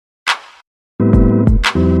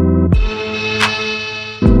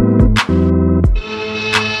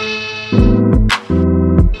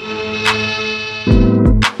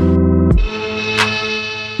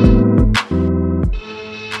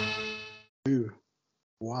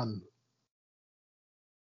One.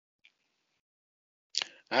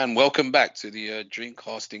 And welcome back to the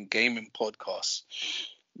Dreamcasting Gaming Podcast.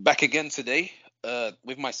 Back again today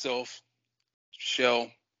with myself,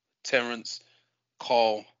 Shell, Terrence,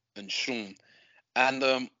 Carl, and Sean.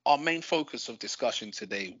 And our main focus of discussion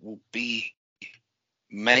today will be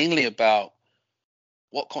mainly about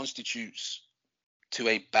what constitutes to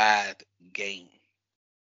a bad game.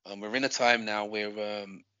 We're in a time now where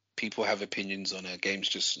people have opinions on games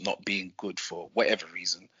just not being good for whatever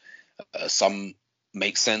reason. Some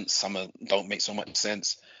make sense, some don't make so much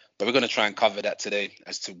sense. But we're going to try and cover that today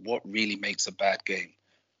as to what really makes a bad game.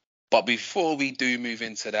 But before we do move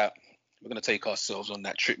into that, we're going to take ourselves on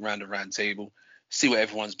that trip round the round table, see what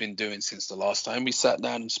everyone's been doing since the last time we sat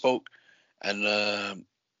down and spoke, and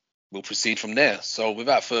we'll proceed from there. So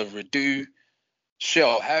without further ado,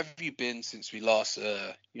 Shell, how have you been since we last,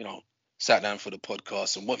 sat down for the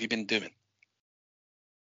podcast, and what have you been doing?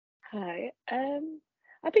 Hi.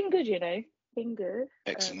 I've been good, Been good.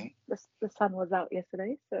 Excellent. The sun was out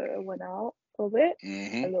yesterday, so I went out for a bit.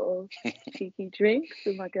 Mm-hmm. A little cheeky drink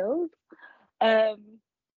with my girls.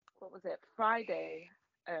 What was it? Friday.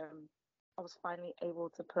 I was finally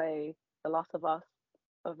able to play The Last of Us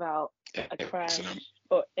without a crash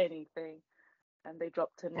or anything, and they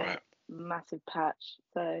dropped a massive patch.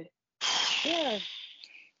 So yeah,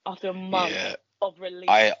 after a month of release.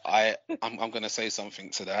 I'm gonna say something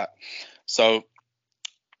to that. So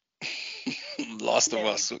Last of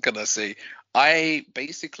Us, what can I say? I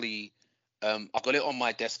basically I've got it on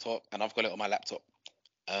my desktop and I've got it on my laptop.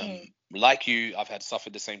 Like you, I've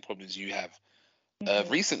suffered the same problems you have.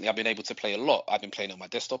 Recently I've been able to play a lot. I've been playing on my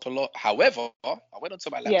desktop a lot. However, I went onto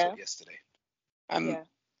my laptop yesterday and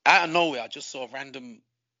out of nowhere I just saw a random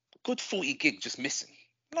good 40 gig just missing.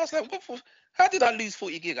 And I was like, how did I lose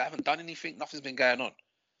 40 gig? I haven't done anything. Nothing's been going on.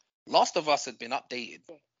 Last of Us had been updated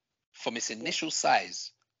from its initial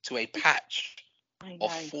size to a patch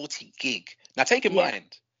of 40 gig. Now take in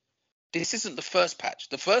mind, this isn't the first patch.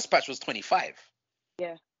 The first patch was 25.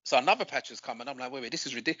 Yeah. So another patch has come and I'm like, wait, this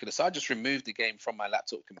is ridiculous. So I just removed the game from my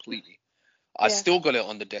laptop completely. I still got it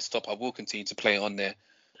on the desktop. I will continue to play it on there.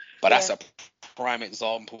 But that's a prime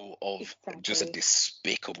example of just a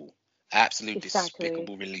despicable,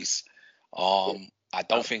 despicable release. I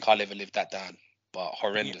don't think I'll ever live that down. But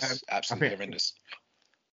horrendous, absolutely horrendous.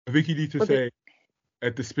 I think you need to say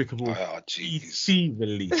a despicable PC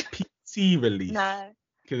release. PC release. No.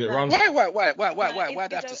 Because it runs. Why do I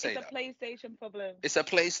have to say that? It's a PlayStation problem. It's a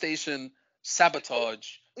PlayStation sabotage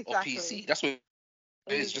of PC. That's what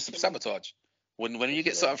it is. Just a sabotage. When you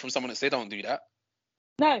get something from someone that they don't do that.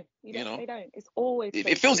 No, they don't. It's always.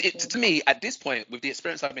 It feels to me at this point with the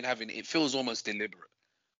experience I've been having, it feels almost deliberate.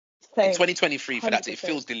 Same. In 2023, 100%. For that, it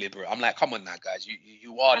feels deliberate. I'm like, come on now, guys,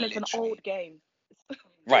 you are. And it's an old game.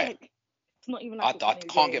 Right. It's not even like I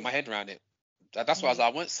can't get my head around it. That's why I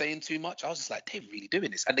wasn't saying too much. I was just like, they're really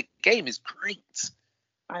doing this, and the game is great.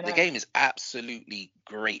 I know. The game is absolutely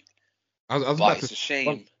great. But it's a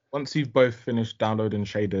shame. Once you've both finished downloading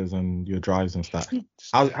shaders and your drives and stuff,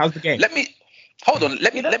 how's the game? Let me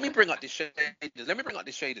bring up the shaders. Let me bring up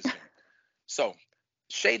the shaders thing. So,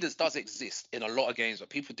 shaders does exist in a lot of games, but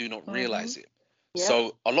people do not realize it. Yeah.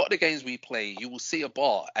 So a lot of the games we play, you will see a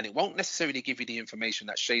bar, and it won't necessarily give you the information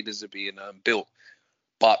that shaders are being built.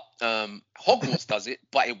 But Hogwarts does it,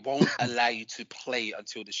 but it won't allow you to play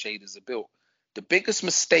until the shaders are built. The biggest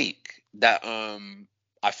mistake that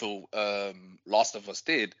I feel Last of Us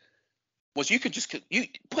did was you put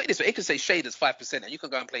it this way, it could say shaders 5%, and you can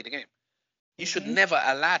go and play the game. You should never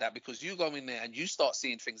allow that, because you go in there and you start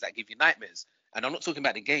seeing things that give you nightmares. And I'm not talking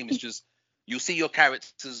about the game. It's just you'll see your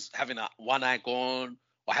characters having one eye gone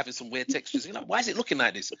or having some weird textures. You're like, why is it looking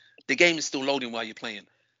like this? The game is still loading while you're playing.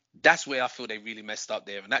 That's where I feel they really messed up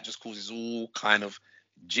there. And that just causes all kind of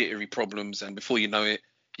jittery problems. And before you know it,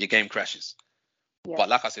 your game crashes. Yeah. But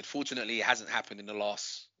like I said, fortunately, it hasn't happened in the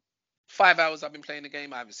last 5 hours I've been playing the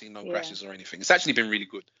game. I haven't seen no crashes or anything. It's actually been really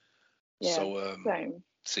good. Yeah, so, same.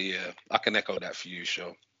 So yeah, I can echo that for you,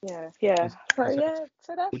 Shel. Yeah.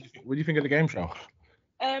 So that's. What do you think of the game, Shel?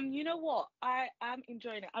 You know what? I am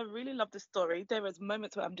enjoying it. I really love the story. There is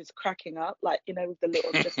moments where I'm just cracking up, like with the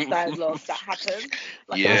little just dialogue that happens.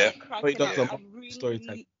 Like I'm cracking up. I'm really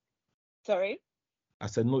storytelling. Sorry. I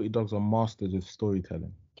said Naughty Dogs are masters of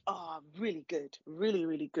storytelling. Oh, really good, really,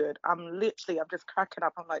 really good. I'm just cracking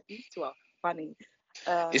up. I'm like, these two are funny.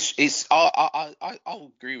 I'll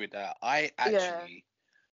agree with that. I actually.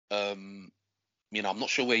 I'm not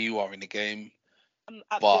sure where you are in the game,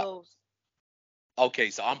 but Bill's. Okay,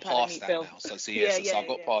 so I'm past that now. So I've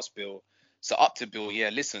got past Bill. So up to Bill, yeah.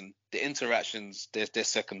 Listen, the interactions, they're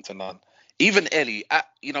second to none. Even Ellie,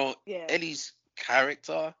 Ellie's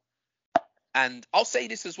character. And I'll say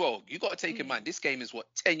this as well. You got to take in mind, this game is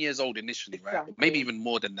 10 years old initially, right? Exactly. Maybe even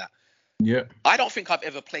more than that. Yeah. I don't think I've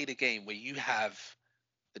ever played a game where you have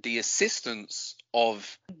the assistance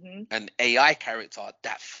of an AI character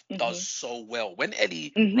that does so well. When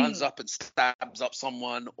Ellie runs up and stabs up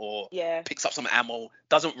someone or picks up some ammo,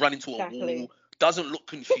 doesn't run into a wall, doesn't look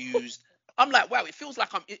confused. I'm like, wow, it feels like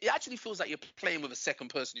it actually feels like you're playing with a second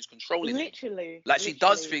person who's controlling it. Like she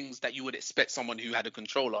does things that you would expect someone who had a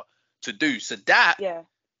controller to do. So that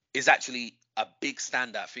is actually a big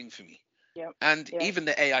standout thing for me. And even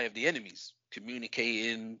the AI of the enemies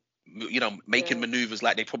communicating, making maneuvers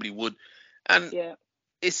like they probably would, and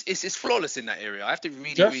it's flawless in that area. I have to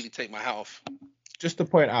really take my hat off. Just to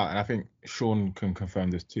point out, and I think Sean can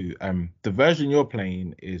confirm this too. The version you're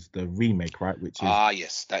playing is the remake, right? Which is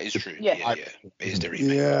yes, that is true. Yeah. It is the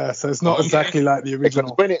remake. Yeah, so it's not exactly like the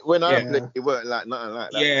original. When I played, it weren't like nothing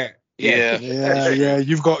like that. Yeah.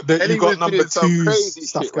 You've got number 2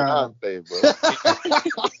 stuff going on. It was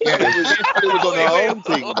on her own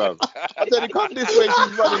thing, bro. I said, come this way,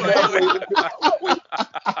 she's running that way.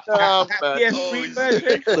 PS3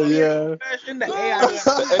 version. Version, the AI.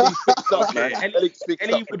 Ellie fixed up, man.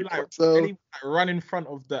 Ellie would run in front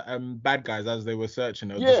of the bad guys as they were searching.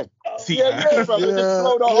 Bro. Just throw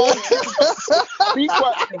the whole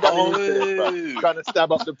thing. Trying to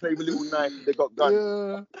stab up the play with a little knife. They got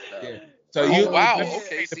guns. Yeah. So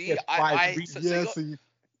okay. See,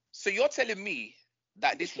 so you're telling me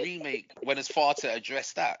that this remake went as far to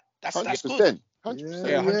address that? That's 100%. good. 100%.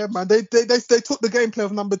 Yeah, man. They took the gameplay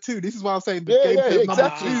of number 2. This is why I'm saying the gameplay of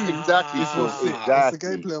number 2. Exactly. It's the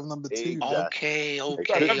gameplay of number 2. Okay.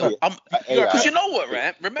 Because you know what,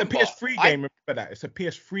 right? Remember, the PS3 game. Remember that it's a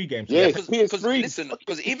PS3 game. So it's PS3. Listen,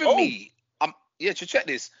 because even me, to check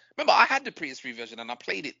this. Remember, I had the PS3 version and I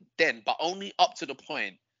played it then, but only up to the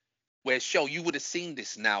point where Shell, you would have seen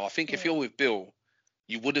this now. I think if you're with Bill,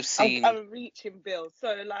 you would have seen. I'm reaching Bill, so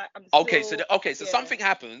like I'm. Still... So something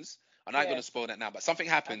happens. I'm not going to spoil that now, but something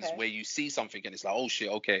happens where you see something and it's like, oh shit,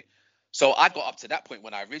 okay. So I got up to that point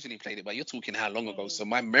when I originally played it, but you're talking how long ago? So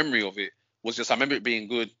my memory of it was just, I remember it being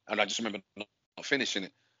good, and I just remember not finishing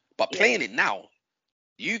it. But playing it now,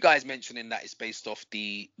 you guys mentioning that it's based off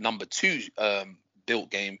the number 2 built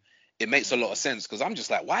game, it makes a lot of sense, because I'm just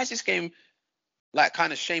like, why is this game like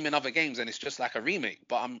kind of shaming other games and it's just like a remake?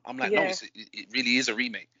 But I'm like, no, it really is a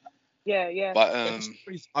remake. Yeah. But the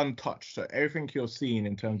story's untouched, so everything you're seeing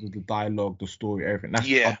in terms of the dialogue, the story, everything. That's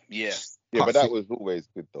Yeah, but that was always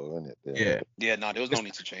good though, isn't it? Yeah. No, there was no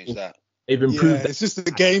need to change that. They've improved. It's just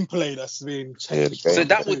the gameplay that's been changed. So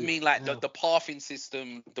that would mean like the pathing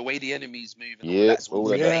system, the way the enemies move. And that's all.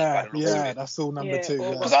 That's all number 2.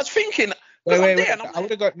 Because I was thinking, wait. I would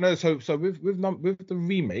have got no. So with the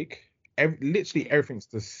remake, literally everything's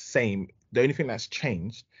the same. The only thing that's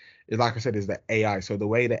changed is, like I said, is the AI. So the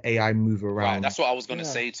way the AI move around. Right, that's what I was gonna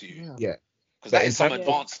say to you. Yeah. Because that is some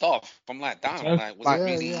advanced stuff. I'm like, damn, was it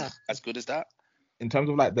really as good as that? In terms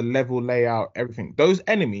of like the level layout, everything. Those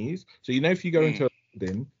enemies. So if you go into a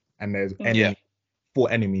building and there's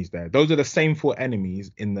 4 enemies there, those are the same 4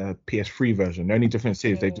 enemies in the PS3 version. The only difference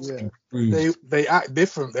is they just improved. They act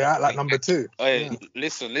different. They act like number 2. Hey,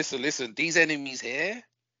 listen. These enemies here,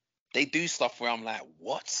 they do stuff where I'm like,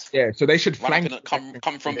 what? Yeah, so they should flank.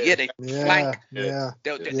 Come from they flank. Yeah.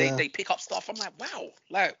 They pick up stuff. I'm like, wow.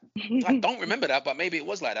 Like, I don't remember that, but maybe it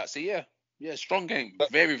was like that. So yeah, strong game.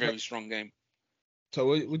 Very, very strong game. So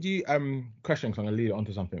would you question? 'Cause I'm gonna lead it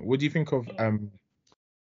onto something. What do you think of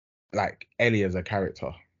like Ellie as a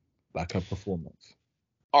character, like her performance?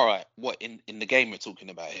 All right, what in the game we're talking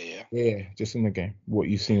about here? Yeah, just in the game. What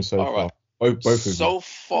you've seen so far? Both of them. So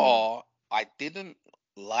far, I didn't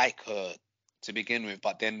like her to begin with,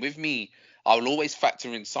 but then with me, I will always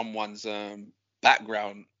factor in someone's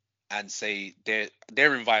background and say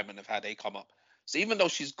their environment of how they come up. So even though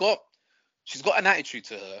she's got an attitude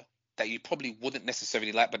to her that you probably wouldn't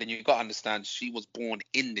necessarily like, but then you've got to understand she was born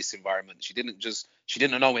in this environment. She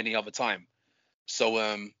didn't know any other time. So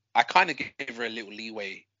I kind of gave her a little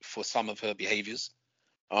leeway for some of her behaviors.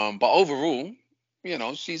 But overall,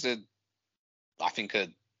 she's I think a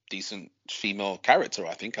decent female character,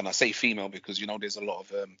 I think. And I say female because, there's a lot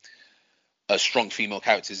of strong female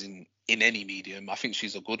characters in any medium. I think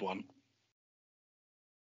she's a good one.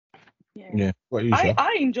 Yeah. What are you saying?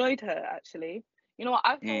 I enjoyed her, actually. You know what?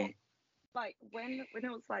 I thought, like, when it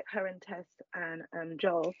was, like, her and Tess and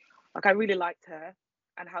Joel, like, I really liked her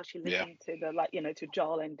and how she listened to to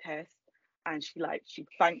Joel and Tess. And she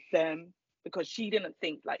thanked them because she didn't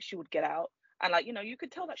think, like, she would get out. And like, you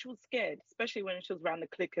could tell that she was scared, especially when she was around the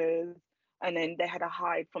clickers, and then they had to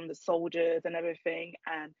hide from the soldiers and everything.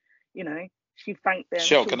 And she thanked them.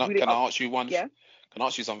 Shell, can I ask you one? Yeah. Can I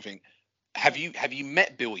ask you something? Have you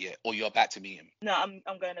met Bill yet, or you're about to meet him? No, I'm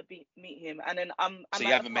going to meet him, and then I'm so at you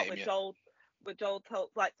haven't met him with yet? Joel. But Joel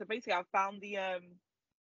told, like, so basically I found the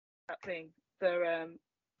that thing, the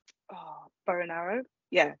bow and arrow.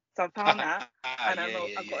 Yeah, so I found that, and I know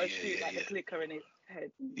I've got to shoot like the clicker in his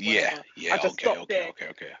head. Whatever. Yeah. I just stopped there.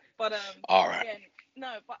 Okay. But all right. Again,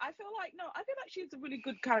 but I feel like she's a really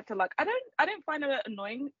good character. Like I don't find her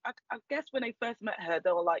annoying. I guess when they first met her,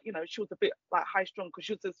 they were like, she was a bit like high strung because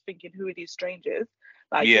she was just thinking, who are these strangers?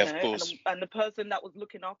 Like, of course. And the person that was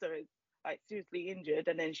looking after her is like seriously injured,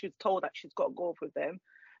 and then she was told that she's got to go off with them.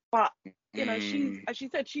 But she's, as she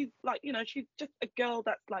said, she's like, she's just a girl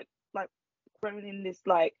that's like grown in this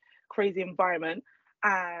like crazy environment,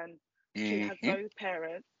 and she has no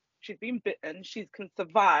parents. She's been bitten. She can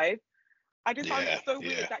survive. I just find it so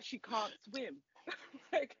weird that she can't swim.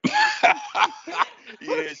 Like,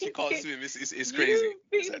 she can't swim. It's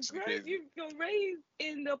crazy. You're raised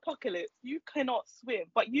in the apocalypse. You cannot swim,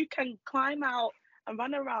 but you can climb out and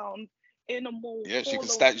run around in a mall. Yeah, she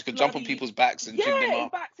can jump on people's backs and pick them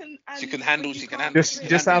up. And she can handle.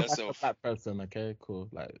 Just sounds like a fat person. Okay, cool.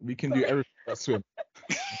 Like we can do everything but swim.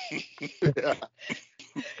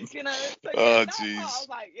 Oh jeez. I was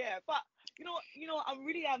like, yeah, but you know what, I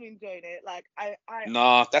really am enjoying it. Like I who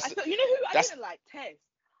I didn't like? Tess.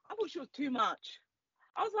 I thought she was too much.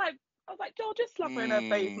 I was like, Joel, just slap her in her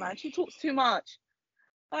face, man. She talks too much.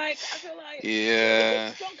 Like I feel like she's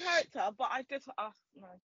a strong character, but I just no.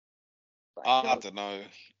 I don't know.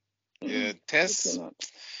 Yeah, Tess.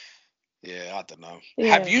 Yeah, I don't know.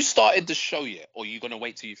 Yeah. Have you started the show yet, or are you gonna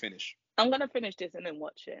wait till you finish? I'm gonna finish this and then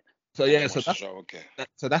watch it. So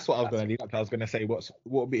that's what I was gonna leave up. I was gonna say what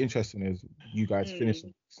would be interesting is you guys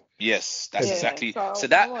finishing. Yes, that's exactly. So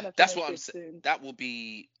that's what I'm saying. That will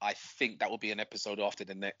be. I think that will be an episode after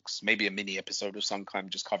the next, maybe a mini episode of some kind,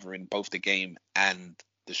 just covering both the game and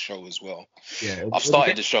the show as well. Yeah, I've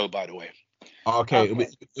started the show, by the way. Okay.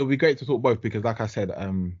 It'll be great to talk both because, like I said,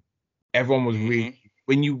 everyone was really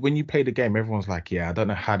when you play the game, everyone's like, yeah, I don't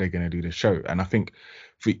know how they're gonna do the show, and I think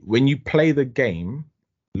when you play the game,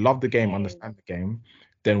 love the game, understand the game,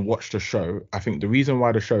 then watch the show. I think the reason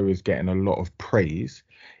why the show is getting a lot of praise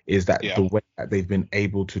is that the way that they've been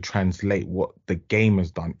able to translate what the game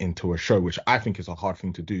has done into a show, which I think is a hard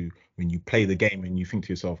thing to do when you play the game and you think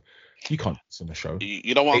to yourself, you can't do this in a show.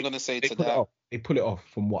 You know what I'm going to say to that? They pull it off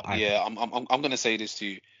from what I think. I'm going to say this to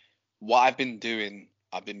you. What I've been doing,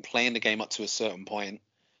 I've been playing the game up to a certain point.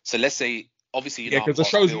 So let's say, obviously, because the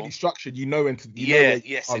show's really structured. You know,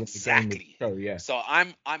 exactly. Show, So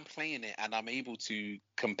I'm playing it and I'm able to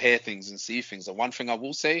compare things and see things. And one thing I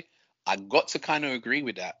will say, I got to kind of agree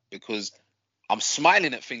with that because I'm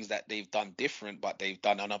smiling at things that they've done different, but they've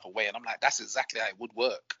done another way, and I'm like, that's exactly how it would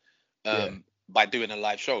work by doing a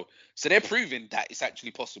live show. So they're proving that it's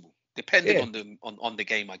actually possible, depending on the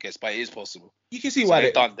game, I guess, but it is possible. You can see why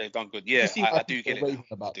they've done good. Yeah, I do get it.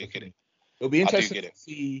 I do get it. It'll be interesting to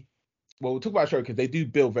see. Well, we'll talk about the show because they do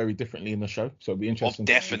build very differently in the show, so it'll be interesting.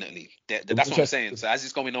 Definitely. That's what I'm saying. So as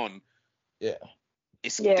it's going on,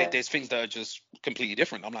 there's things that are just completely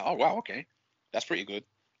different. I'm like, oh wow, okay, that's pretty good.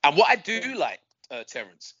 And what I do like,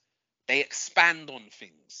 Terrence, they expand on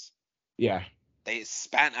things. Yeah. They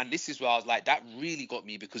expand, and this is where I was like, that really got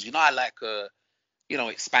me because I like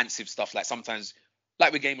expansive stuff. Like sometimes,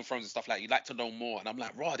 like with Game of Thrones and stuff, like you like to know more, and I'm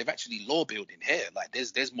like, raw, they've actually lore building here. Like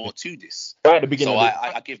there's more to this. Right at the beginning. So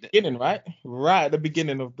I give it. Beginning, right at the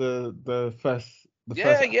beginning of the first.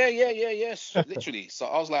 Yes, literally. So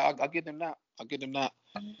I was like, I'll give them that.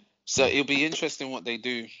 So it'll be interesting what they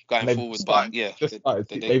do going forward. But yeah,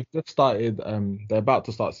 they've just started. They're about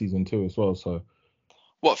to start season 2 as well. So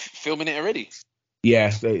what, filming it already?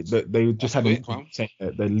 Yeah, they just had a saying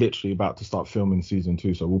that they're literally about to start filming season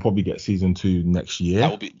 2. So we'll probably get season 2 next year.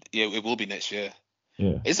 It will be next year.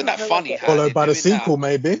 Yeah. Isn't that funny? Followed by the sequel,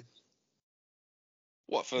 maybe.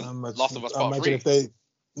 What for? Last of Us Part 3? If they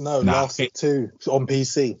Last of 2 on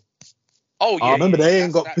PC. Oh yeah. I remember they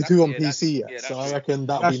ain't got 2 on PC yet, so I reckon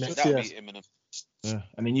that'll be next year. Be imminent. Yeah,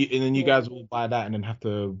 and then you guys will buy that and then have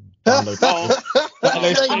to download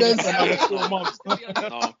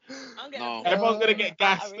No. Everyone's gonna get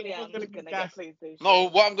gas. No,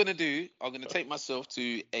 what I'm gonna do, I'm gonna take myself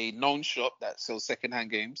to a known shop that sells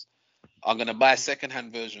secondhand games. I'm gonna buy a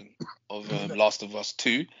secondhand version of Last of Us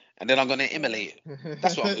 2, and then I'm gonna emulate it.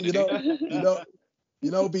 That's what I'm gonna do.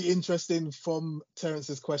 It'll be interesting from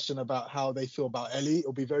Terrence's question about how they feel about Ellie.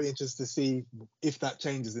 It'll be very interesting to see if that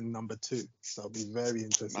changes in number 2. So it'll be very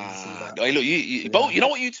interesting to see that. Hey, look, you know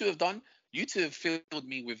what you two have done? You two have filled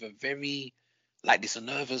me with a very, like, this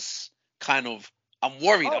nervous kind of. I'm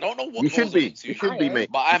worried. I don't know what you should be. You should be, mate.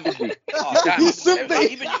 But I'm. Oh, damn. You should be.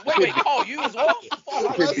 Even wait, Carl, you as well. You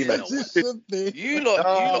should be, mate. You should be. You lot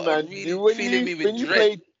are really feeling me with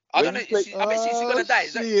dread. I don't know. I bet she's gonna die.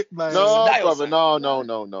 Is that? Shit, man. No, brother. No.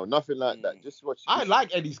 Nothing like that. Just watch. I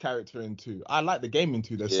like Eddie's character in 2. I like the game in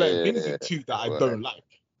 2. There's certain things in 2 that I don't like.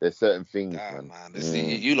 There's certain things, man.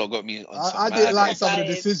 You lot got me. I didn't like some of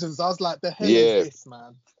the decisions. I was like, the hell is this,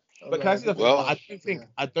 man? But I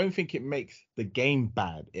don't think it makes the game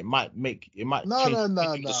bad. It might change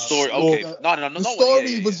the story. Okay, no. The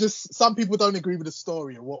story was just, some people don't agree with the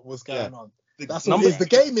story and what was going on. That's what it is. The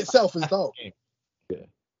game itself is dope.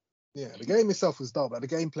 Yeah, the game itself was dope, but the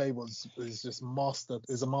gameplay is just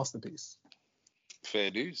is a masterpiece.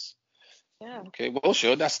 Fair news. Yeah. Okay, well,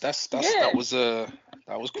 sure. That was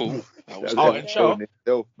cool. That was cool.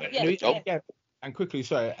 And quickly,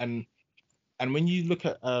 sorry, and when you look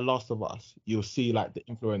at Last of Us, you'll see like the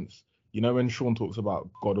influence. You know when Sean talks about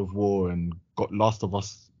God of War and Last of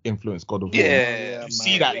Us influenced God of War. Yeah, you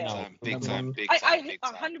see that now. Big time. I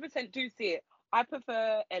 100% do see it. I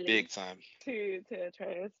prefer Ellie big time to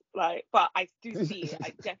Atreus, like, but I do see it.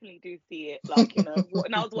 I definitely do see it. Like,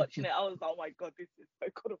 when I was watching it, I was like, oh my god, this is so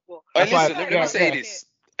God of War. Listen, let me say this.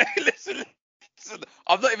 listen,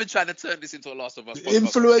 I'm not even trying to turn this into a Last of Us podcast.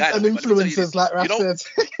 Influence and influencers, like Raf said.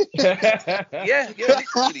 yeah,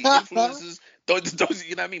 literally, influencers. Don't,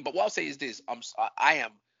 you know what I mean? But what I'll say is this: I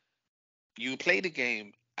am. You play the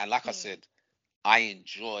game, and like I said, I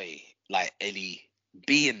enjoy like Ellie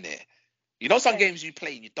being there. You know, some games you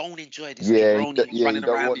play and you don't enjoy this brony running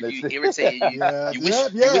around with you, irritating you. You wish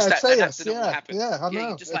that an accident would happen.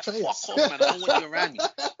 You're just like, fuck off, man. I don't want you around me.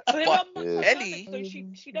 But Ellie, so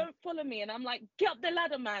she don't follow me, and I'm like, get up the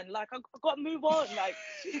ladder, man. Like, I got to move on. Like,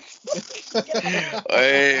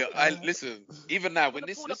 listen. Even now, when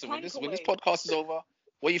this podcast is over,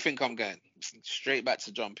 where you think I'm going? Straight back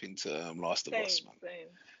to jump into Last of Us, man.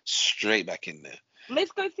 Straight back in there.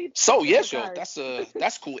 Let's go see. So yeah, sure. That's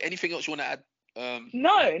cool. Anything else you want to add?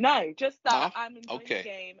 No, just that I'm enjoying the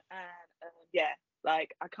game, and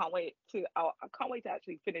like I can't wait to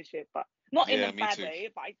actually finish it, but not in a bad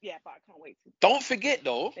way. But I can't wait to. Don't forget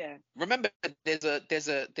though. Yeah. Remember, there's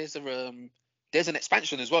an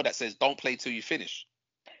expansion as well that says don't play till you finish.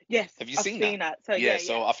 Yes. Have you seen that? So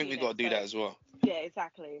so I think we've got to do that as well. Yeah,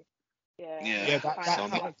 exactly. Yeah.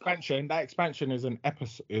 That expansion is an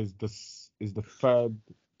episode. Is the third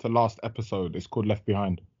to last episode. It's called Left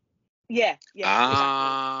Behind. Yeah.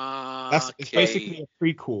 It's basically a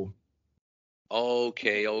prequel.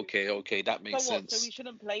 Okay. That makes sense. So we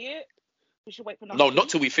shouldn't play it? We should wait for No, not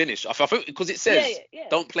till we finish. I think because it says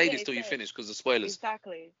don't play this till you finish because of spoilers.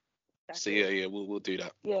 Exactly. So we'll do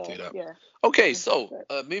that. Yeah. Okay, so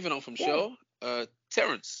moving on from show,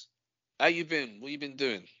 Terrence, how you been? What you been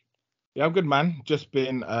doing? Yeah, I'm good, man. Just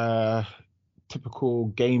been typical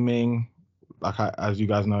gaming. Like as you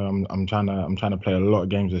guys know, I'm trying to play a lot of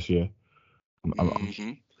games this year.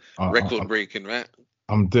 Record breaking, right?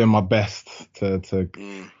 I'm doing my best to.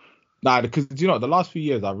 Because the last few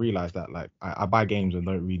years I realized that like I buy games and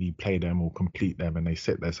don't really play them or complete them, and they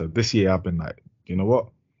sit there. So this year I've been like, you know what?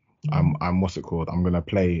 I'm what's it called? I'm gonna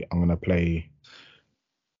play.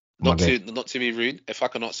 Not to be rude, if I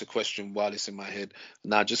can ask a question while it's in my head.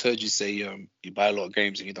 Now I just heard you say you buy a lot of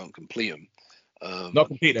games and you don't complete them. Not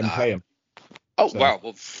complete them, play them. Oh, so. Wow.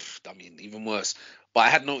 Well, I mean, even worse. But I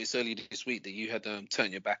had noticed earlier this week that you had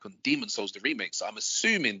turned your back on Demon's Souls, the remake. So I'm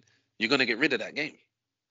assuming you're going to get rid of that game.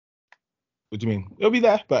 What do you mean? It'll be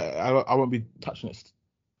there, but I won't be touching it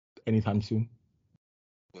anytime soon.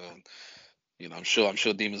 Well, I'm sure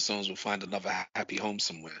Demon's Souls will find another happy home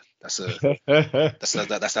somewhere. That's a sad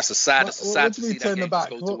to see that game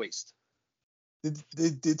go to waste.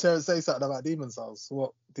 Did Terrence say something about Demon's Souls?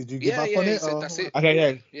 What did you give up on it? That's it.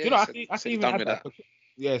 Okay, yeah. I can even add that.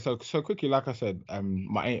 Yeah, so quickly, like I said,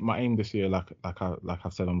 my aim this year, like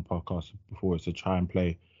I've said on the podcast before, is to try and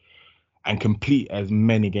play and complete as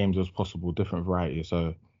many games as possible, different varieties.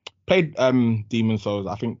 So played Demon's Souls.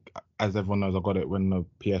 I think, as everyone knows, I got it when the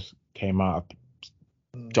PS came out.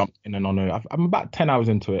 I jumped in and on it. I'm about 10 hours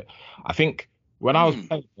into it. I think when I was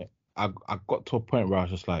playing it, I got to a point where I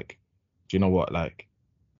was just like, do you know what? Like,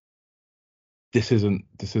 this isn't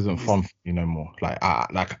fun for me no more. Like,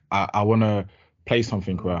 I want to play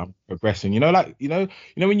something where I'm progressing.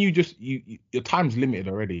 When you just your time's limited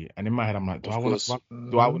already. And in my head, I'm like, do I want to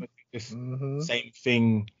do this same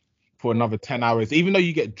thing for another 10 hours. Even though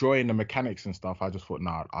you get joy in the mechanics and stuff, I just thought,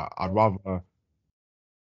 nah, I'd rather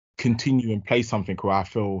continue and play something where I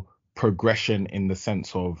feel progression in the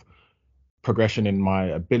sense of progression in my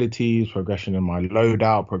abilities, progression in my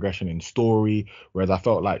loadout, progression in story. Whereas I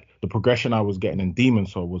felt like the progression I was getting in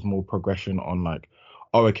Demon's Soul was more progression on like,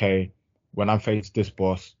 oh, okay, when I face this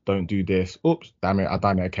boss, don't do this. Oops, damn it, I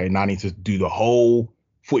done it. Okay, now I need to do the whole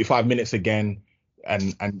 45 minutes again.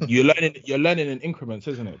 And you're learning in increments,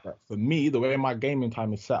 isn't it? But for me, the way my gaming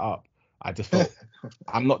time is set up, I just felt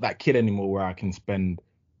I'm not that kid anymore where I can spend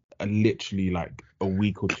literally like a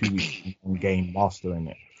week or 2 weeks in game mastering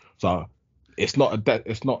it. So it's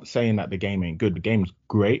not saying that the game ain't good. The game's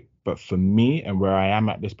great, but for me and where I am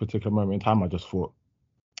at this particular moment in time, I just thought,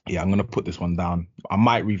 yeah, I'm gonna put this one down. I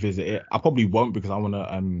might revisit it. I probably won't because I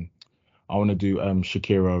wanna do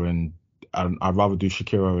Sekiro and I'd rather do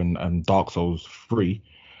Sekiro and Dark Souls 3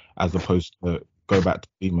 as opposed to go back to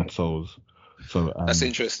Demon's Souls. So that's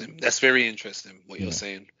interesting. That's very interesting what you're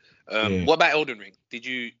saying. What about Elden Ring?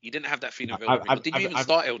 You didn't have that feeling of Elden Ring? Did you even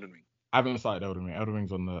start Elden Ring? I haven't started Elden Ring. Elden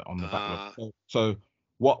Ring's on the backlog. So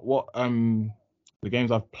what the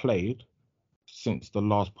games I've played since the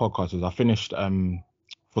last podcast is I finished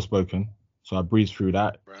Forspoken. So I breezed through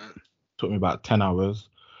that. Right. Took me about 10 hours.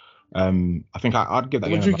 I think I'd give that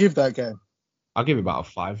game. What would you give that game? I'll give it about a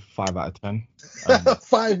 5 out of 10.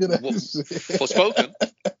 5, you know. Forspoken?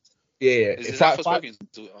 Yeah. Is that Forspoken?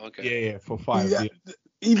 Okay. Yeah, for 5. Yeah.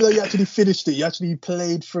 Even though you actually finished it, you actually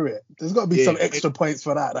played through it. There's got to be some extra points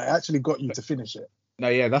for that. That actually got you to finish it. No,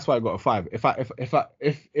 yeah, that's why I got a 5.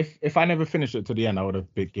 If I never finished it to the end, I would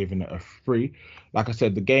have given it a 3. Like I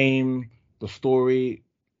said, the game, the story,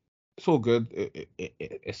 it's all good.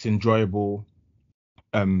 It's enjoyable.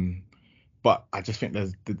 But I just think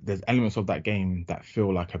there's elements of that game that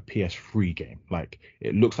feel like a PS3 game. Like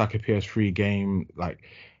it looks like a PS3 game. Like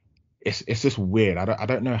it's just weird. I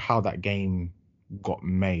don't know how that game got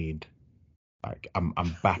made. Like I'm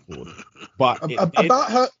baffled. But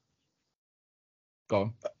about her. Go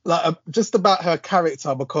on. Like just about her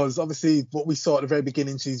character, because obviously what we saw at the very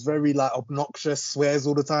beginning, she's very like obnoxious, swears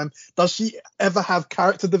all the time. Does she ever have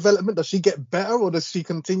character development? Does she get better, or does she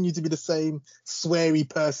continue to be the same sweary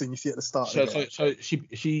person you see at the start? So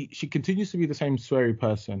she continues to be the same sweary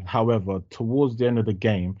person. However, towards the end of the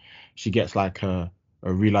game, she gets like a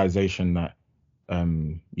realization that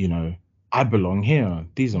you know, I belong here.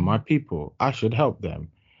 These are my people. I should help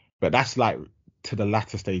them. But that's like to the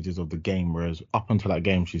latter stages of the game, whereas up until that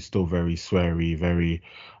game, she's still very sweary, very,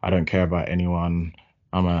 I don't care about anyone.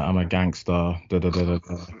 I'm a gangster. Wow.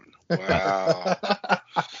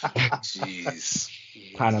 Jeez.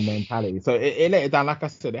 Kind of mentality. So it let it down. Like I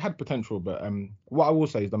said, it had potential, but what I will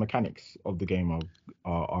say is the mechanics of the game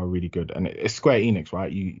are really good, and it's Square Enix,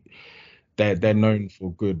 right? They're known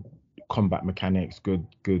for good combat mechanics, good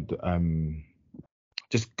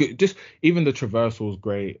just even the traversal is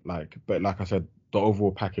great, but like I said, the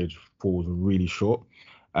overall package falls really short.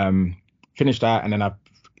 Finished that, and then I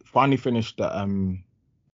finally finished the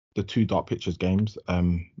 2 Dark Pictures games,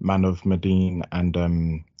 Man of Medan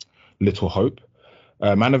and Little Hope.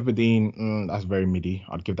 Man of Medan, that's very midi.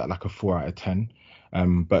 I'd give that like a 4 out of 10.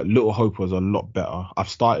 But Little Hope was a lot better. I've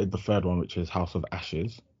started the 3rd one, which is House of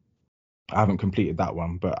Ashes. I haven't completed that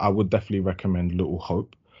one, but I would definitely recommend Little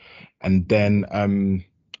Hope. And then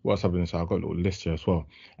what else have I been saying? I've got a little list here as well.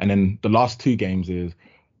 And then the last 2 games is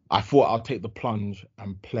I thought I'll take the plunge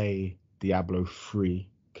and play Diablo 3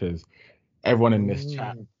 because everyone in this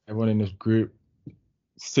chat, everyone in this group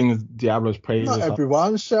sings Diablo's praises. Not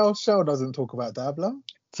everyone. Shell doesn't talk about Diablo.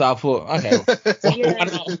 So I thought, okay. I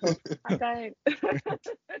don't.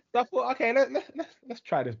 So I thought, okay, let's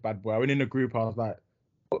try this bad boy. I went in the group. I was like,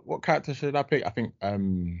 what character should I pick? I think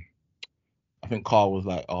Carl was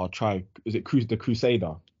like, oh, try. Is it the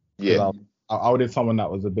Crusader? Yeah. I did someone that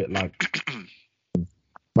was a bit like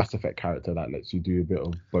Mass Effect character that lets you do a bit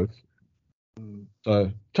of both.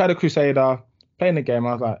 So try the Crusader. Playing the game,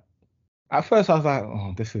 I was like, at first I was like,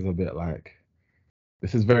 oh, this is a bit like,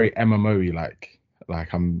 this is very MMO-y,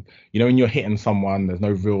 like I'm, you know, when you're hitting someone, there's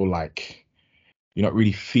no real like, you're not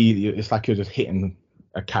really feeling. It's like you're just hitting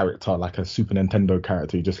a character, like a Super Nintendo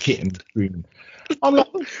character, you're just hitting the screen. I'm like,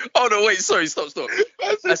 oh no, wait, sorry, stop.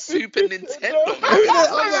 A Super Nintendo.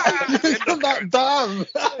 That damn.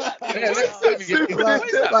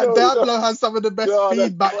 Like Diablo has some of the best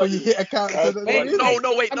feedback when you hit a character.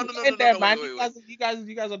 No, wait, you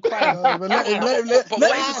guys are crying.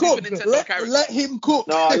 Let him cook.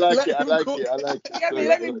 No, I like it.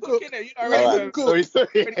 Let me cook in it. You know, let him cook.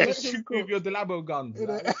 Shoot with your Delabo guns.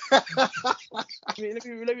 Let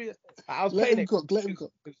me. I was playing it. Let him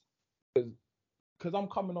cook. because I'm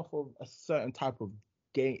coming off of a certain type of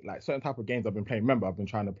game, like certain type of games I've been playing. Remember, I've been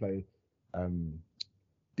trying to play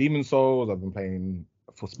Demon Souls. I've been playing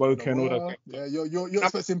Forspoken. All those games. Yeah, you're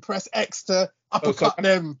supposed to impress X to uppercut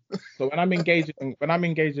them. So when I'm engaging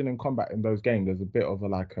in combat in those games, there's a bit of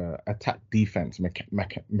a attack defense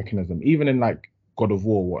mechanism, even in like God of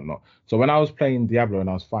War or whatnot. So when I was playing Diablo and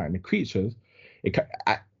I was fighting the creatures,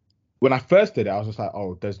 when I first did it, I was just like,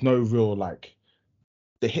 oh, there's no real like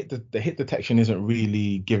the hit detection isn't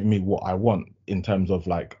really giving me what I want in terms of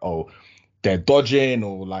like, oh, they're dodging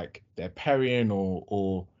or like they're parrying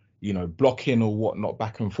or you know, blocking or whatnot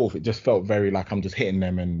back and forth. It just felt very like I'm just hitting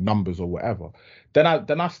them in numbers or whatever. Then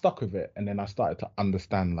I stuck with it, and then I started to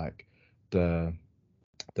understand like the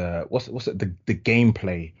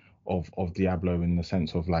gameplay of Diablo, in the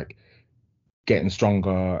sense of like getting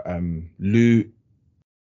stronger, loot,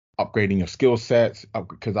 upgrading your skill sets.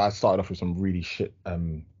 Because I started off with some really shit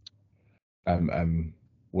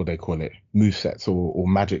what they call it, move sets or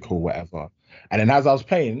magic or whatever. And then as I was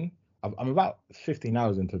playing, I'm about 15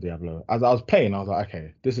 hours into Diablo. As I was playing, I was like,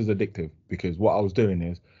 okay, this is addictive, because what I was doing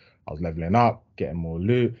is I was leveling up, getting more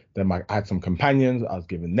loot. Then I had some companions, I was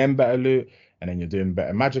giving them better loot, and then you're doing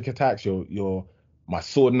better magic attacks. My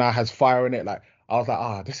sword now has fire in it. Like I was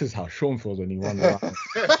like, this is how Sean feels when he runs around.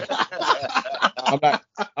 I'm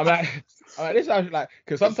like, this is how, like,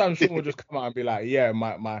 because sometimes Sean will just come out and be like, yeah,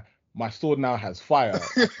 my sword now has fire.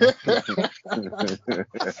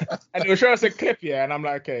 And he'll show us a clip, yeah, and I'm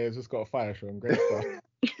like, okay, it's just got a fire, Sean. Great stuff.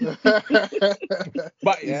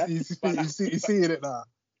 But yeah, you seeing it now.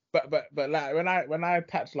 But like when I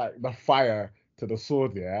attach like the fire to the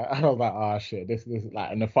sword, yeah, I was like, oh shit, this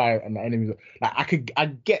like, and the fire and the enemies, like I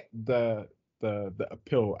get the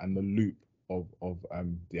appeal and the loop of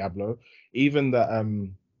Diablo. Even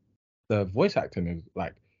the voice acting is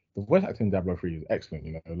like, the voice acting in Diablo 3 is excellent,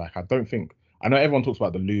 you know. Like I know everyone talks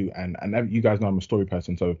about the loot, and you guys know I'm a story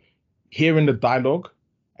person, so hearing the dialogue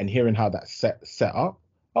and hearing how that's set up,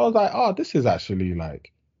 I was like, oh, this is actually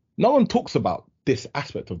like, no one talks about this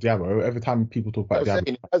aspect of Diablo. Every time people talk about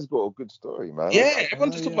Diablo, it has got a good story, man. Yeah,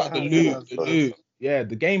 everyone just talks about the loot, yeah,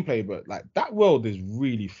 the gameplay, but like that world is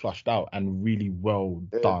really flushed out and really well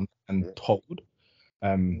done and told.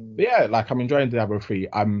 But yeah, like I'm enjoying Diablo 3.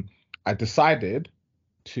 I decided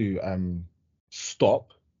to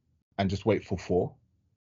stop and just wait for 4.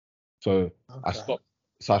 So okay.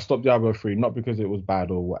 I stopped Diablo 3, not because it was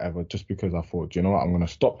bad or whatever, just because I thought, you know what, I'm gonna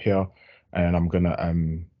stop here, and I'm gonna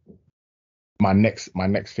my next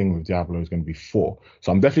thing with Diablo is gonna be 4.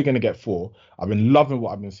 So I'm definitely gonna get 4. I've been loving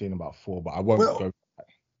what I've been seeing about 4, but I won't go back.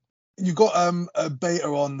 You got a beta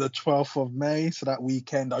on the 12th of May, so that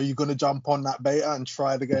weekend. Are you gonna jump on that beta and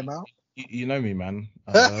try the game out? You know me, man.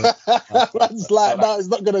 Man's like, no, he's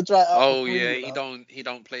not gonna try it out. Oh yeah, he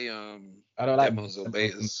don't play I don't like demos or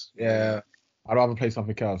betas. Yeah, I'd rather play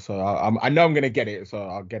something else. So I know I'm gonna get it, so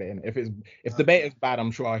I'll get it in. If the beta is bad,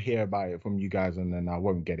 I'm sure I'll hear about it from you guys, and then I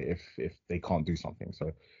won't get it if they can't do something.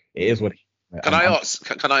 So it is what. Can I ask?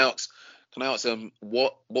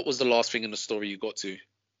 What was the last thing in the story you got to?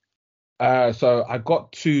 So I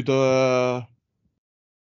got to the.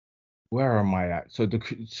 Where am I at? So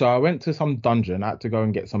I went to some dungeon. I had to go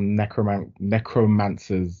and get some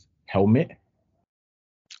necromancer's helmet.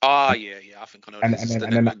 Ah, yeah. I think I know. And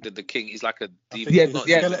then the king. He's like a demon.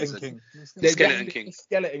 Skeleton King.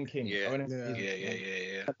 Skeleton King.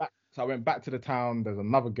 Yeah. So I went back to the town. There's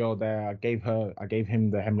another girl there. I gave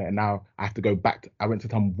him the helmet, and now I have to go back. I went to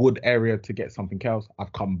some wood area to get something else.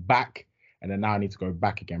 I've come back, and then now I need to go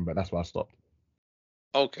back again. But that's where I stopped.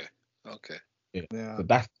 Okay. Yeah.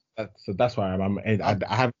 So that's why I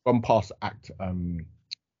have gone past act.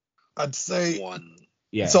 I'd say 1.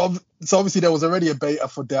 Yeah. So obviously there was already a beta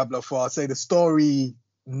for Diablo 4. I'd say the story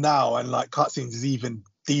now and like cutscenes is even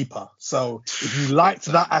deeper. So if you liked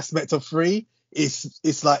that aspect of 3,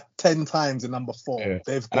 it's like 10 times the number 4. Yeah.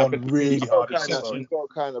 They've gone really hard. You've got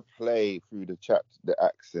to kind of play through the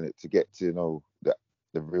acts in it to get to know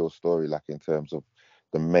the real story, like in terms of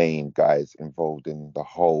the main guys involved in the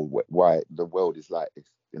whole, why the world is like this.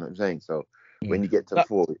 You know what I'm saying? So when you get to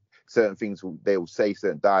 4, certain things they will say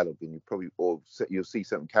certain dialogue, and you'll see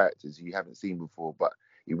certain characters you haven't seen before, but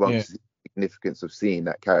you won't see the significance of seeing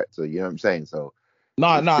that character. You know what I'm saying? So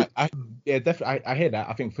definitely, I hear that.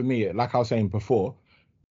 I think for me, like I was saying before,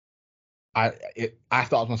 I have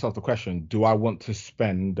to ask myself the question: do I want to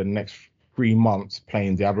spend the next 3 months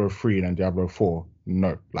playing Diablo 3 and Diablo 4?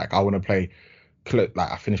 No. Like I want to play, like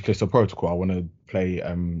I finished Callisto Protocol. I want to play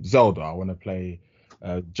Zelda. I want to play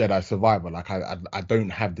Jedi Survivor. Like I don't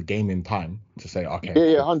have the gaming time to say, okay,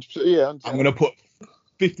 100%, yeah, I'm gonna put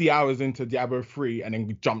 50 hours into Diablo 3 and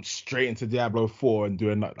then jumped straight into Diablo 4 and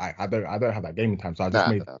doing like I don't have that gaming time, so I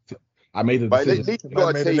just I made a decision. But at least you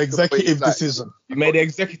got made an executive decision. I made an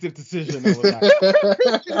executive decision. I was like,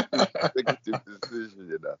 executive decision,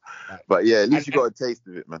 you know. But yeah, at least you got a taste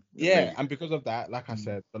of it, man. Yeah, and because of that, like I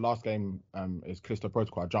said, the last game is Callisto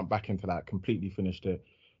Protocol. I jumped back into that, completely finished it.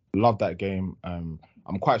 Love that game. I'm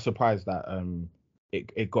quite surprised that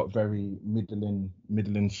it got very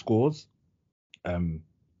middling scores.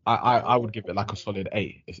 I would give it like a solid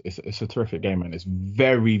 8. It's a terrific game, and it's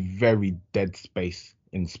very, very Dead Space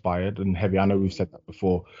inspired and heavy. I know we've said that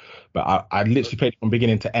before, but I literally played it from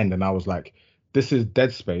beginning to end, and I was like, this is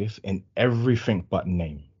Dead Space in everything but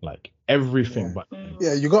name. Like everything but name.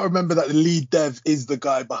 Yeah, you got to remember that the lead dev is the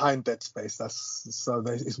guy behind Dead Space.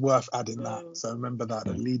 It's worth adding that. So remember that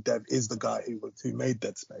the lead dev is the guy who made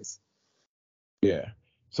Dead Space. Yeah.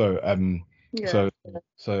 So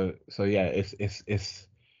so yeah, it's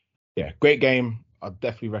yeah, great game. I'd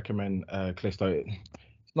definitely recommend Callisto.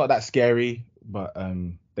 It's not that scary, but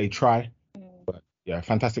they try. But yeah,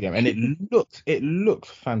 fantastic game, and it looks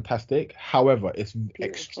fantastic. However, it's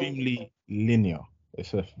extremely linear.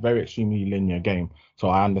 It's a very extremely linear game, so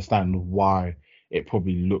I understand why it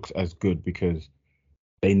probably looks as good, because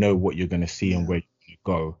they know what you're going to see and where you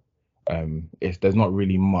go. There's not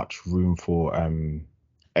really much room for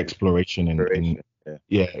exploration in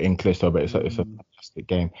Callisto, but it's a fantastic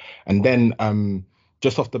game. And then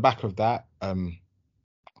just off the back of that,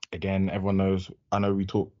 again, everyone knows, I know we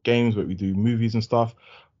talk games, but we do movies and stuff.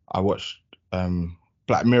 I watched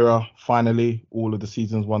Black Mirror, finally, all of the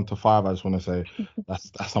seasons 1 to 5. I just want to say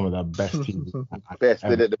that's some of the best TV.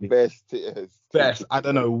 Best. I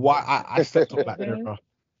don't know why I slept on Black Mirror,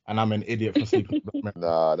 and I'm an idiot for sleeping on Black Mirror.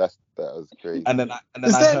 Nah, that was crazy. And then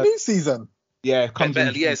is there a new season? Yeah, it comes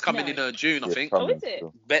in June. It's coming in June, I think. Oh, is it?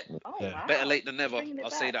 Wow. Better late than never.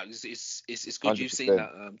 I'll say that. It's good 100%. You've seen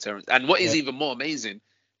that, Terrence. And what is even more amazing,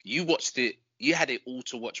 you watched it. You had it all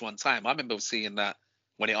to watch one time. I remember seeing that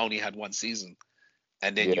when it only had one season,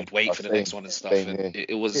 and then you'd wait for the next one and stuff. And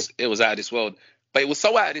it was out of this world. But it was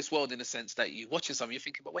so out of this world in the sense that you're watching something, you're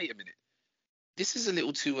thinking, but wait a minute, this is a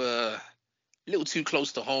little too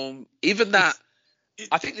close to home. Even that.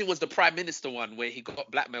 I think it was the Prime Minister one where he got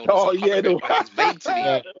blackmailed. Oh yeah, it's vague to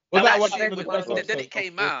me. Then it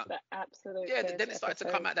came out. Then it started to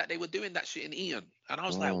come out that they were doing that shit in Ian, and I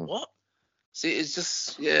was like, what? See, it's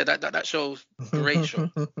just that show, great show.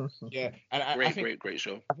 Yeah, and great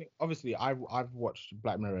show. I think obviously I've watched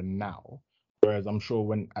Black Mirror now, whereas I'm sure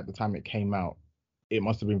when at the time it came out, it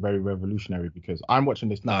must have been very revolutionary, because I'm watching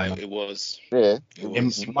this now. It was. Yeah.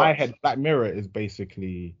 In my head, Black Mirror is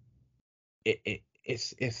basically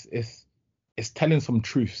it's telling some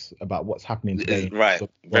truths about what's happening today. Right, so,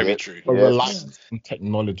 very true. Reliance on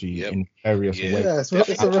technology in various ways. Yeah,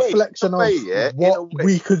 it's a reflection of what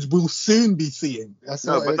we'll soon be seeing. It's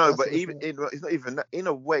not even that. In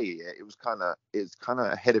a way, it's kind of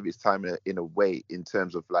ahead of its time in a way, in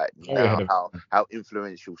terms of like now how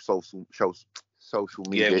influential social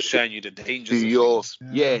media was showing you the dangers to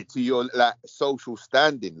your like social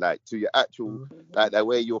standing, like to your actual like that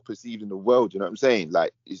way you're perceived in the world, you know what I'm saying?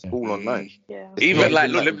 Like it's all online. Even like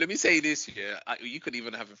look, let me say this, you could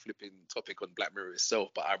even have a flipping topic on Black Mirror itself,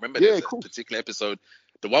 but I remember there's a particular episode,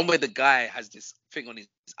 the one where the guy has this thing on his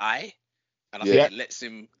eye, and I think it lets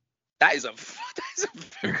him. That is a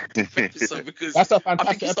very good episode, because that's a I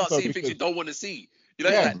fantastic think you start seeing things you don't want to see. You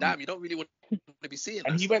know, you're like, damn, you don't really want to be seeing that.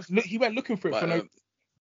 And he went looking for it for no.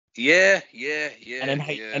 Yeah. And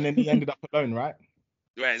then he ended up alone, right?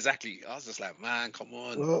 Right, exactly. I was just like, man, come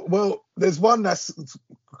on. Well, there's one that's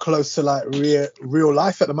close to like real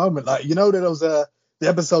life at the moment. Like, you know, there was the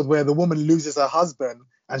episode where the woman loses her husband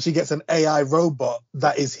and she gets an AI robot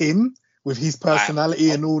that is him, with his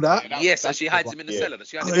personality and all that. Yes, and she hides him in the cellar.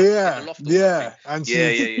 She hides him in the loft.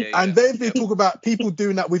 And then they talk about people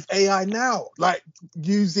doing that with AI now, like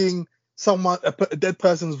using a dead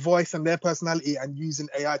person's voice and their personality and using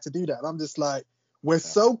AI to do that. And I'm just like, we're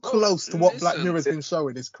so close to what Black Mirror's been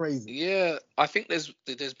showing. It's crazy. Yeah, I think there's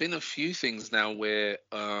been a few things now where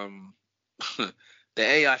the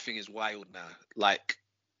AI thing is wild now. Like,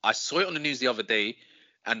 I saw it on the news the other day,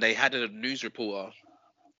 and they had a news reporter.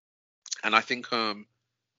 And I think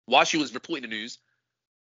while she was reporting the news,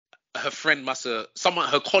 her friend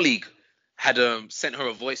her colleague had sent her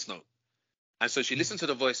a voice note. And so she listened to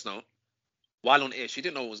the voice note while on air. She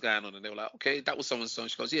didn't know what was going on. And they were like, okay, that was so-and-so.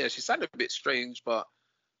 She goes, yeah, she sounded a bit strange, but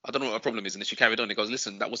I don't know what her problem is. And then she carried on. He goes,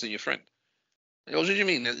 listen, that wasn't your friend. He goes, what do you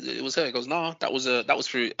mean? It was her. He goes, no, that was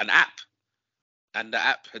through an app. And the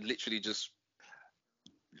app had literally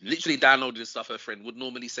downloaded the stuff her friend would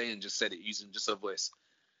normally say and just said it using just her voice.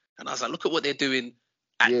 And I was like, look at what they're doing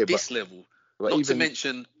at this level. Not to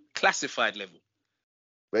mention classified level.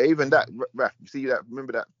 But even that, Raf, see that?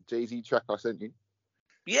 Remember that Jay-Z track I sent you?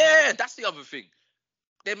 Yeah, that's the other thing.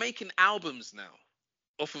 They're making albums now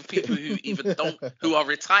off of people who are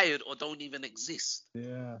retired or don't even exist.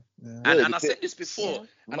 Yeah. And I said this before,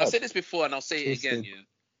 and I'll say it again.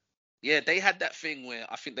 Yeah, they had that thing where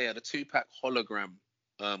I think they had a Tupac hologram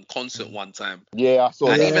concert one time. Yeah, I saw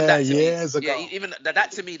that. Even that to years me, ago. Yeah, even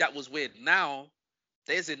that to me, that was weird. Now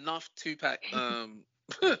there's enough Tupac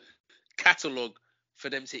catalog for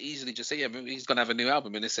them to easily just say, yeah, he's gonna have a new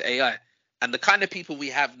album, and it's AI. And the kind of people we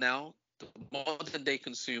have now, the modern day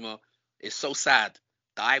consumer, is so sad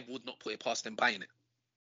that I would not put it past them buying it.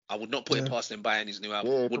 I would not put it past them buying his new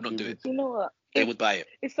album. Yeah, would not do it. You know what? They would buy it.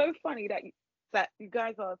 It's so funny that you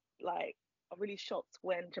guys are like really shocked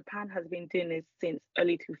when Japan has been doing this since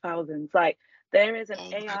early 2000s. Like there is an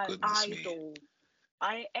AI idol.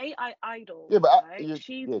 AI idol. Yeah, but right?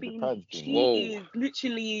 She is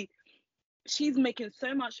literally. She's making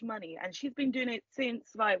so much money, and she's been doing it since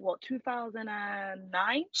like what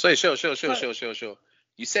 2009. So sure.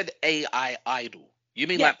 You said AI idol. You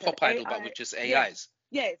mean like pop idol, but with just AIs?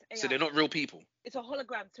 Yes. AI. So they're not real people. It's a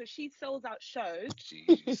hologram. So she sells out shows.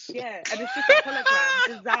 Jeez. Yeah, and it's just a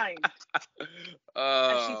hologram designed.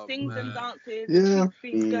 And she sings and dances.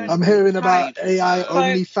 Yeah. I'm hearing about AI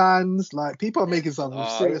OnlyFans. Like people are making some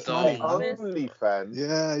serious money. OnlyFans.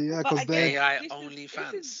 Yeah, because they're AI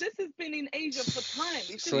OnlyFans. This has been in Asia for time.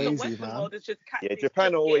 It's crazy, the Western world is just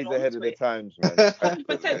Japan are always ahead of the times, man.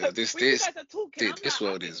 This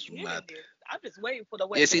world is mad. I'm just waiting for the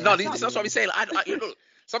West. Yeah, see, no, that's what I'm saying. Look,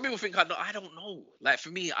 some people think I don't know. Like for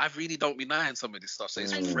me, I really don't be knowing some of this stuff. So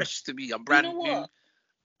it's fresh to me. I'm brand new.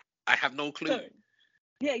 I have no clue. So,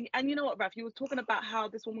 yeah, and you know what, Raf? You were talking about how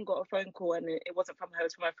this woman got a phone call and it wasn't from her, it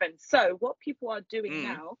was from her friend. So what people are doing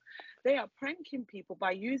now, they are pranking people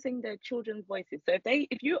by using their children's voices. So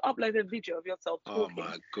if you upload a video of yourself talking,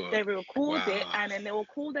 they will record it and then they will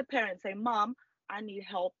call their parents, say, "Mom, I need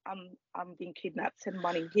help. I'm being kidnapped. Send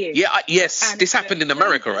money here." Yeah, yes. This happened in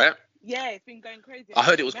America, right? Yeah, it's been going crazy. I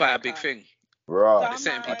heard it was quite a big thing. Right. They're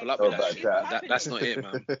setting people up with that shit. That's not it,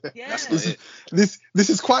 man. Yeah. That's not it. This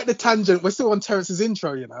is quite the tangent. We're still on Terrence's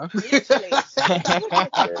intro, you know. Well,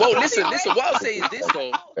 listen. What I'll say is this,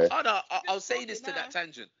 though. I'll say this to that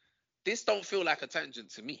tangent. This don't feel like a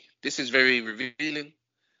tangent to me. This is very revealing.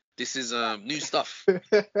 This is new stuff.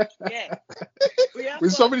 Yeah. We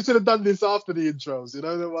somebody should have done this after the intros, you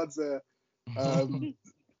know, the ones there.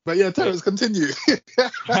 But yeah, Terrence, continue.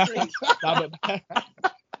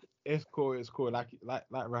 It's cool. Like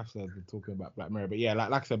Raf said, we're talking about Black Mirror. But yeah,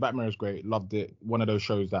 like I said, Black Mirror is great. Loved it. One of those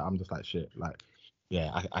shows that I'm just like shit. Like, yeah,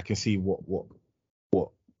 I can see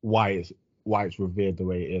why it's revered the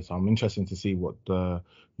way it is. So I'm interested to see what the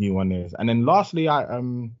new one is. And then lastly, I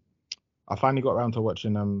finally got around to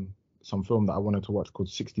watching some film that I wanted to watch called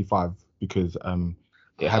 65 because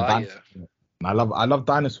it had dinosaurs in it. And I love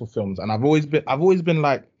dinosaur films, and I've always been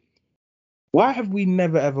like, why have we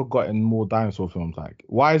never ever gotten more dinosaur films? Like,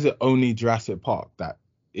 why is it only Jurassic Park that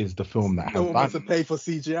is the film that has no one wants to pay for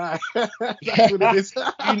CGI? That's what it is.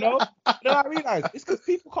 You know, I realize it's because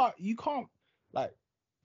you can't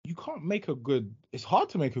make a good. It's hard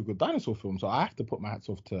to make a good dinosaur film, so I have to put my hats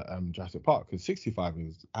off to Jurassic Park because 65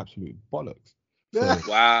 is absolute bollocks. So,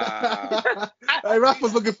 wow. Hey, Raf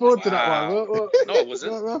was looking forward to that one. No, it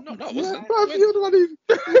wasn't. No, it wasn't. Bruv, you're the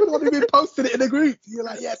one who posted it in the group. You're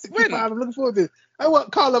like, yeah, 65, I'm looking forward to it. Hey,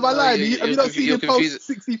 what, Carl, am I lying? Have you not seen me post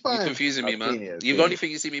 65? You're confusing me, man. The only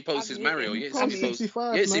thing you see me post is Mario. You ain't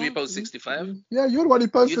see me post 65. Yeah, you're the one who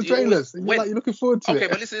posts the trailers. And you're looking forward to it. Okay,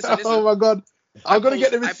 but listen. Oh, my God. I'm gonna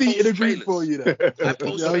get the receipt in the group for you. I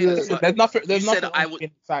post trailers. There's nothing. I'm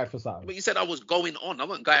excited for something. But you said I was going on. I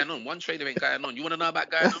wasn't going on. One trailer ain't going on. You want to know about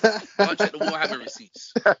going on? Go and check the Warhammer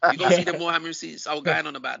receipts. You go see the Warhammer receipts. I was going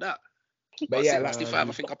on about that. But yeah, 65.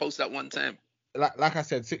 I think I posted that one time. Like I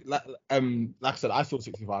said, I saw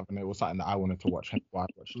 65 and it was something that I wanted to watch. Hence why I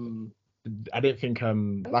watched it. I didn't think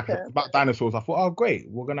about dinosaurs. I thought, oh great,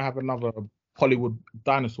 we're gonna have another Hollywood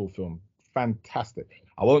dinosaur film. Fantastic.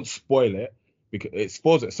 I won't spoil it because it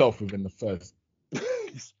spoils itself within the first.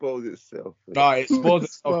 It spoils itself. No, it spoils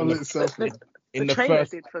itself in the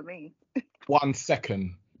first did for me. 1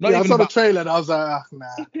 second. I saw the trailer and I was like, nah,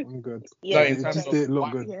 I'm good. Yeah, it just didn't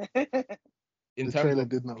look good. Yeah. The trailer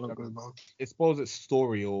did not look good, man. It spoils its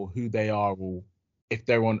story or who they are or if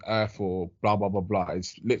they're on Earth or blah blah blah blah.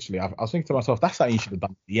 It's literally. I was thinking to myself, that's something you should have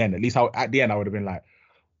done at the end. At least at the end, I would have been like,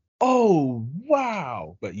 oh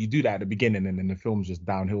wow. But you do that at the beginning, and then the film's just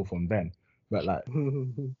downhill from then. But like,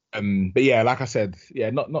 but yeah, like I said, yeah,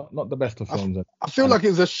 not the best of films. I feel like it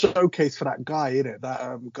was a showcase for that guy, innit?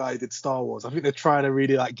 That guy who did Star Wars. I think they're trying to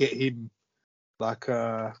really like get him like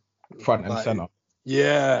front and center.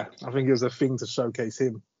 Yeah, I think it was a thing to showcase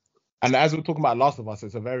him. And as we're talking about Last of Us,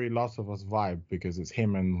 it's a very Last of Us vibe because it's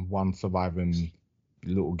him and one surviving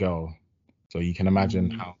little girl. So you can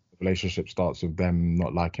imagine how the relationship starts with them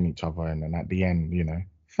not liking each other, and then at the end, you know,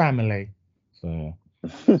 family. So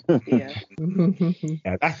yeah,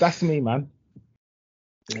 yeah, that's me, man.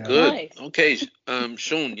 Yeah. Good. Nice. Okay,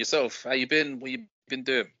 Sean, yourself, how you been? What you been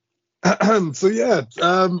doing? So yeah,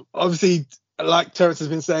 obviously, like Terrence has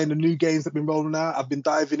been saying, the new games have been rolling out. I've been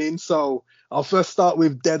diving in. So I'll first start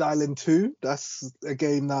with Dead Island 2. That's a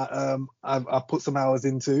game that I've put some hours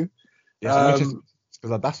into. Yeah,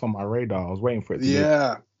 because that's on my radar. I was waiting for it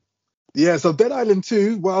to Yeah, so Dead Island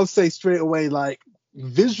 2, well, I'll say straight away, like,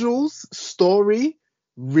 visuals, story,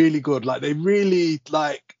 really good. Like, they really,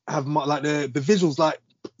 like, have, like, the visuals, like,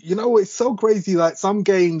 you know, it's so crazy. Like, some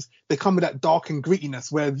games, they come with that dark and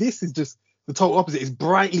grittiness, where this is just the total opposite. It's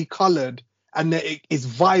brightly colored, and it's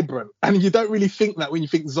vibrant. And you don't really think that when you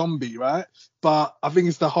think zombie, right? But I think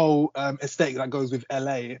it's the whole aesthetic that goes with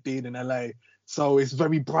LA, being in LA. So it's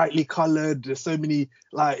very brightly colored. There's so many,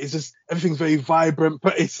 like, it's just, everything's very vibrant,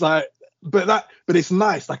 but it's like, but it's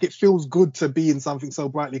nice. Like, it feels good to be in something so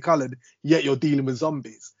brightly colored, yet you're dealing with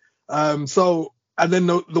zombies. And then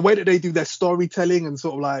the way that they do their storytelling and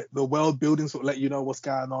sort of like the world building, sort of let you know what's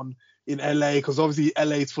going on in LA, because obviously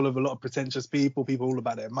LA is full of a lot of pretentious people all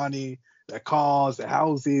about their money, their cars, their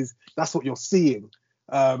houses. That's what you're seeing.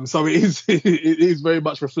 So it is very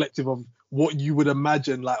much reflective of what you would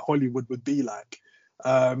imagine like Hollywood would be like.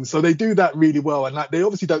 So they do that really well, and like they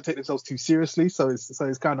obviously don't take themselves too seriously. So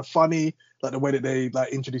it's kind of funny, like the way that they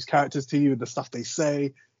like introduce characters to you and the stuff they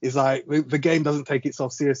say is like the game doesn't take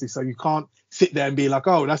itself seriously. So you can't sit there and be like,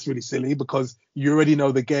 oh, that's really silly, because you already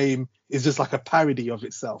know the game is just like a parody of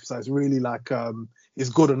itself. So it's really like it's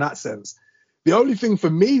good in that sense. The only thing for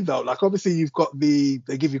me though, like obviously you've got they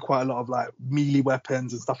give you quite a lot of like melee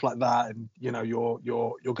weapons and stuff like that, and you know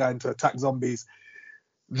you're going to attack zombies.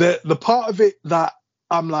 The part of it that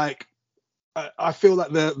I'm like, I feel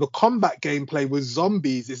like the combat gameplay with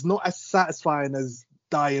zombies is not as satisfying as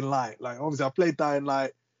Dying Light. Like obviously I played Dying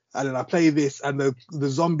Light, and then I play this, and the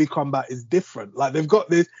zombie combat is different. Like they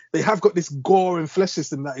have got this gore and flesh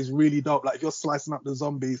system that is really dope. Like if you're slicing up the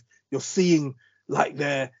zombies, you're seeing like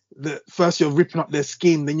first you're ripping up their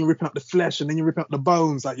skin, then you're ripping up the flesh, and then you're ripping up the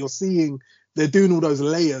bones. Like you're seeing they're doing all those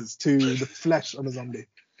layers to the flesh of the zombie.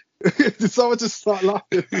 Did someone just start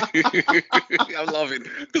laughing? I'm laughing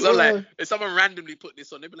because I'm like, if someone randomly put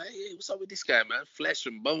this on, they'd be like, hey, what's up with this guy, man? Flesh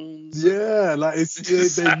and bones. Yeah, like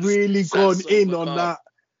they've really gone in on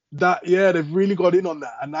that. Yeah, they've really gone in on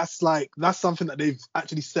that, and that's something that they've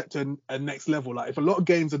actually stepped to a next level. Like if a lot of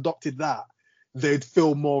games adopted that, they'd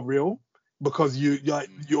feel more real, because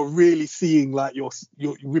you're really seeing like you're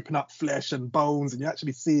ripping up flesh and bones, and you're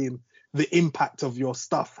actually seeing the impact of your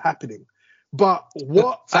stuff happening. But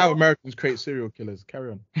that's how Americans create serial killers.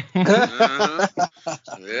 Carry on.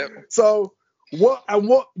 Yep. So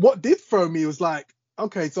what did throw me was like,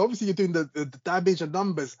 okay, so obviously you're doing the damage and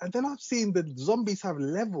numbers, and then I've seen the zombies have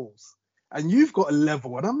levels, and you've got a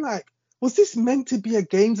level, and I'm like, was this meant to be a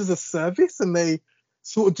games as a service? And they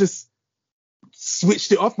sort of just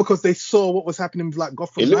switched it off because they saw what was happening with like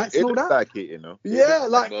Gotham Knights and all that. Like it, you know. Yeah,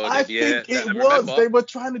 like I think it was. They were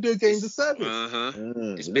trying to do a games of service.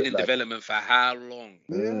 It's been in development for how long?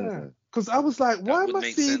 Yeah, because I was like, why am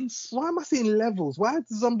I seeing levels? Why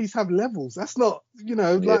do zombies have levels? That's not,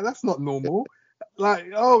 like that's not normal.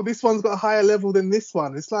 Like, oh, this one's got a higher level than this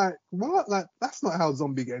one. It's like, what? Like, that's not how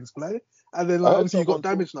zombie games play. And then like, obviously you got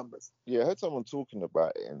damage numbers. Yeah, I heard someone talking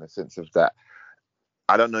about it in the sense of that.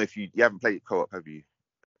 I don't know if you haven't played co-op, have you?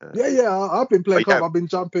 I've been playing co-op. I've been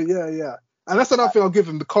jumping. Yeah. And that's another thing I'll give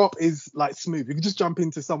them. The co-op is like smooth. You can just jump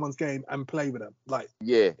into someone's game and play with them. Like,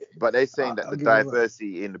 yeah, but they're saying that the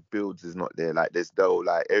diversity in the builds is not there. Like, there's no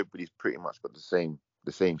like everybody's pretty much got the same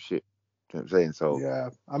shit. You know what I'm saying? So yeah,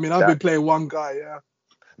 I mean, I've been playing one guy. Yeah.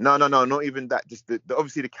 No, not even that. Just the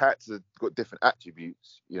obviously the characters have got different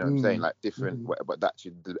attributes. You know what I'm saying? Like different, but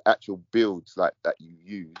the actual builds like that you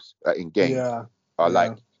use in games are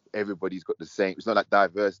like everybody's got the same. It's not like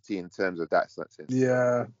diversity in terms of that sense.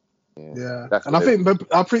 Yeah. And I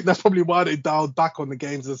think that's probably why they dialed back on the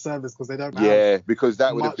games as a service, because they don't. Because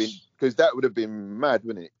that would have been mad,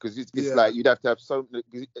 wouldn't it? Because it's like you'd have to have so.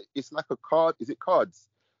 It's like a card. Is it cards?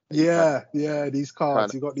 Yeah, these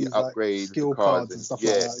cards. You got these upgrades, like skill cards and stuff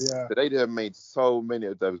like that. Yeah. So they have made so many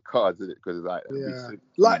of those cards in it because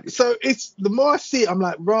like so it's the more I see it, I'm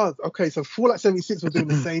like, right, okay, so Fallout 76 were doing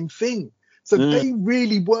the same thing. So they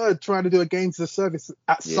really were trying to do a game to the service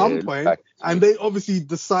at some point, and they obviously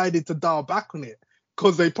decided to dial back on it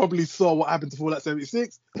because they probably saw what happened to Fallout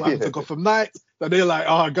 76, what happened to Gotham Knights. So they're like,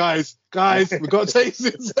 oh, guys, we got to change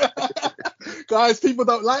this. Guys, people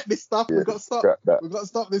don't like this stuff. We've got to stop. We've got to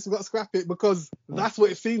stop this. We've got to scrap it because that's what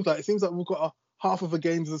it seems like. It seems like we've got a half of a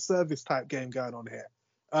games as a service type game going on here.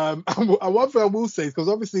 And one thing I will say is because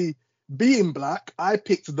obviously being black, I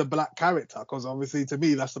picked the black character because obviously to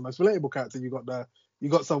me that's the most relatable character. You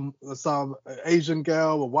got some Asian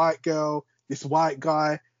girl, a white girl, this white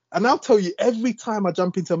guy, and I'll tell you, every time I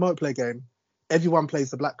jump into a multiplayer game, everyone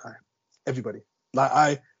plays the black guy. Everybody.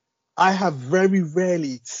 Like I have very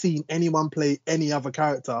rarely seen anyone play any other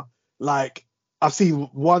character. Like I've seen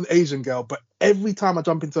one Asian girl, but every time I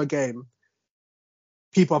jump into a game,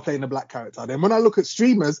 people are playing the black character. Then when I look at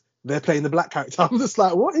streamers, they're playing the black character. I'm just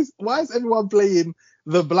like, why is everyone playing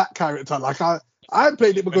the black character? Like I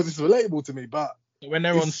played it because it's relatable to me, but when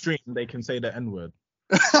they're on stream, they can say the N-word.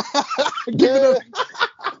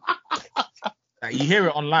 Like, you hear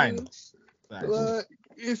it online. I'm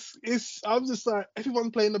just like,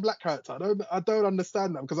 everyone playing the black character. I don't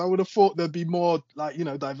understand that because I would have thought there'd be more like,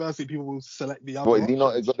 diversity. People will select the other. But is he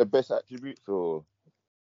not got the best attributes or?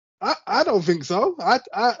 I don't think so. I've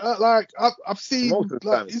seen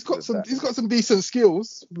like, he's got some decent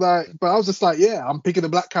skills. Like, but I was just like, yeah, I'm picking the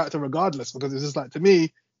black character regardless because it's just like, to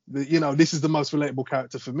me, this is the most relatable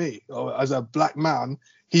character for me. Or as a black man,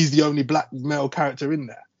 he's the only black male character in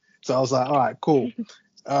there. So I was like, all right, cool.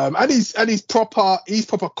 And he's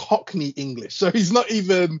proper Cockney English. So he's not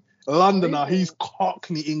even Londoner. He's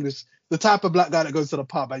Cockney English. The type of black guy that goes to the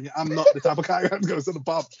pub, and I'm not the type of guy that goes to the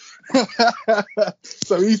pub.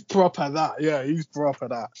 So he's proper that. Yeah, he's proper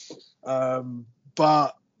that.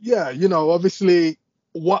 But yeah, obviously,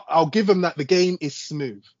 what I'll give him that the game is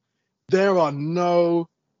smooth. There are no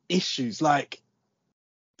issues. Like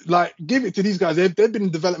give it to these guys. They've been in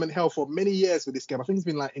development hell for many years with this game. I think it's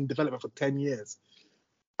been like in development for 10 years.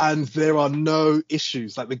 And there are no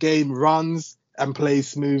issues. Like the game runs and plays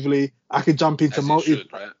smoothly. I could jump into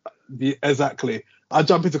exactly. I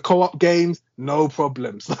jump into co-op games, no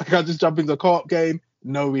problems. Like I just jump into a co-op game,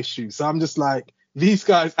 no issues. So I'm just like, these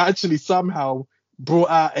guys actually somehow brought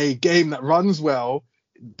out a game that runs well,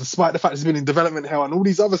 despite the fact it's been in development hell, and all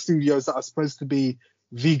these other studios that are supposed to be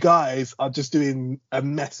the guys are just doing a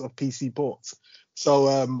mess of PC ports. So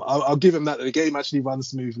I'll give them that. The game actually runs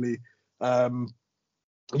smoothly.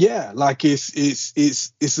 Yeah, like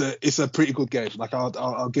it's a pretty good game. Like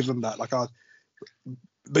I'll give them that.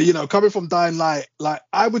 But coming from Dying Light, like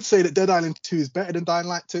I would say that Dead Island 2 is better than Dying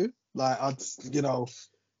Light 2. Like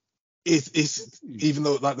it's even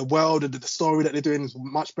though like the world and the story that they're doing is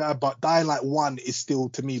much better, but Dying Light 1 is still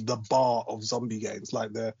to me the bar of zombie games.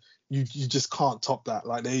 Like you just can't top that.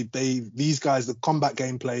 Like these guys, the combat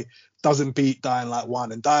gameplay doesn't beat Dying Light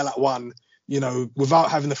 1, and Dying Light 1, without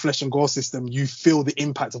having the flesh and gore system, you feel the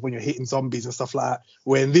impact of when you're hitting zombies and stuff like that.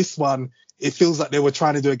 Where in this one, it feels like they were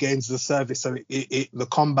trying to do a game as a service, so the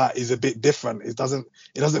combat is a bit different. It doesn't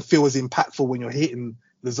feel as impactful when you're hitting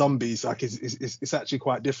the zombies. Like it's actually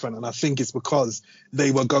quite different, and I think it's because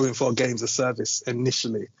they were going for a games of service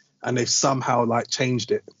initially, and they've somehow like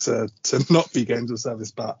changed it to not be games of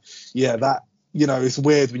service. But yeah, that it's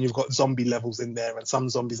weird when you've got zombie levels in there, and some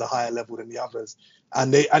zombies are higher level than the others,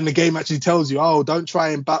 and the game actually tells you, oh, don't try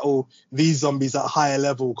and battle these zombies at a higher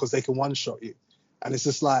level because they can one shot you. And it's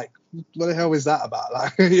just like, what the hell is that about?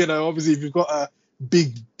 Like, obviously if you've got a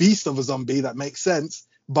big beast of a zombie, that makes sense,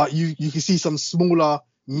 but you can see some smaller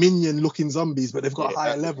minion looking zombies, but they've got a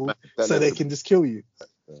higher level, so they can just kill you.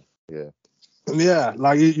 Yeah,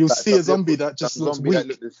 like you'll see a zombie that just looks weak. That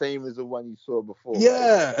looked the same as the one you saw before.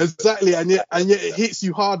 Yeah, exactly, and yet it hits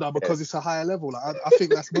you harder because it's a higher level. Like I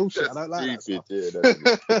think that's bullshit. I don't like that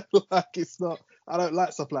stuff. Like it's not. I don't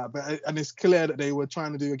like stuff like that. And it's clear that they were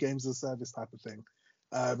trying to do a games as a service type of thing.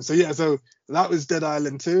 So that was Dead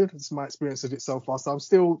Island 2. That's my experience of it so far. So I'm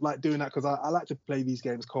still like doing that because I like to play these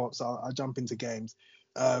games co-op. So I jump into games.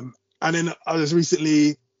 And then I just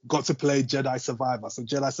recently got to play Jedi Survivor. So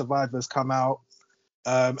Jedi Survivor's come out.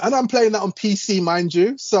 And I'm playing that on PC, mind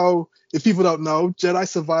you. So if people don't know, Jedi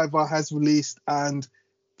Survivor has released and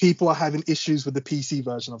people are having issues with the PC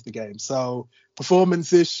version of the game. So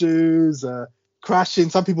performance issues, crashing.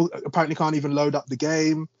 Some people apparently can't even load up the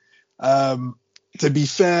game. To be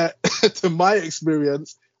fair, to my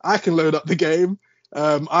experience, I can load up the game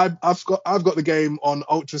I've got the game on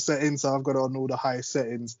ultra settings, so I've got it on all the highest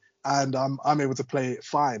settings, and I'm able to play it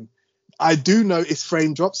fine. I do notice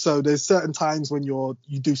frame drops, so there's certain times when you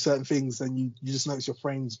do certain things and you just notice your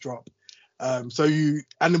frames drop. So you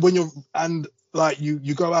go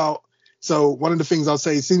out. So one of the things I'll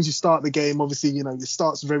say, as soon as you start the game, obviously, it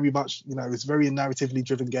starts very much, it's very narratively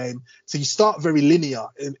driven game. So you start very linear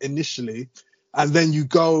initially, and then you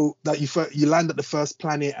land at the first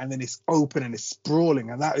planet, and then it's open and it's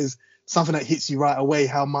sprawling, and that is something that hits you right away.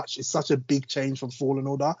 How much it's such a big change from Fallen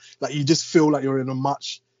Order. Like you just feel like you're in an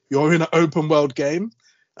open world game.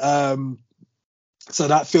 So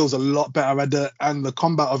that feels a lot better, and the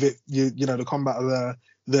combat of it, the combat of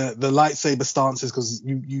the lightsaber stances, because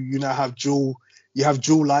you now have dual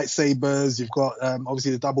lightsabers. You've got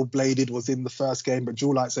obviously the double bladed was in the first game, but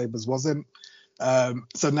dual lightsabers wasn't.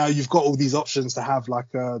 So now you've got all these options to have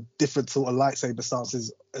like different sort of lightsaber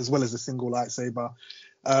stances as well as a single lightsaber,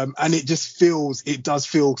 and it does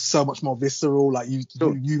feel so much more visceral. Like you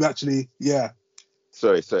actually, yeah.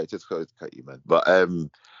 Sorry, just got to cut you, man. But I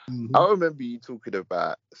remember you talking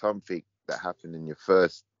about something that happened in the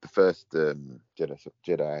first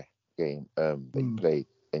Jedi game that you played,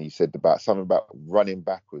 and you said about something about running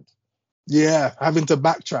backwards. Yeah, having to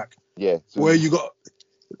backtrack. Yeah, so where you got,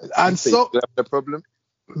 and so you have the problem.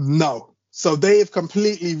 No, so they have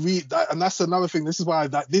completely and that's another thing. This is why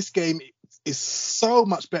this game is so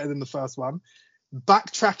much better than the first one.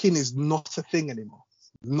 Backtracking is not a thing anymore.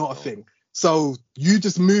 Not a thing. So you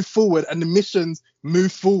just move forward and the missions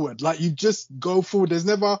move forward. Like you just go forward. There's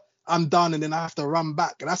never I'm done and then I have to run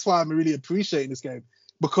back. And that's why I'm really appreciating this game,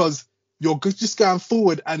 because you're just going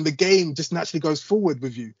forward and the game just naturally goes forward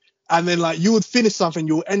with you. And then like you would finish something,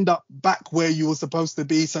 you'll end up back where you were supposed to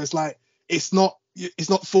be. So it's like it's not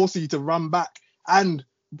forcing you to run back. And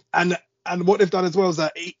what they've done as well is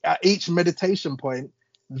that at each meditation point,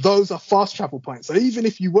 those are fast travel points. So even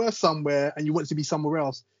if you were somewhere and you wanted to be somewhere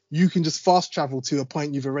else, you can just fast travel to a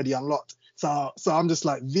point you've already unlocked. So I'm just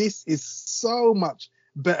like, this is so much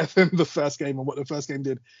better than the first game and what the first game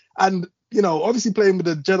did. And, obviously playing with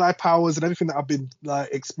the Jedi powers and everything that I've been like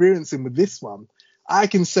experiencing with this one, I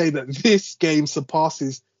can say that this game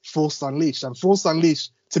surpasses Force Unleashed. And Force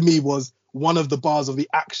Unleashed to me was one of the bars of the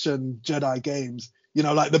action Jedi games.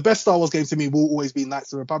 Like the best Star Wars game to me will always be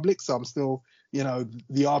Knights of the Republic. So I'm still, the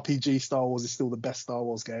RPG Star Wars is still the best Star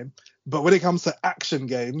Wars game. But when it comes to action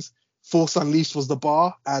games, Force Unleashed was the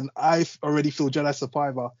bar, and I already feel Jedi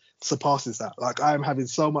Survivor surpasses that. Like I am having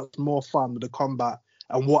so much more fun with the combat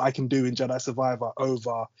and what I can do in Jedi Survivor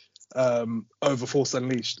over Force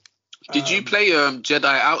Unleashed. Did you play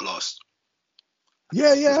Jedi Outlast?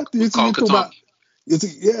 Yeah.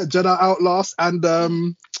 Jedi Outlast, and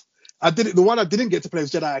the one I didn't get to play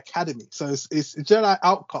was Jedi Academy. So it's Jedi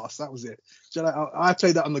Outcast. That was it. I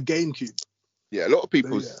played that on the GameCube. Yeah, a lot of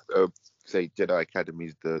people say Jedi Academy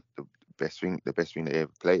is the best thing they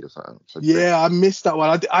ever played or something. So I missed that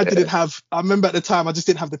one. I didn't have. I remember at the time I just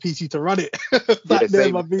didn't have the PC to run it. Back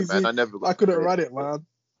then, my PC, man, I couldn't run it, man.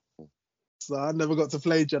 So I never got to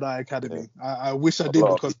play Jedi Academy. Yeah. I wish I did,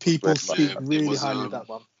 because people speak really highly of that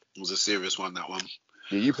one. It was a serious one, that one.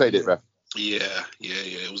 Yeah, you played it, Raf. Yeah.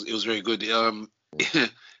 It was very good.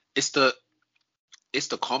 It's the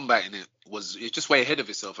combat in it it's just way ahead of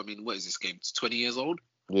itself. I mean, what is this game? It's 20 years old.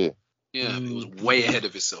 Yeah. Yeah, it was way ahead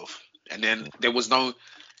of itself. And then there was no,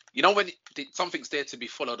 when something's there to be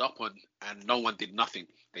followed up on, and no one did nothing.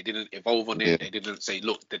 They didn't evolve on it. Yeah. They didn't say,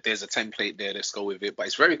 look, that there's a template there. Let's go with it. But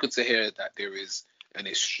it's very good to hear that there is an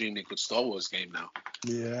extremely good Star Wars game now.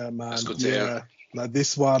 Yeah, man. That's good to hear. Like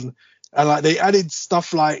this one. And like they added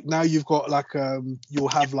stuff like now you've got like you'll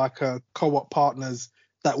have like co-op partners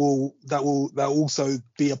that will also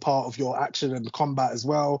be a part of your action and combat as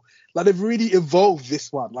well. Like they've really evolved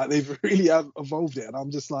this one. Like they've really evolved it, and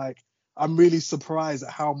I'm just like, I'm really surprised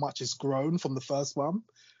at how much it's grown from the first one.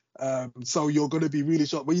 So you're going to be really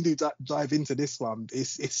shocked when you do dive into this one.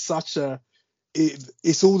 It's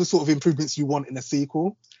all the sort of improvements you want in a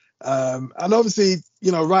sequel. And obviously,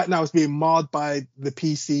 right now it's being marred by the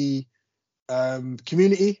PC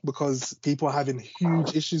community because people are having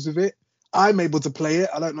huge issues with it. I'm able to play it.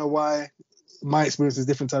 I don't know why my experience is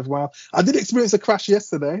different to everyone else. I did experience a crash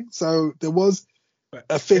yesterday, so there was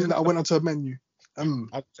a thing that I went onto a menu.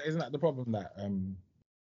 I'd say, isn't that the problem that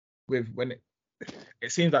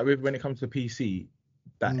it seems like when it comes to PC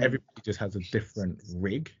that everybody just has a different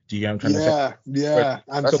rig. Do you get what I'm trying to say? Yeah.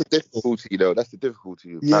 That's the difficulty, though. That's the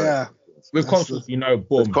difficulty. Yeah. With consoles, boom.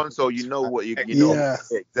 With console, what you know. Yeah.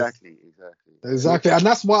 Exactly. And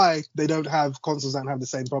that's why they don't have consoles that don't have the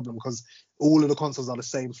same problem, because all of the consoles are the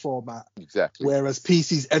same format. Exactly. Whereas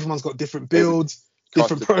PCs, everyone's got different builds.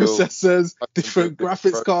 different processors, different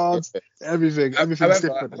graphics cards, everything. Everything's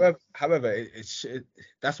different. However,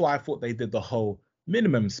 that's why I thought they did the whole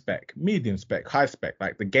minimum spec, medium spec, high spec.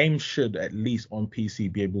 Like the game should at least on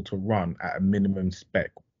PC be able to run at a minimum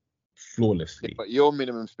spec flawlessly. Yeah, but your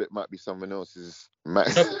minimum spec might be someone else's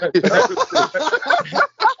max. Don't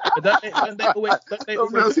they always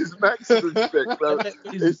someone else's maximum spec, bro.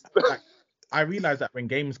 I realize that when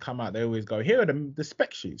games come out, they always go, here are the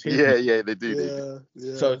spec sheets. Yeah, they do.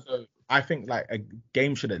 Yeah. So I think like a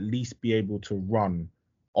game should at least be able to run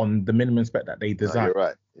on the minimum spec that they design. No, you're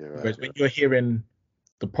right. Whereas when you're hearing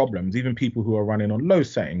the problems, even people who are running on low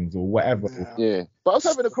settings or whatever. Yeah. But I was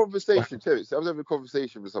having a conversation, Terence. I was having a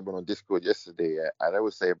conversation with someone on Discord yesterday, and I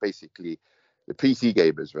was saying basically the PC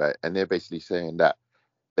gamers, right? And they're basically saying that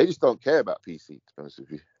they just don't care about PC, to be honest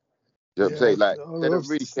with you. You know what I'm saying? Like they don't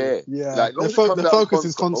really care. Yeah. Like the focus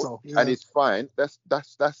is console. And it's fine. That's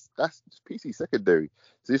PC secondary.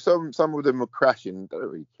 So if some of them are crashing, they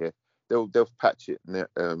don't really care. They'll patch it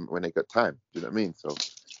when they got time. Do you know what I mean? So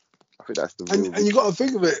I think that's the real. And you got to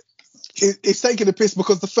think of it. It's taking a piss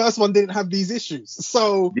because the first one didn't have these issues.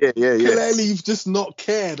 So clearly you've just not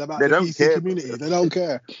cared about the PC community. They don't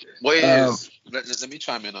care. What it is, let me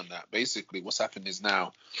chime in on that. Basically, what's happened is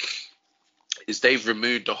now is they've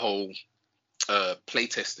removed the whole play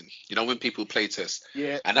testing. You know, when people play test.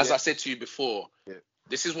 Yeah. And as I said to you before,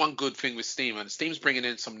 this is one good thing with Steam, and Steam's bringing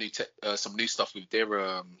in some new stuff with their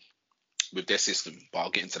system. But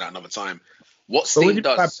I'll get into that another time. What Steam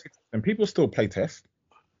does, and people still play test.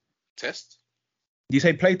 Test? You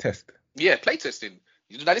say play test? Yeah, play testing.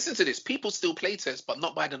 Now listen to this. People still play test, but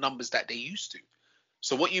not by the numbers that they used to.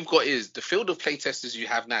 So what you've got is the field of play testers you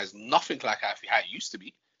have now is nothing like how it used to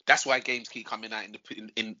be. That's why games keep coming out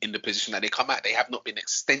in the position that they come out. They have not been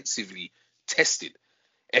extensively tested.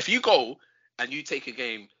 If you go and you take a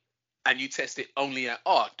game and you test it only at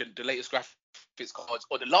the latest graphics cards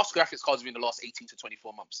or the last graphics cards within the last 18 to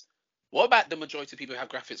 24 months, what about the majority of people who have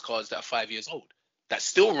graphics cards that are 5 years old that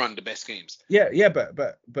still run the best games? Yeah, but.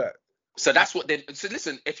 So that's what then. So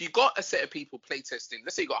listen, if you got a set of people play testing,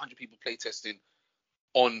 let's say you got 100 people play testing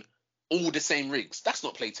on all the same rigs, that's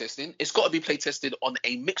not play testing. It's got to be play tested on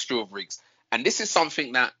a mixture of rigs. And this is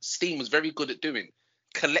something that Steam was very good at doing,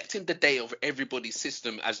 collecting the data of everybody's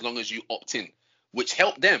system as long as you opt in, which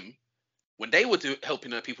helped them when they were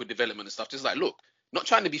helping people with development and stuff. Just like, look, not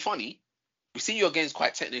trying to be funny, we see your game's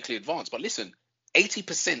quite technically advanced, but listen,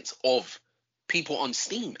 80% of people on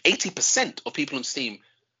Steam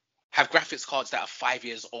have graphics cards that are 5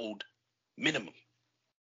 years old minimum.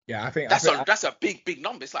 Yeah, I think that's a big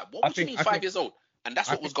number. It's like, what do you mean 5 years old? And that's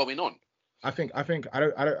what was going on. I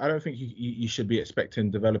don't think you should be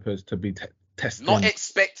expecting developers to be testing. Not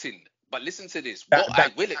expecting, but listen to this.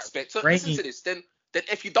 I will expect. So listen to this. Then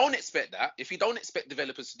if you don't expect that, if you don't expect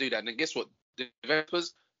developers to do that, then guess what? The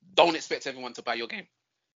developers don't expect everyone to buy your game.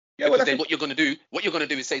 Yeah, because then what you're going to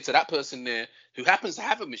do is say to that person there who happens to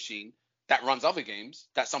have a machine that runs other games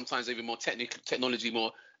that sometimes even more technology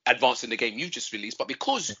more advanced in the game you just released, but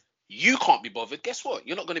because you can't be bothered, guess what?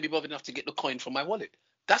 You're not going to be bothered enough to get the coin from my wallet.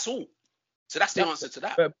 That's all. So that's the answer to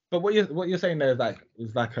that. But what you're saying there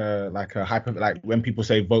is like a hyper, like when people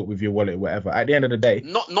say vote with your wallet, whatever. At the end of the day,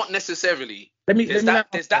 not necessarily. There's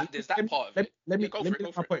that part of it. Let me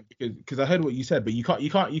make my point because I heard what you said, but you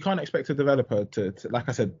can't expect a developer to like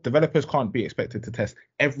I said, developers can't be expected to test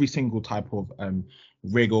every single type of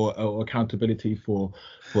rig or accountability for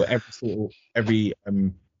every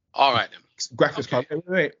all right then. Graphics card.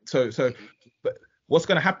 Wait. So but what's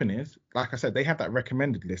going to happen is, like I said, they have that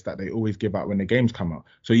recommended list that they always give out when the games come out.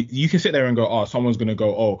 So you can sit there and go, someone's going to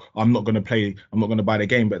go, I'm not going to buy the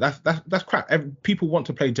game. But that's crap. People want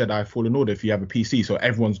to play Jedi Fallen Order if you have a PC, so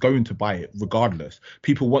everyone's going to buy it regardless.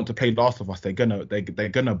 People want to play Last of Us. They're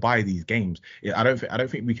gonna buy these games. I don't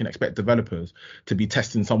think we can expect developers to be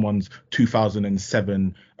testing someone's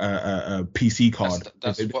 2007 PC card.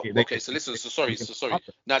 Okay. So listen. So sorry.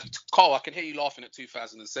 Now, Carl, I can hear you laughing at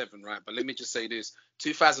 2007, right? But let me just say this: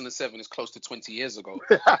 2007 is close to 20 years ago.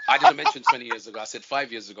 I didn't mention 20 years ago. I said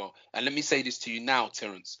 5 years ago. And let me say this to you now,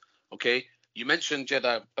 Terence. Okay, you mentioned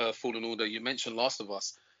Jedi Fallen Order. You mentioned Last of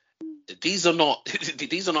Us. These are not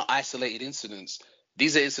isolated incidents.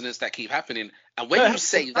 These are incidents that keep happening. And when you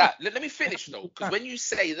say that, let me finish though, because when you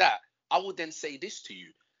say that, I will then say this to you: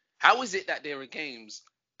 how is it that there are games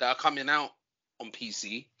that are coming out on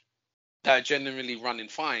PC that are generally running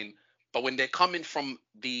fine, but when they're coming from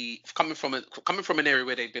an area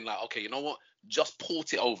where they've been like, okay, you know what, just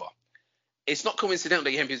port it over. It's not coincidental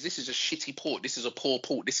that you hear because this is a shitty port. This is a poor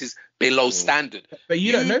port. This is below standard. But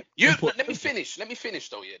you don't know. Let me finish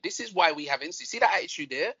though. Yeah, this is why we have instances. See that attitude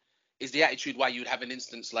there? is the attitude why you'd have an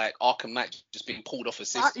instance like Arkham Knight just being pulled off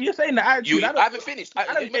assist. You're saying the attitude. I haven't finished.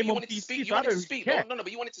 You wanted to speak. You wanted to speak. Care. No,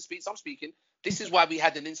 but you wanted to speak. So I'm speaking. This is why we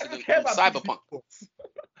had an incident called Cyberpunk.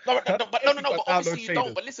 But obviously you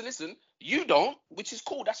don't. But listen. You don't, which is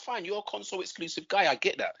cool. That's fine. You're a console exclusive guy. I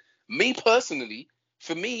get that. Me personally,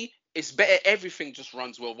 for me, it's better everything just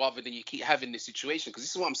runs well rather than you keep having this situation. Because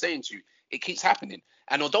this is what I'm saying to you. It keeps happening.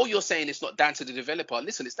 And although you're saying it's not down to the developer,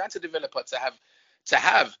 listen, it's down to the developer to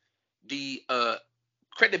have the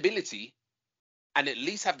credibility and at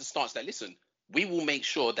least have the stance that, listen, we will make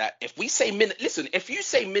sure that if we say if you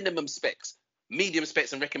say minimum specs, medium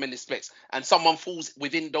specs and recommended specs, and someone falls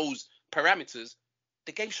within those parameters,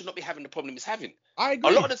 the game should not be having the problem it's having. I agree.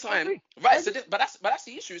 A lot of the time, right? So but that's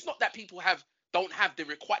the issue. It's not that people don't have the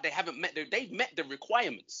they've met the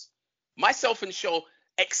requirements. Myself and Show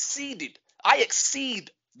exceed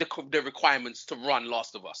the requirements to run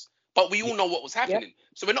Last of Us. But we all know what was happening. Yep.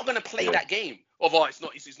 So we're not going to play that game of,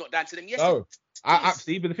 it's not down to them. Yes. No,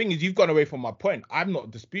 absolutely. But the thing is, you've gone away from my point. I'm not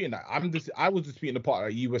disputing that. I was disputing the part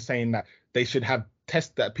that you were saying that they should have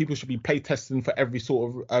that people should be play testing for every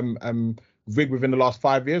sort of rig within the last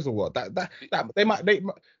 5 years or what. That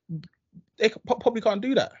they probably can't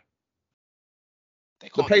do that.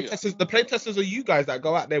 The play testers are you guys that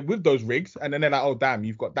go out there with those rigs and then they're like, oh damn,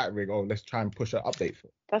 you've got that rig. Oh, let's try and push an update for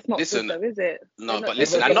it. That's not good though, is it? No, but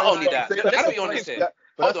listen, and not only that, let's be honest here.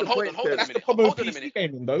 Hold on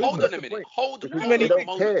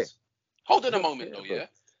a moment though, yeah?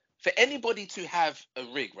 For anybody to have a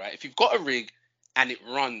rig, right? If you've got a rig and it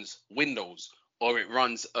runs Windows or it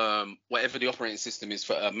runs whatever the operating system is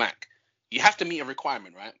for a Mac, you have to meet a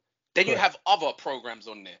requirement, right? Then you have other programs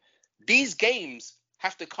on there. These games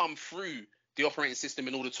have to come through the operating system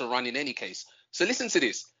in order to run in any case. So listen to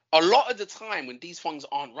this. A lot of the time when these things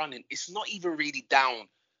aren't running, it's not even really down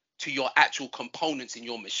to your actual components in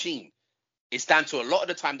your machine. It's down to a lot of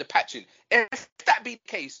the time the patching. If that be the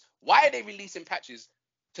case, why are they releasing patches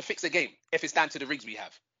to fix a game if it's down to the rigs we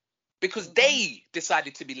have? Because they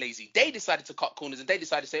decided to be lazy. They decided to cut corners and they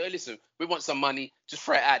decided to say, oh, listen, we want some money. Just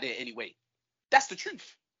throw it out there anyway. That's the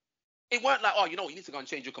truth. It weren't like, oh, you know what, you need to go and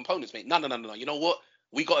change your components, mate. No. You know what?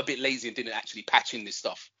 We got a bit lazy and didn't actually patch in this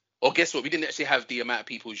stuff. Or guess what? We didn't actually have the amount of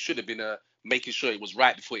people who should have been making sure it was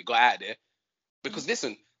right before it got out there. Because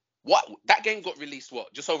listen, that game got released,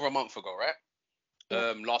 just over a month ago, right?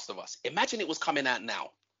 Last of Us. Imagine it was coming out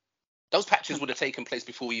now. Those patches would have taken place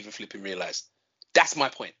before we even flipping realized. That's my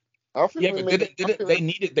point. Yeah, but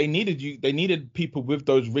they needed people with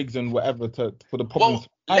those rigs and whatever for the problems.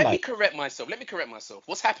 Well, let me correct myself.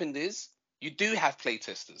 What's happened is you do have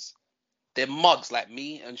playtesters. They're mugs like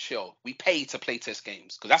me and Shell. We pay to playtest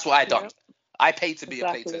games because that's what I done. I paid to be a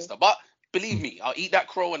playtester. But believe me, I'll eat that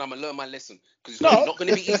crow and I'm gonna learn my lesson because it's not going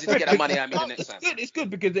to be easy to get that money out of me the next time. It's good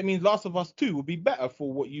because it means Last of Us 2 will be better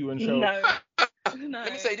for what you and Shell. No.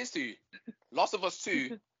 Let me say this to you. Last of Us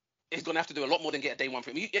 2 is going to have to do a lot more than get a day one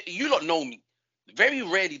for me. You lot know me. Very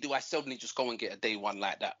rarely do I suddenly just go and get a day one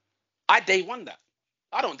like that. I day one that.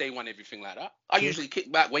 I don't day one everything like that. I usually kick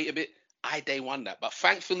back, wait a bit. I day one that. But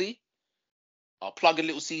thankfully, I'll plug in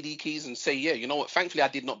little CD keys and say, yeah, you know what? Thankfully, I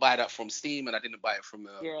did not buy that from Steam and I didn't buy it from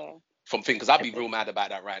thing because I'd be real mad about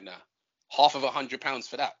that right now. Half of £100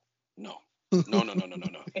 for that? No. No.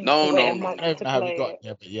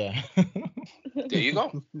 Yeah. There you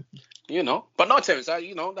go. You know, but no, Terrence, I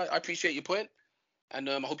appreciate your point, and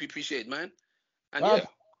I hope you appreciate it, man. And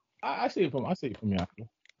I see it from you.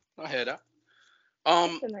 I hear that.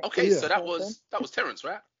 Okay, so that was Terrence,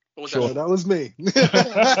 right? Or was that was me. You see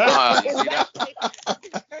that?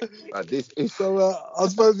 So I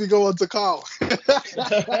was supposed to go on to Carl.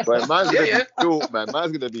 But mine's gonna be short, man.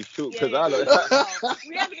 Mine's gonna be short because I look.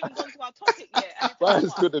 We haven't even gone to our topic yet.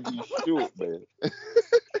 Mine's gonna be short, man.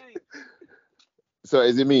 So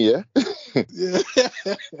is it me? Yeah.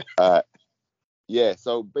 Yeah.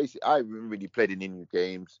 So basically, I haven't really played any new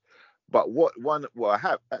games, but I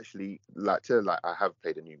have actually I have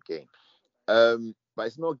played a new game. But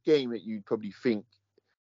it's not a game that you probably think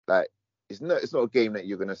like it's not a game that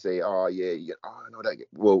you're gonna say, oh yeah, I know that game.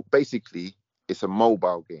 Well, basically, it's a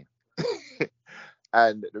mobile game.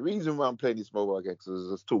 And the reason why I'm playing this mobile game is I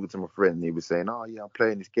was talking to my friend and he was saying, oh yeah, I'm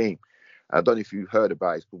playing this game. I don't know if you heard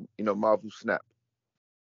about it. It's called, Marvel Snap.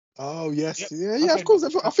 Oh yes, yeah. Of course, I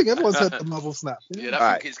think everyone's heard the Marvel Snap. Yeah,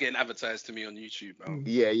 I think it's getting advertised to me on YouTube.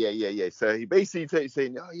 Yeah. So he basically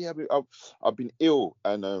saying, oh yeah, I've been ill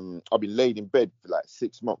and I've been laid in bed for like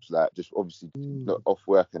 6 months, like just obviously not off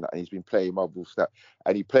work and he's been playing Marvel Snap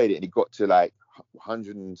and he played it and he got to like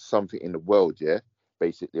 100 and something in the world, yeah,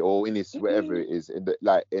 basically, or in his whatever it is, and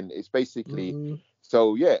it's basically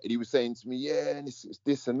So yeah, and he was saying to me, yeah, and it's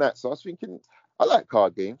this and that. So I was thinking, I like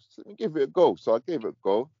card games. So let me give it a go. So I gave it a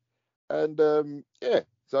go, and yeah.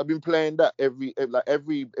 So I've been playing that every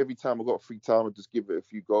time I got free time, I just give it a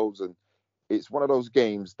few goes, and it's one of those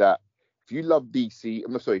games that if you love DC,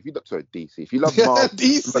 I'm sorry, if you love DC, if you love Marvel,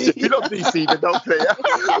 DC, if you love DC, then don't play it.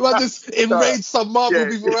 I just enraged some Marvel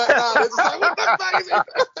people right now. They're just like, what the fuck is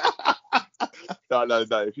it?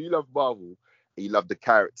 No. If you love Marvel, you love the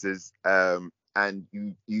characters, and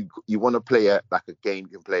you want to play it like a game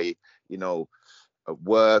you can play, at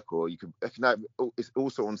work, or you can. It's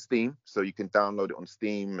also on Steam, so you can download it on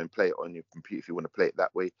Steam and play it on your computer if you want to play it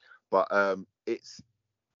that way. But it's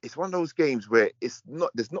one of those games where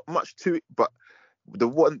there's not much to it, but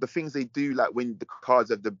the things they do, like when the cards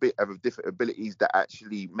have different abilities that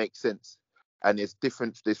actually make sense, and there's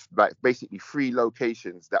like basically 3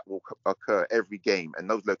 locations that will occur every game, and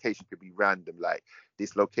those locations could be random, like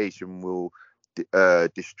this location will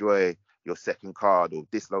destroy your second card, or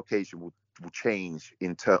this location will change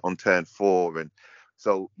on turn 4, and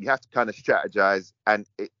so you have to kind of strategize, and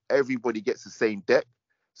everybody gets the same deck,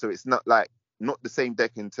 so it's not the same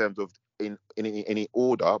deck in terms of in any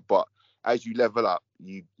order, but as you level up,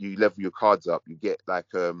 you level your cards up. You get like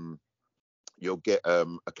you'll get a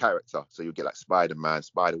character, so you'll get like Spider-Man,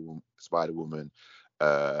 Spider-Woman,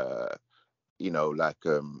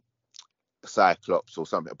 Cyclops or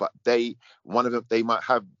something. But one of them, they might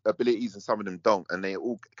have abilities and some of them don't, and they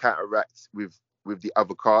all counteract with the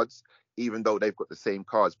other cards, even though they've got the same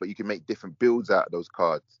cards. But you can make different builds out of those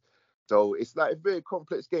cards. So it's like a very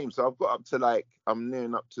complex game. So I've got up to I'm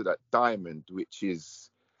nearing up to that diamond, which is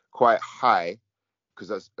quite high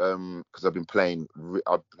because I've been playing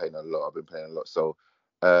a lot. So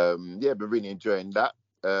been really enjoying that.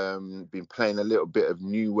 Been playing a little bit of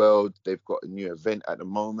New World. They've got a new event at the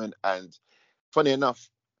moment, and funny enough,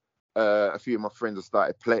 a few of my friends have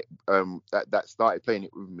started started playing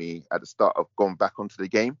it with me at the start of going back onto the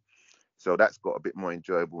game. So that's got a bit more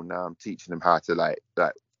enjoyable now. I'm teaching them how to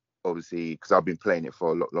obviously, because I've been playing it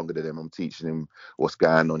for a lot longer than them. I'm teaching them what's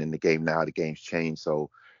going on in the game now. The game's changed,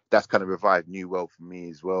 so that's kind of revived New World for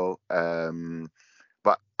me as well.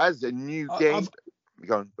 But as a new game,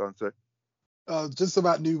 go on, sorry. Just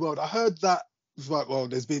about New World, I heard that. Well,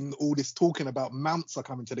 there's been all this talking about mounts are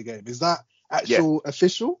coming to the game. Is that official?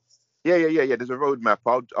 Yeah. There's a roadmap.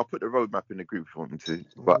 I'll put the roadmap in the group if you want me to.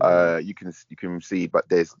 But you can see. But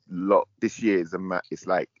there's this year is it's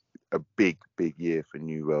like a big year for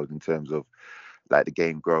New World in terms of like the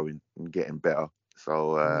game growing and getting better.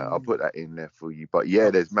 So I'll put that in there for you. But yeah,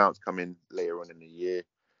 there's mounts coming later on in the year.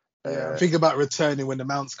 Yeah, think about returning when the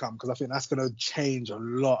mounts come, because I think that's going to change a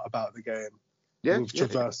lot about the game. With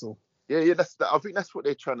traversal. Yeah. I think that's what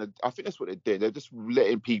they're trying to. I think that's what they did. They're just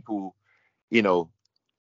letting people,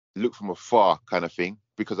 look from afar, kind of thing.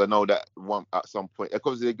 Because I know that at some point,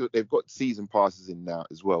 because they've got season passes in now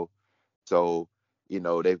as well. So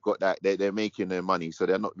they've got that. They're making their money, so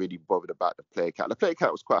they're not really bothered about the player count. The player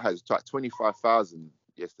count was quite high. It's like 25,000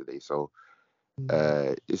 yesterday. So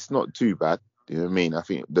it's not too bad. You know what I mean? I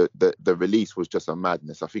think the release was just a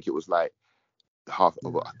madness. I think it was like half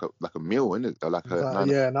of like a mil, isn't it? Like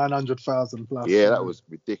 900,000 plus. Yeah, that was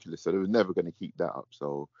ridiculous. So they were never going to keep that up.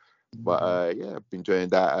 So, but I've been enjoying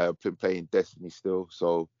that. I've been playing Destiny still.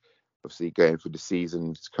 So obviously going for the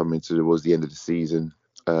season, it's coming towards the end of the season.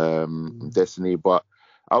 Destiny, but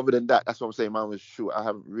other than that, that's what I'm saying. Mine was short. I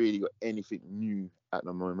haven't really got anything new at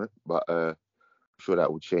the moment, but I'm sure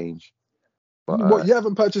that will change. But, what, you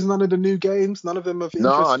haven't purchased none of the new games? None of them have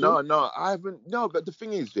interested you? No, I haven't. No, but the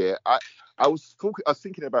thing is, I was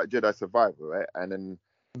thinking about Jedi Survivor, right? And then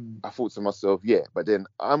I thought to myself, but then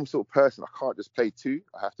I'm the sort of person, I can't just play 2.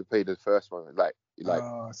 I have to play the first one. I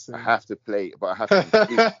have to play it, but I have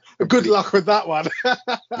to. Good luck with that one.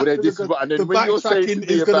 Well, then this is what, and then the when you're saying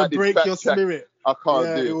is going to break your spirit. I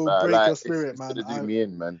can't do it. It will break your spirit, man. It's going to do me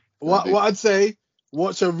in, man. What I'd say,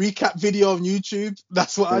 watch a recap video on YouTube.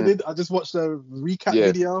 That's what I did. I just watched a recap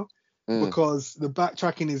video because the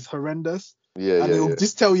backtracking is horrendous. And it'll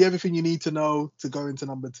just tell you everything you need to know to go into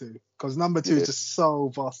number 2. Because number 2 is just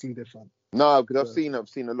so vastly different. No, because I've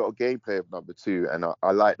seen a lot of gameplay of number 2, and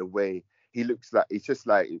I like the way he looks. Like it's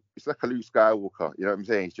like a Luke Skywalker. You know what I'm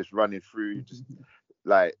saying? He's just running through, just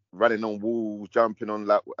like running on walls, jumping on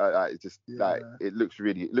like it looks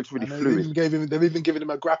really fluid. They've even given him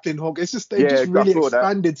a grappling hook. It's just they just really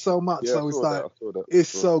expanded so much. So it's like it's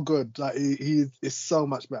so good. Like he is so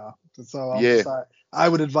much better. So I'm just like, I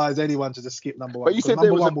would advise anyone to just skip number 1. But you said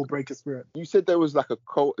number 1 will break a spirit. You said there was like a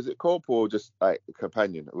co. Is it co-op or just like a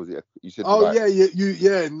companion? Or was it? You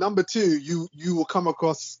said. Number 2, you will come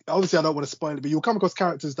across. Obviously, I don't want to spoil it, but you'll come across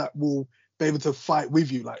characters that will be able to fight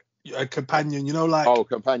with you, like a companion, you know, like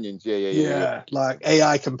companions, yeah, like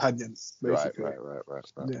AI companions, basically. Right.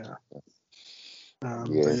 Yeah.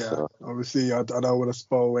 Yeah, so obviously I don't want to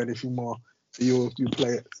spoil anything more, so you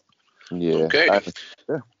play it. Yeah. Okay.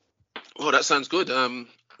 Yeah. Well, that sounds good.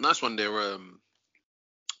 Nice one there,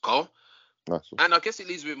 Carl. Nice one. And I guess it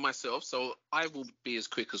leaves with myself, so I will be as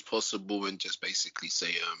quick as possible and just basically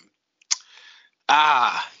say,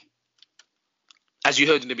 as you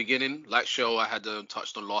heard in the beginning, like show, I had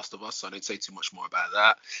touched on Last of Us, so I didn't say too much more about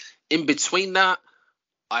that. In between that,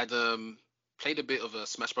 I'd played a bit of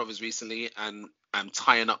Smash Brothers recently, and I'm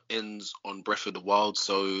tying up ends on Breath of the Wild.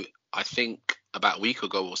 So I think about a week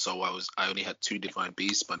ago or so, I only had 2 Divine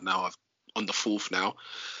Beasts, but now I've on the 4th now.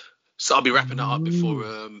 So I'll be wrapping that up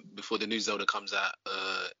before the new Zelda comes out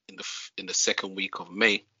in the 2nd week of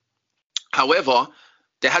May. However,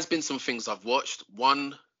 there has been some things I've watched.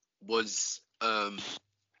 One was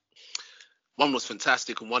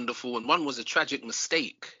fantastic and wonderful, and one was a tragic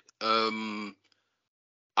mistake. I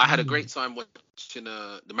had a great time watching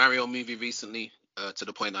the Mario movie recently, to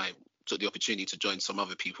the point I took the opportunity to join some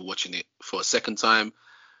other people watching it for a second time.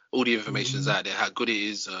 All the information's out there, how good it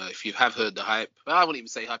is. If you have heard the hype, I wouldn't even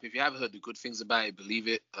say hype. If you have heard the good things about it, believe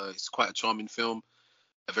it. It's quite a charming film,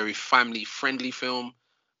 a very family-friendly film,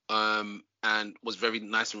 and was very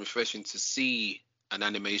nice and refreshing to see an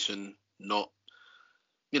animation not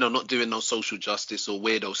doing no social justice or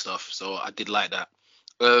weirdo stuff. So I did like that.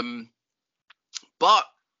 But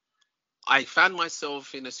I found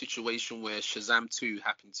myself in a situation where Shazam 2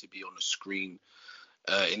 happened to be on a screen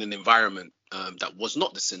in an environment that was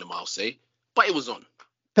not the cinema, I'll say, but it was on.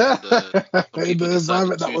 In the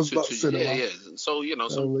environment that was not cinema. Yeah. So,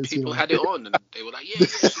 some people had it on and they were like, yeah,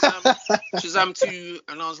 Shazam 2.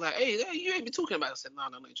 And I was like, hey, you ain't been talking about it. I said, no,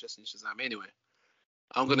 I'm not interested in Shazam. Anyway,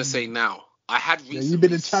 I'm going to say now. I had recently... you've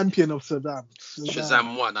been a champion of Shazam.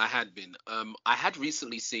 Shazam 1, I had been. I had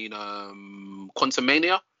recently seen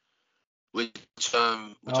Quantumania, which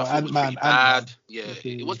I thought was pretty bad. Yeah,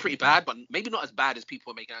 it was pretty bad, but maybe not as bad as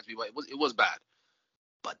people are making it out to be. But it was bad.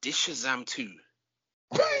 But this Shazam 2,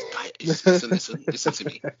 listen to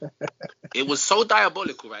me. It was so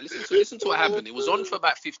diabolical, right? Listen to what happened. It was on for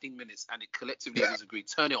about 15 minutes, and it collectively was agreed,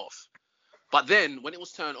 turn it off. But then when it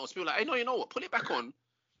was turned on, people were like, hey, no, you know what? Put it back on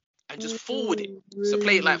and just forward it. So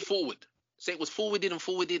play it like forward. So it was forwarded, and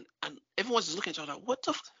everyone's just looking at each other like,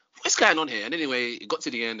 what's going on here? And anyway, it got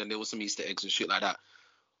to the end, and there was some Easter eggs and shit like that.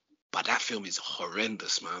 But that film is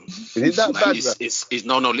horrendous, man. Is that bad?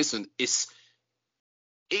 Listen,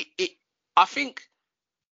 I think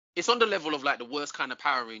it's on the level of like the worst kind of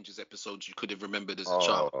Power Rangers episodes you could have remembered as a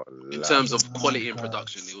child. In terms of quality and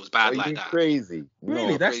production, it was bad like that. Crazy.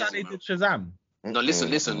 Really? That's how they did Shazam? No, listen.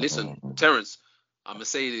 Terrence, I'm going to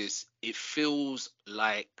say this. It feels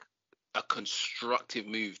like a constructive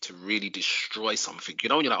move to really destroy something. You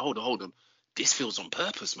know, when you're like, hold on. This feels on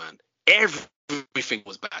purpose, man. Everything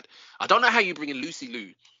was bad. I don't know how you bring in Lucy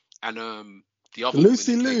Liu and the other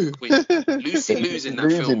Lucy Liu. Lucy Liu's in that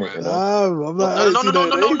film, right? No,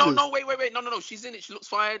 Wait. No. She's in it. She looks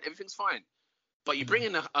fine. Everything's fine. But you bring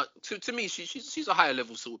in to me, she's a higher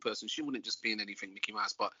level sort of person. She wouldn't just be in anything Mickey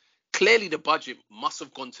Mouse. But clearly the budget must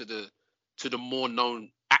have gone to the more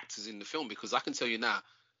known actors in the film, because I can tell you now,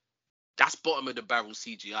 that's bottom of the barrel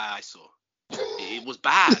CGI I saw. It was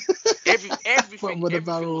bad. Everything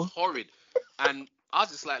was horrid. And I was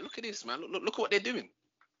just like, look at this, man. Look at what they're doing.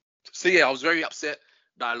 So yeah, I was very upset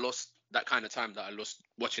that I lost that kind of time that I lost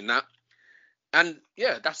watching that. And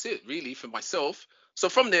yeah, that's it really for myself. So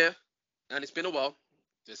from there, and it's been a while.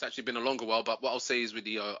 It's actually been a longer while, but what I'll say is with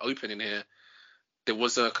the opening here, there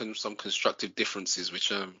was some constructive differences,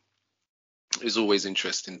 which is always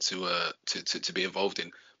interesting to be involved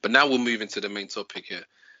in. But now we'll move into the main topic here.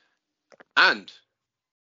 And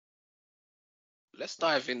let's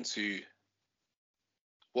dive into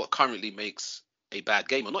what currently makes a bad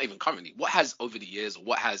game, or not even currently, what has over the years, or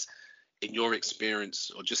what has in your experience,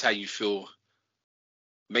 or just how you feel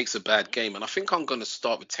makes a bad game. And I think I'm going to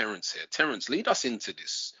start with Terrence here. Terrence, lead us into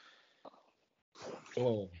this.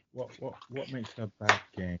 Oh, what makes a bad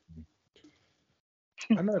game?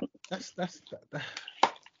 I know that's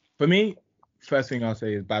for me. First thing I'll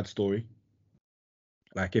say is bad story.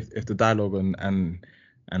 Like if the dialogue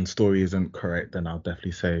and story isn't correct, then I'll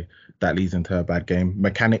definitely say that leads into a bad game.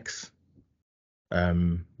 Mechanics,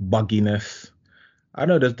 bugginess. I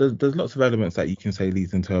know there's lots of elements that you can say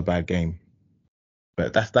leads into a bad game,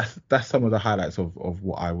 but that's some of the highlights of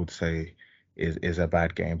what I would say is a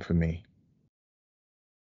bad game for me.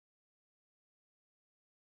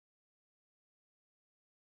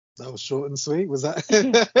 That was short and sweet. Was that?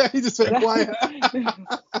 He just went quiet.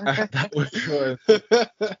 That was short.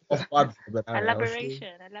 Elaboration.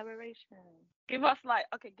 Give us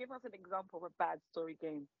an example of a bad story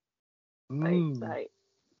game. Like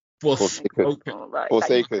Forsaken. Forspoken.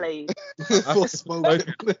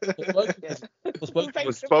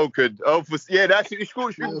 Oh, that's it's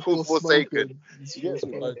called Forsaken.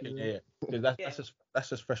 That's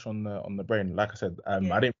just fresh on the brain. Like I said, I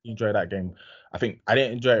didn't enjoy that game. I think I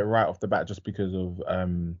didn't enjoy it right off the bat just because of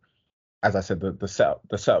as I said, the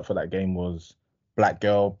setup for that game was black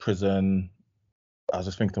girl prison. I was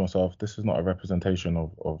just thinking to myself, this is not a representation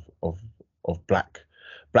of black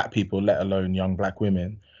people, let alone young black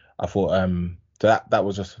women. I thought that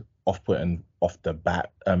was just off-putting off the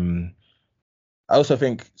bat. I also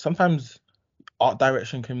think sometimes art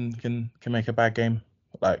direction can make a bad game.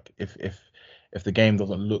 Like if the game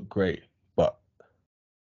doesn't look great, but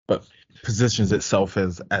positions itself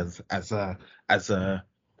as a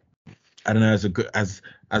I don't know, as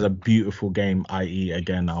a beautiful game, i.e.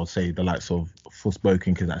 again I'll say the likes of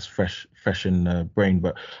Forspoken because that's fresh in the brain.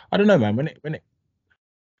 But I don't know, man. When it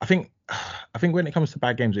I think when it comes to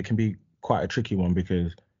bad games, it can be quite a tricky one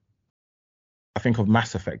because I think of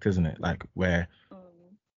Mass Effect, isn't it? Like where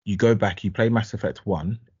you go back, you play Mass Effect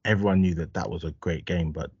 1, everyone knew that was a great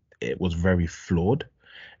game, but it was very flawed.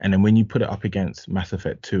 And then when you put it up against Mass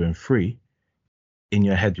Effect 2 and 3, in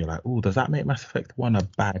your head, you're like, oh, does that make Mass Effect 1 a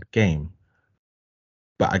bad game?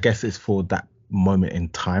 But I guess it's for that moment in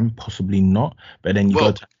time, possibly not. But then you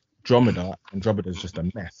go to Andromeda, and Andromeda's just a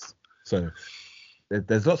mess. So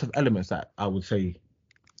there's lots of elements that I would say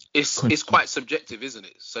it's quite subjective, isn't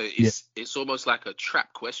it? So it's almost like a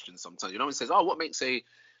trap question sometimes. You know, it says, oh, what makes a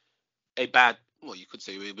bad? Well, you could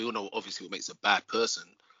say we all know obviously what makes a bad person,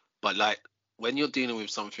 but like when you're dealing with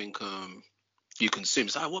something you consume,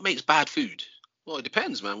 it's like, what makes bad food? Well, it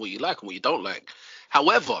depends, man, what you like and what you don't like.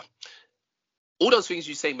 However, all those things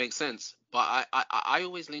you say make sense, but I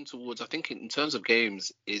always lean towards, I think in terms of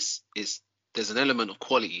games, is there's an element of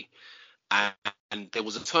quality. And there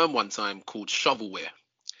was a term one time called shovelware,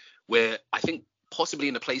 where I think possibly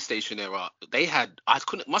in the PlayStation era, they had,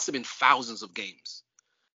 must have been thousands of games.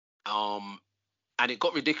 And it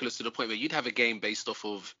got ridiculous to the point where you'd have a game based off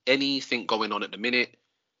of anything going on at the minute,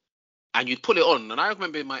 and you'd put it on. And I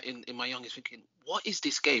remember in my youngest thinking, what is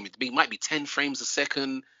this game? It might be 10 frames a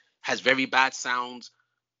second, has very bad sounds,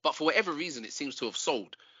 but for whatever reason, it seems to have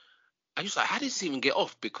sold. I just like, how did this even get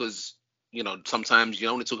off? Because, you know, sometimes you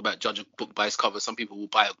only talk about judge a book by its cover. Some people will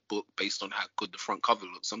buy a book based on how good the front cover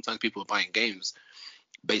looks. Sometimes people are buying games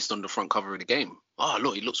based on the front cover of the game. Oh,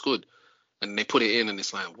 look, it looks good. And they put it in and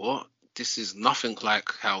it's like, what? This is nothing like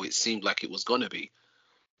how it seemed like it was going to be.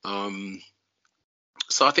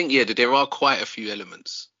 So I think, there are quite a few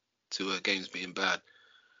elements to games being bad.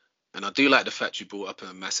 And I do like the fact you brought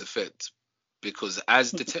up Mass Effect, because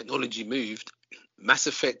as the technology moved, Mass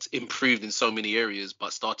Effect improved in so many areas,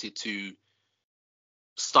 but started to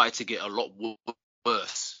get a lot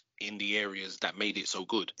worse in the areas that made it so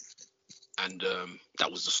good. And that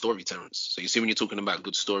was the story, Terrence. So you see, when you're talking about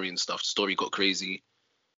good story and stuff, the story got crazy.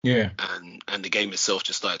 Yeah. And the game itself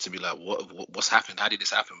just started to be like, what's happened? How did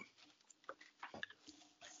this happen?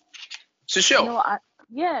 So Shell.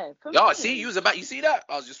 See, you see that?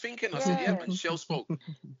 I was just thinking. I said, man, Shell spoke.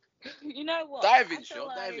 You know what? Dive in,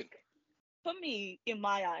 Shell. Dive in. For me, in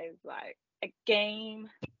my eyes, like a game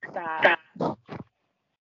that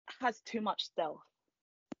has too much stealth.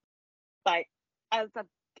 Like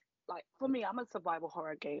for me, I'm a survival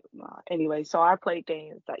horror game anyway, so I play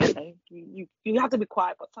games that you have to be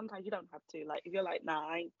quiet, but sometimes you don't have to. Like if you're like, nah,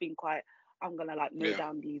 I ain't being quiet, I'm gonna like mow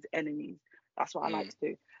down these enemies. That's what I like to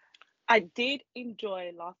do. I did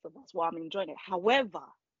enjoy Last of Us. Well, I'm enjoying it. However,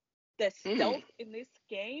 the stealth in this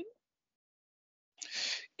game,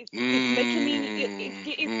 it's making me.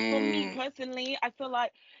 For me personally, I feel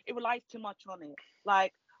like it relies too much on it.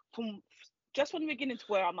 Like from the beginning to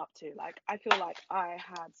where I'm up to, like I feel like I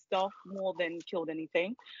had stealth more than killed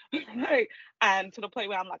anything, and to the point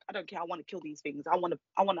where I'm like, I don't care. I want to kill these things. I want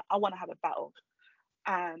to have a battle,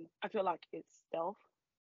 and I feel like it's stealth.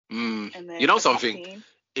 And then you know something.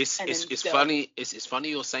 It's funny. It's funny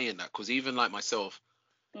you're saying that, because even like myself,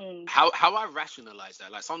 how I rationalize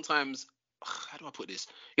that. Like sometimes, how do I put this?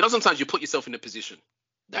 You know, sometimes you put yourself in a position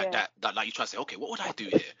that like you try to say, okay, what would I do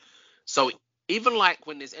here? So even like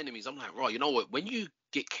when there's enemies, I'm like, right, you know what? When you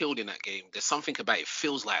get killed in that game, there's something about it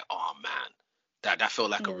feels like, oh man, that felt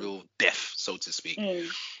like a real death, so to speak.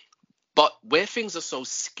 But where things are so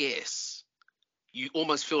scarce, you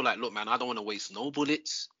almost feel like, look, man, I don't want to waste no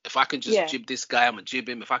bullets. If I can just jib this guy, I'm gonna jib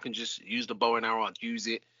him. If I can just use the bow and arrow, I'd use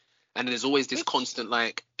it. And there's always this constant,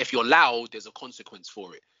 like, if you're loud, there's a consequence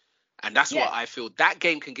for it. And that's what I feel. That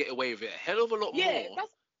game can get away with it a hell of a lot more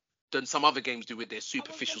than some other games do with their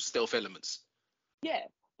superficial stealth elements. Yeah,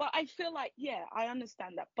 but I feel like, I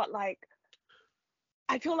understand that. But, like,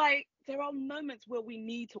 I feel like there are moments where we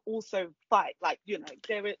need to also fight. Like, you know,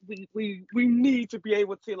 we need to be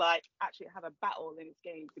able to, like, actually have a battle in this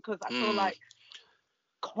game. Because I feel like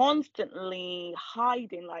constantly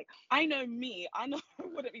hiding, like, I know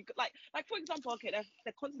what it be like for example, okay,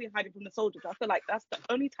 they're constantly hiding from the soldiers. I feel like that's the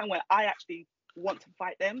only time where I actually want to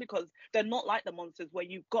fight them, because they're not like the monsters where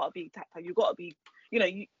you've got to be tactile, you've got to be, you know,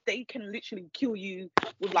 they can literally kill you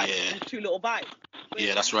with like with 2 little bites.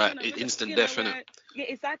 Whereas, that's right, you know, instant death, innit? Yeah,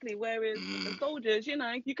 exactly. Whereas the soldiers, you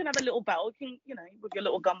know, you can have a little battle, you can, you know, with your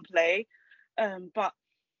little gunplay, but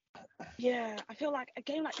yeah, I feel like a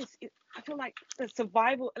game like this, I feel like the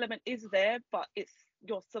survival element is there, but it's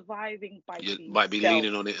you're surviving by you might be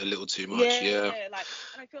leaning on it a little too much. Yeah, like,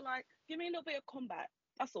 and I feel like give me a little bit of combat.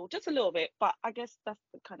 That's all, just a little bit. But I guess that's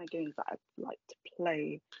the kind of games that I like to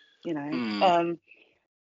play. You know,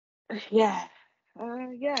 yeah.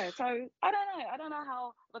 So I don't know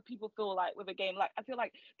how other people feel like with a game. Like, I feel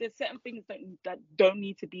like there's certain things that don't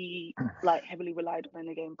need to be like heavily relied on in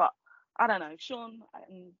a game, but I don't know, Sean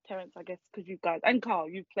and Terence, I guess, because you guys, and Carl,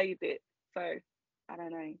 you've played it, so I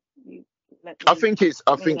don't know. I think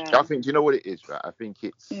you know what it is, right? I think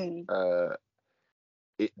it's the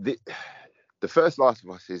first Last of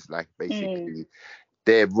Us is like basically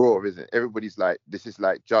they're raw, isn't it? Everybody's like, this is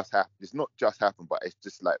like just happened. It's not just happened, but it's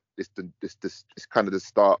just like it's kind of the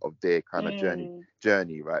start of their kind of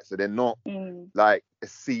journey, right? So they're not like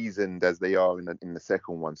as seasoned as they are in the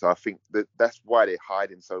second one. So I think that's why they're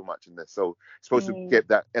hiding so much in there. So supposed to get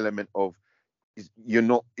that element of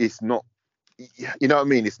it's not. You know what I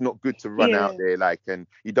mean? It's not good to run out there, like, and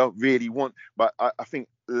you don't really want. But I think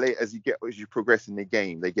as you progress in the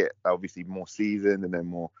game, they get obviously more seasoned and then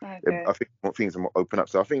more. Okay. I think more things are more open up.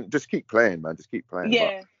 So I think just keep playing, man. Just keep playing.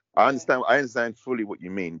 Yeah. But I understand fully what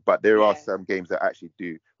you mean. But there are some games that actually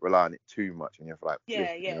do rely on it too much, and you're like,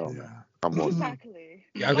 come on. Exactly.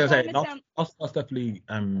 Yeah, I was gonna say, that's definitely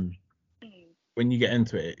when you get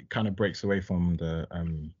into it, it kind of breaks away from the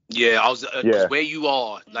because where you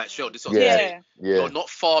are, like, sure, this was you're not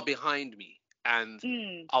far behind me, and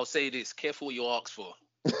I'll say this: careful what you ask for.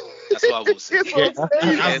 That's what I will say. That's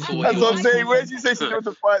what I'm saying. Where did you say she went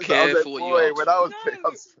to fight? Careful what you ask when I was playing, I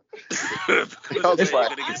was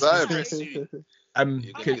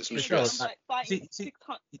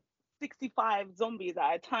like 65 zombies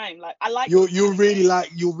at a time. Like, I like you'll really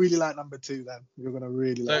like number 2 then. You're gonna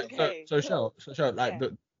really like it. So like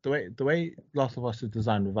the way Last of Us is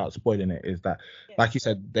designed, without spoiling it, is that like you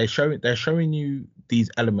said, they're showing you these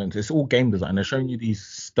elements. It's all game design. They're showing you these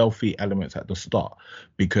stealthy elements at the start,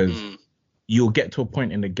 because you'll get to a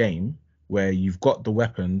point in the game where you've got the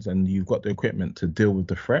weapons and you've got the equipment to deal with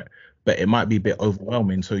the threat, but it might be a bit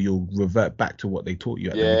overwhelming, so you'll revert back to what they taught you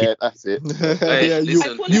at the beginning. That's it.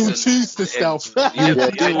 You choose to stealth. Why did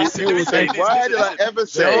I ever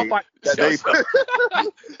say that they...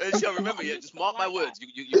 remember, just mark my words.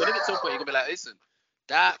 You're going to get to a point, you're going to be like, listen,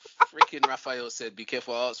 that freaking Raphael said, be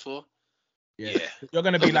careful what I ask for. Yeah. You're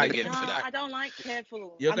going to be like, I don't like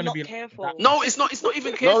careful. You're going to be careful. No, it's not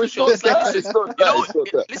even careful. No, it's not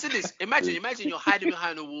that. Listen to this. Imagine you're hiding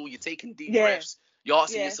behind a wall, you're taking deep breaths. You're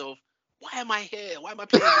asking yourself, why am I here? Why am I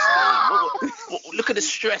playing this game? Look at the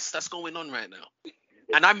stress that's going on right now.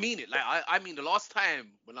 And I mean it. Like, I mean, the last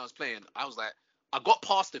time when I was playing, I was like, I got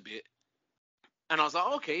past a bit, and I was like,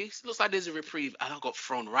 okay, it looks like there's a reprieve, and I got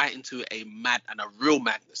thrown right into a real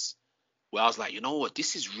madness, where I was like, you know what?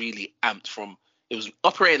 This is really amped from. It was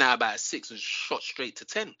operating at about 6 and shot straight to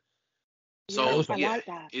 10. So I like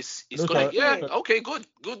that. It's gonna okay, good.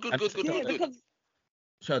 Because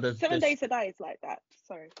so there's 7 Days to Die is like that.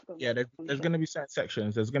 Sorry. There's going to be certain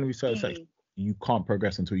sections. There's going to be certain sections you can't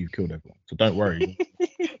progress until you've killed everyone. So don't worry.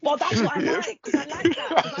 Well, that's what I like, because I like that.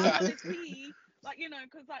 Because I want to see, like, you know,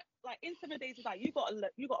 because like in 7 Days to Die, you got a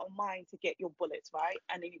mind to get your bullets, right?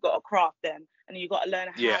 And then you got to craft them, and then you got to learn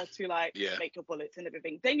how to like make your bullets and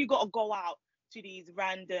everything. Then you got to go out to these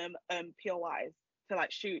random POIs to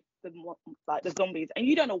like shoot the zombies, and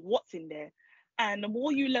you don't know what's in there. And the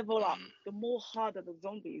more you level up, the more harder the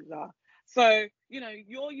zombies are. So, you know,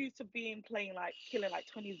 you're used to killing like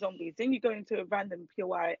 20 zombies. Then you go into a random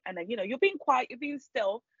POI, and then, you know, you're being quiet, you're being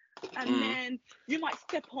stealth, and then you might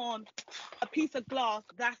step on a piece of glass.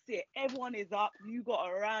 That's it. Everyone is up. You got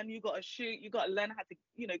to run. You got to shoot. You got to learn how to,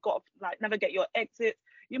 you know, navigate your exits.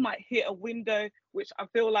 You might hit a window, which I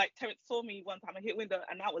feel like Terence saw me one time. I hit a window,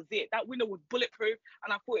 and that was it. That window was bulletproof,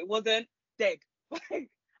 and I thought it wasn't. Dead.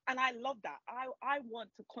 and I love that. I want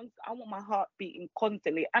my heart beating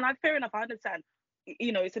constantly. And fair enough, I understand.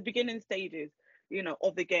 It's the beginning stages,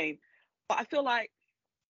 of the game, but I feel like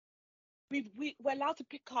we're allowed to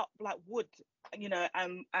pick up like wood, and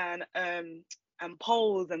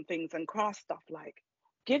poles and things and craft stuff. Like,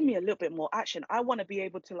 give me a little bit more action. I want to be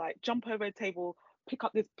able to like jump over a table, pick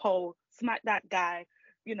up this pole, smack that guy,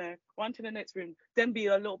 run to the next room, then be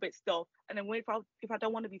a little bit stealth, and then if I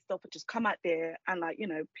don't want to be stealth, just come out there and like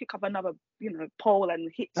pick up another pole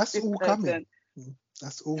and hit that's this all person. Coming.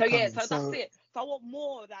 That's all so coming. Yeah, so that's it. So I want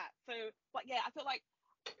more of that. So, but yeah, I feel like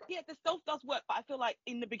the stealth does work, but I feel like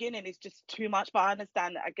in the beginning it's just too much. But I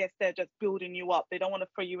understand that. I guess they're just building you up. They don't want to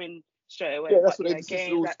throw you in straight away. Yeah, that's but, what it's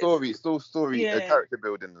all story. It's all story. Character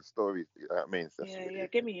building the story. You know what I mean?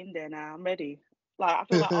 Get me in there now. I'm ready. Like, I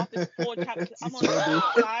feel like after 4 chapters, I'm on chapter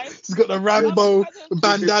 5. She's got the Rambo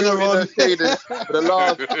bandana on. For the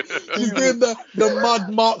last. She's doing the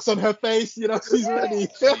mud marks on her face. She's ready.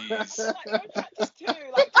 Chapter 2,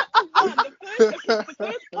 like chapter 1, the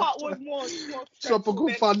first part was more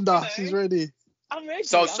Tropical Thunder. She's ready. I'm ready.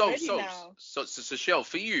 So now. So Shell,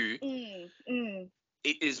 for you,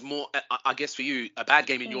 it is more, I guess, for you, a bad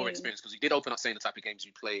game in your experience, because you did open up saying the type of games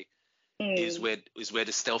you play is where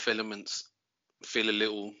the stealth elements feel a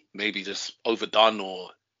little maybe just overdone or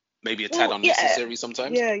maybe a tad unnecessary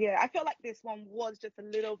sometimes. Yeah. I feel like this one was just a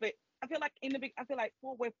little bit. I feel like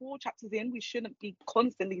we're 4 chapters in, we shouldn't be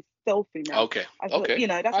constantly stealthy now. Okay. That's what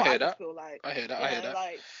I just feel like. I hear that.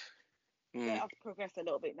 Like, let us progress a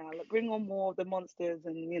little bit now. Like, bring on more of the monsters,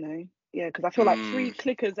 and because I feel like 3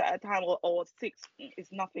 clickers at a time or 6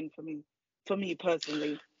 is nothing for me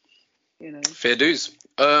personally. Fair dues.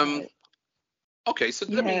 Okay, so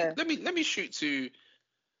let me shoot to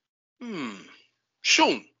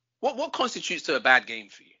Sean. What constitutes to a bad game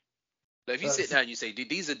for you? Like, if you sit down and you say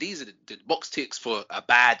these are the box ticks for a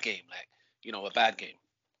bad game, like a bad game.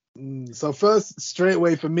 So first, straight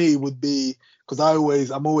away for me would be, because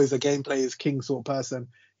I'm always a gameplay is king sort of person,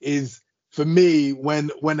 is for me when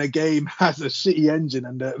a game has a shitty engine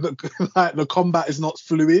and the combat is not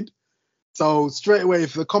fluid. So straight away,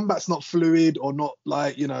 if the combat's not fluid or not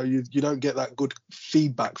like you don't get that good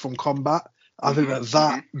feedback from combat, I think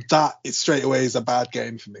that is straight away is a bad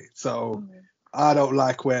game for me. So I don't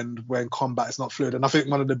like when combat is not fluid. And I think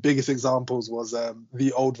one of the biggest examples was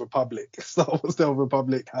the Old Republic. Star Wars: The Old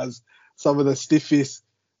Republic has some of the stiffest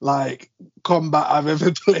like combat I've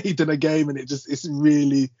ever played in a game, and it's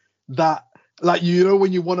really that, like,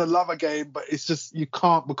 when you want to love a game, but it's just you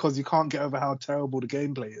can't, because you can't get over how terrible the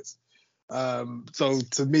gameplay is. So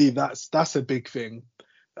to me, that's a big thing.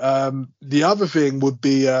 The other thing would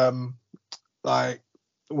be like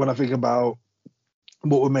when I think about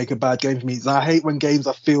what would make a bad game for me is I hate when games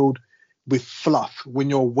are filled with fluff, when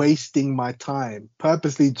you're wasting my time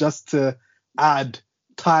purposely just to add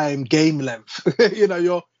time game length.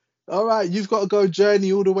 You're all right, you've got to go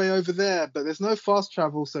journey all the way over there, but there's no fast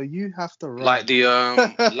travel, so you have to run. Like the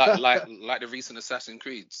like the recent Assassin's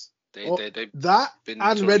Creeds. That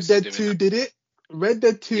and Red Dead 2 did it. Red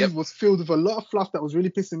Dead 2 was filled with a lot of fluff that was really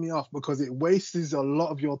pissing me off, because it wastes a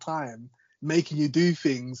lot of your time making you do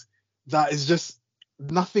things that is just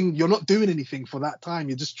nothing. You're not doing anything for that time.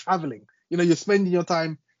 You're just traveling. You're spending your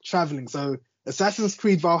time traveling. So Assassin's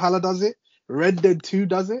Creed Valhalla does it. Red Dead 2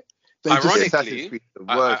 does it. Ironically,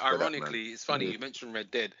 it's funny you mentioned Red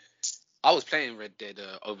Dead. I was playing Red Dead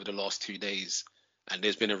over the last 2 days, and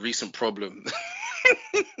there's been a recent problem.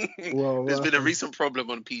 There's been a recent problem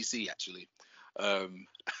on PC actually. I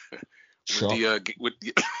knew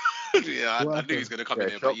he was gonna come in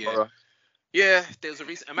here, but there's a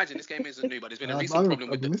recent. Imagine this game isn't new, but there's been a recent problem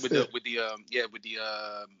with the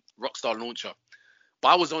Rockstar launcher. But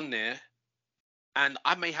I was on there, and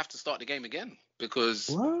I may have to start the game again because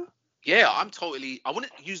I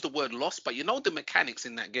wouldn't use the word lost, but the mechanics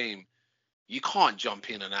in that game, you can't jump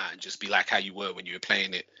in and out and just be like how you were when you were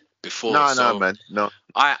playing it before. No, man.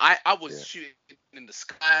 I was shooting in the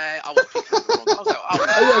sky. I was picking up the wrong. I was like,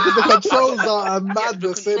 the controls are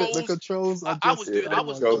madness. The controls are I was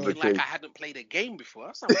looking like I hadn't played a game before. I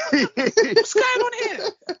was like, what's going on here?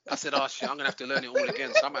 I said, oh shit, I'm gonna have to learn it all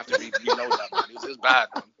again. So I'm gonna have to reload that, man. It was bad,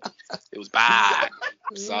 man. It was bad.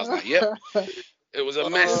 So I was like, yep. It was a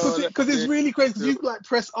mess. Because it's really crazy, because you like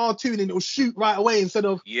press R2 and it'll shoot right away instead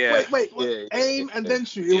of aim and then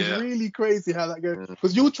shoot. It was really crazy how that goes.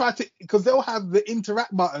 Because you'll try to, because they'll have the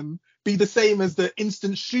interact button be the same as the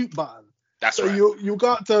instant shoot button. That's so right. You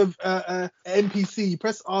go up to NPC, you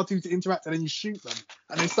press R2 to interact, and then you shoot them,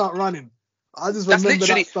 and they start running. I just remember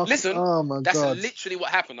that stuff. Listen, oh my that's God. literally what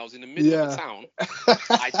happened. I was in the middle of the town.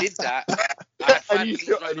 I did that. I had 5 police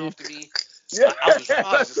running after me. I was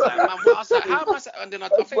just like, man, I was like, how am I? And then I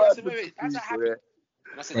think I said, wait, how's that happen?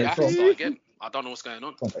 And I said, I have to start again. I don't know what's going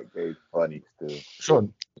on. That game's funny still.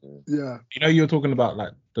 Sean, yeah. You know, you were talking about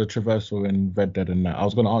like the traversal in Red Dead and that. I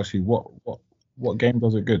was going to ask you, what game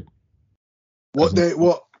does it good? What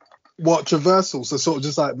traversal? So sort of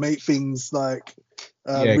just like make things like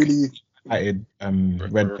really. Red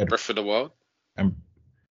Dead. Breath of the Wild.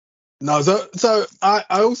 No, so I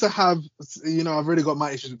also have, you know, I've really got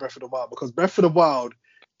my issues with Breath of the Wild because Breath of the Wild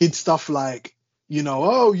did stuff like, you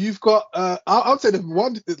know, you've got, I would say the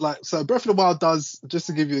one, like, so Breath of the Wild does, just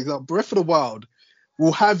to give you an example, Breath of the Wild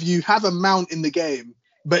will have you have a mount in the game,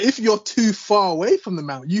 but if you're too far away from the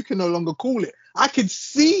mount, you can no longer call it. I can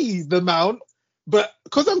see the mount, but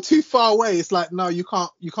because I'm too far away, it's like, no, you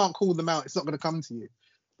can't call the mount. It's not going to come to you.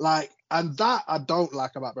 Like, and that I don't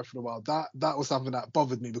like about Breath of the Wild. That was something that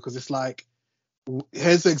bothered me because it's like,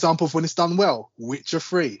 here's the example of when it's done well. Witcher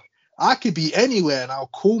 3. I could be anywhere and I'll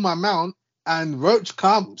call my mount and Roach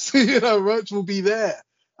comes. You know, Roach will be there.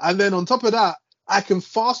 And then on top of that, I can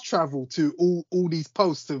fast travel to all these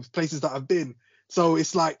posts of places that I've been. So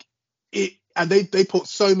it's like it, and they put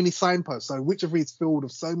so many signposts. So Witcher 3 is filled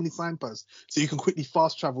with so many signposts. So you can quickly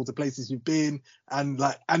fast travel to places you've been and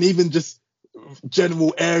even just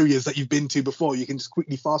general areas that you've been to before. You can just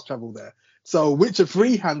quickly fast travel there. So Witcher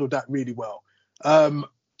 3 handled that really well.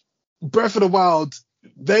 Breath of the Wild,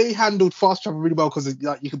 they handled fast travel really well because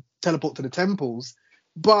like you could teleport to the temples,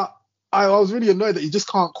 but I was really annoyed that you just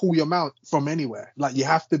can't call your mount from anywhere. Like you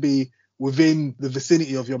have to be within the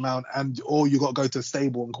vicinity of your mount, or you got to go to a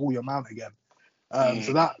stable and call your mount again.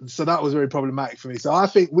 So that was very problematic for me. So I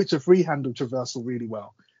think Witcher 3 handled traversal really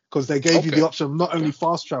well because they gave you the option of not only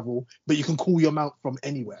fast travel, but you can call your mount from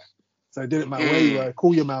anywhere. So it didn't matter where you were,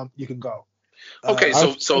 call your mount, you can go. Okay,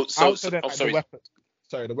 sorry. The weapon.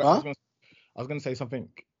 Sorry, the weapon. I was going to say something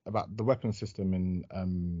about the weapon system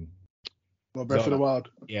in Breath of the Wild.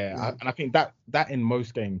 Yeah. And I think that in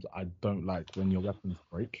most games I don't like when your weapons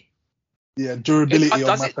break. Yeah, durability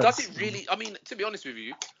on weapons. Does it really? I mean, to be honest with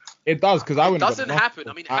you, it does because it doesn't happen.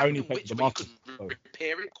 I mean, it happened in Witcher, but you could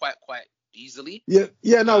repair it quite easily.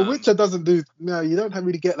 No, Witcher doesn't do. No, you don't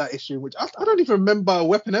really get that issue. Which I don't even remember a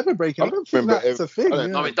weapon ever breaking. I don't think that's a thing.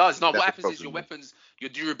 No, it does. No, what happens is your weapons, your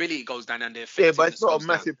durability goes down and they're but it's not a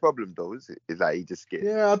massive problem though, is it? It's like you just get.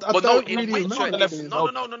 Yeah, I don't really know.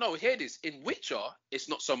 No. Hear this. In Witcher, it's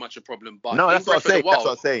not so much a problem, but no, that's what I'm saying. That's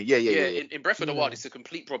what I'm saying. Yeah. In Breath of the Wild, it's a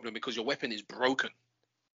complete problem because your weapon is broken.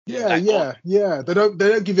 Yeah. They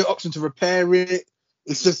don't give you an option to repair it.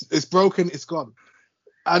 It's just it's broken. It's gone.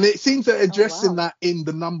 And it seems they're addressing that in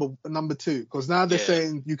the number 2 because now they're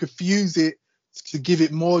saying you could fuse it to give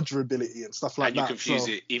it more durability and stuff like that. And you can fuse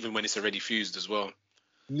it even when it's already fused as well.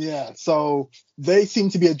 Yeah, so they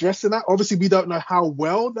seem to be addressing that. Obviously, we don't know how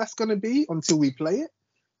well that's going to be until we play it.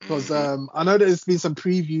 Because I know there's been some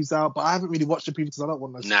previews out, but I haven't really watched the previews because I don't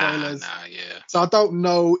want no spoilers. So I don't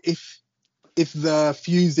know if the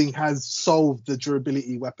fusing has solved the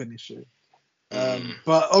durability weapon issue.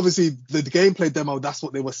 But obviously the gameplay demo, that's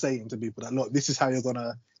what they were saying to people, that look, this is how you're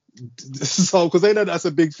gonna solve, because they know that's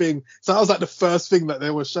a big thing. So that was like the first thing that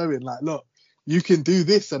they were showing, like, look, you can do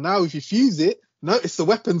this, and now if you fuse it, notice the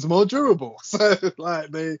weapon's more durable. So like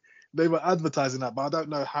they were advertising that, but I don't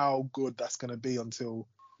know how good that's gonna be until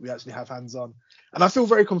we actually have hands on. And I feel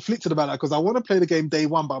very conflicted about that because I want to play the game day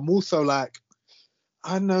one, but I'm also like,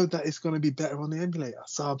 I know that it's gonna be better on the emulator,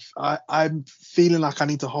 so I'm feeling like I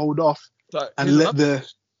need to hold off. So and let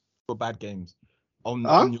for bad games.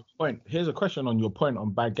 On your point, here's a question on your point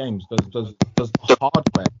on bad games. Does the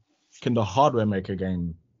hardware, can the hardware make a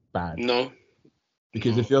game bad? No.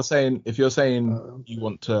 Because if you're saying you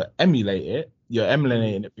want to emulate it, you're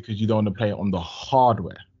emulating it because you don't want to play it on the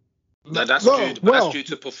hardware. That's due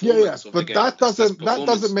to performance. But that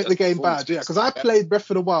doesn't make the game bad. Yeah, because I played Breath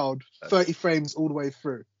of the Wild 30 frames all the way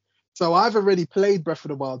through. So I've already played Breath of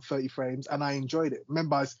the Wild 30 frames and I enjoyed it.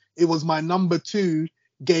 Remember, it was my number 2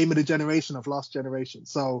 game of the generation of last generation.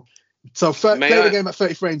 So play the game at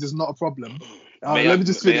 30 frames is not a problem. Let me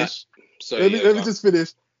just finish. Let me just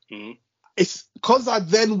finish. Mm-hmm. It's because I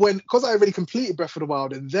already completed Breath of the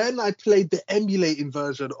Wild and then I played the emulating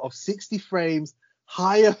version of 60 frames,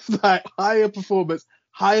 higher performance,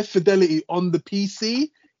 higher fidelity on the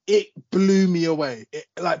PC. It blew me away.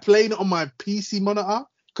 Like playing it on my PC monitor.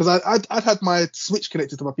 Because I'd had my Switch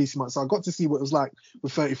connected to my PC monitor, so I got to see what it was like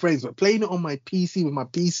with 30 frames. But playing it on my PC with my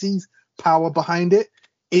PC's power behind it,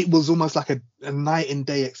 it was almost like a night and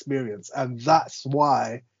day experience. And that's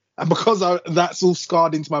why, and because that's all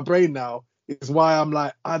scarred into my brain now, is why I'm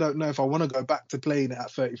like, I don't know if I want to go back to playing it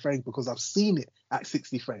at 30 frames because I've seen it at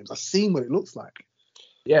 60 frames. I've seen what it looks like.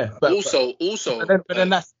 Yeah, but also, but then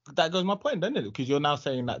that goes my point, doesn't it? Because you're now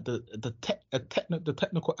saying that the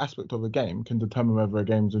technical aspect of a game can determine whether a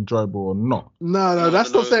game's enjoyable or not. No,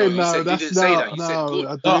 that's not saying no. You that's didn't say that. You said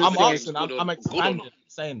good. No, I'm asking. I'm expanding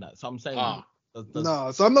saying that. So I'm saying.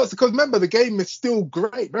 No, so I'm not, because remember, the game is still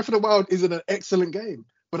great. Breath of the Wild isn't an excellent game,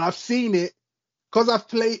 but I've seen it because I've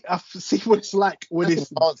seen what it's like when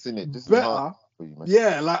it's enhancing it. better.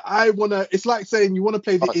 Yeah, like it's like saying you want to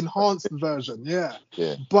play the enhanced version. Yeah.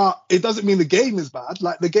 But it doesn't mean the game is bad.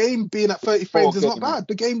 Like, the game being at 30 frames is not bad.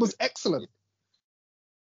 The game was excellent.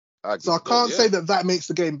 So I can't say that makes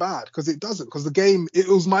the game bad, because it doesn't. Because it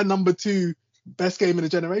was my number 2 best game in the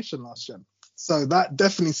generation last gen. So that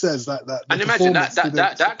definitely says that. And imagine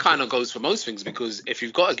that kind of goes for most things, because if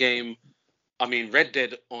you've got a game, I mean, Red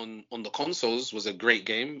Dead on the consoles was a great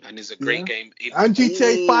game and is a great game. And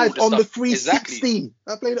GTA 5 on the 360. Exactly.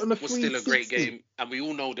 I played it on the 360. Was still a great game, and we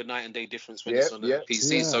all know the night and day difference when it's on the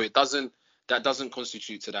PC. Yeah. So that doesn't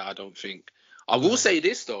constitute to that, I don't think. I will say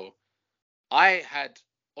this though, I've had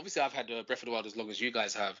Breath of the Wild as long as you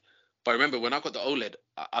guys have, but remember when I got the OLED,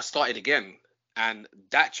 I started again, and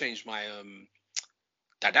that changed my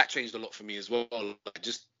that changed a lot for me as well. Like,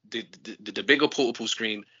 just the bigger portable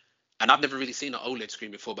screen. And I've never really seen an OLED screen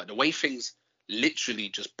before, but the way things literally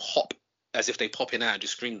just pop as if they pop in out of the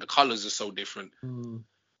screen, the colors are so different.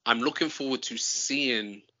 I'm looking forward to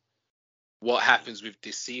seeing what happens with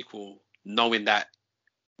this sequel, knowing that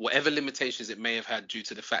whatever limitations it may have had due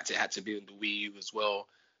to the fact it had to be on the Wii U as well,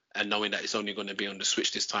 and knowing that it's only going to be on the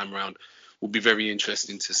Switch this time around, will be very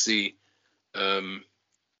interesting to see from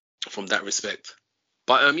that respect.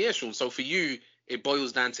 But yeah, Sean, so for you, it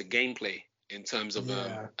boils down to gameplay in terms of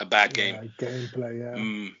a bad game.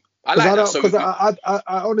 Gameplay, I like that. Because I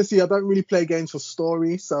honestly, I don't really play games for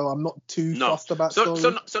story, so I'm not too fussed about story. So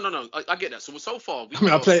no, I get that. So far,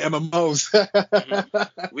 I play MMOs.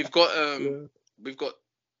 We've got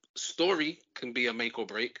story can be a make or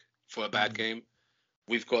break for a bad game.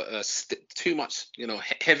 We've got too much,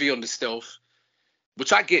 heavy on the stealth.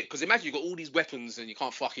 Which I get, because imagine you got all these weapons and you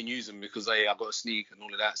can't fucking use them because I got a sneak and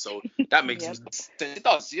all of that. So that makes sense. It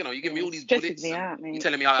does, you give me all these bullets. You're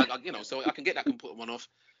telling me, so I can get that, can put one off.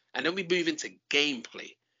 And then we move into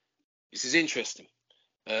gameplay. This is interesting.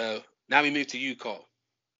 Now we move to you, Carl.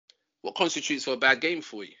 What constitutes for a bad game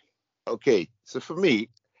for you? Okay, so for me,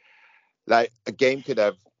 like, a game could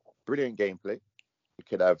have brilliant gameplay. It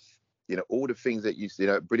could have all the things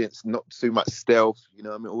that brilliant, not too much stealth,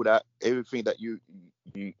 all that, everything that you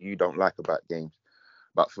don't like about games.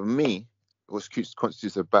 But for me, what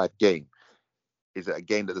constitutes a bad game is a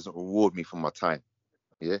game that doesn't reward me for my time.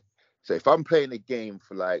 Yeah. So if I'm playing a game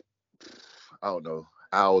for, like, I don't know,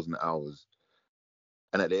 hours and hours,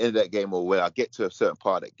 and at the end of that game, or when I get to a certain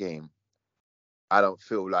part of that game, I don't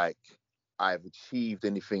feel like I've achieved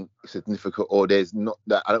anything significant, or there's not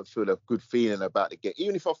that I don't feel a good feeling about the game.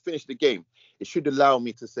 Even if I finish the game, it should allow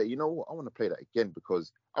me to say, you know what, I want to play that again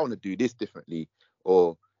because I want to do this differently,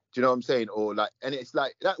 or do you know what I'm saying? Or like, and it's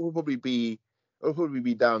like that will probably be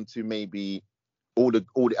down to maybe all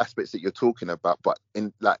the aspects that you're talking about. But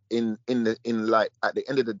at the end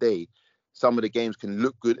of the day, some of the games can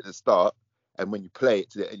look good at the start, and when you play it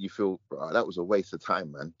to the end, you feel, oh, that was a waste of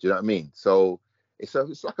time, man. Do you know what I mean? So it's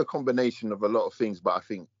like a combination of a lot of things, but I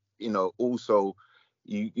think, also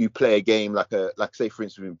you play a game like say for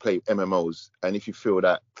instance, we play MMOs, and if you feel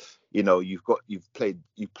that, you've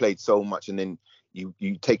played so much, and then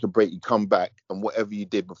you take a break, you come back, and whatever you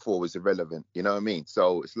did before was irrelevant. You know what I mean?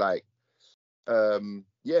 So it's like, for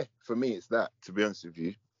me it's that, to be honest with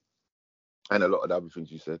you, and a lot of the other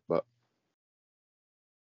things you said, but.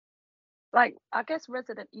 Like, I guess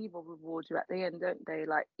Resident Evil rewards you at the end, don't they?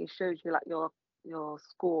 Like, it shows you like your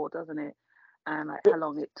score, doesn't it? And like how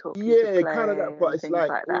long it took. Yeah, to play, kind of that. But it's like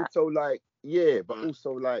also that. Like, but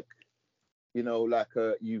also like,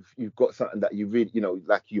 you've got something that you really,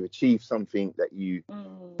 like you achieved something that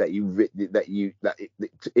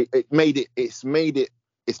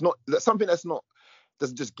it's not something that's not,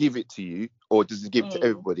 doesn't just give it to you or doesn't give it to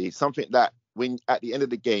everybody. It's something that when at the end of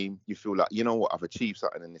the game you feel like, you know what, I've achieved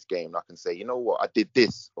something in this game, and I can say, you know what, I did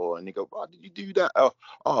this, and you go, oh, did you do that?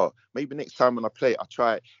 Oh, maybe next time when I play it, I'll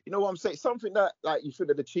try it. You know what I'm saying? Something that like you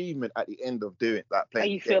feel an achievement at the end of doing that,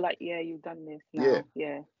 playing. You feel like, you've done this now.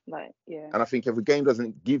 Yeah. And I think if a game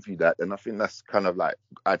doesn't give you that, then I think that's kind of like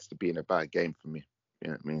adds to being a bad game for me. You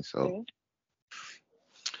know what I mean? So.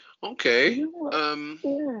 Okay.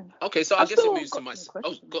 Okay, so I guess it moves to my.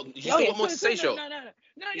 Oh, God, you still got more to say, Joe?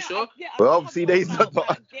 No. You sure? Well, obviously, there's not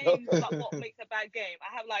games about what makes a bad game.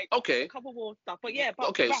 I have like a couple more stuff, but yeah. But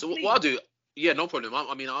okay, so what I'll do? Yeah, no problem.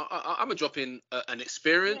 I mean, I'm gonna drop in an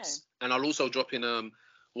experience, and I'll also drop in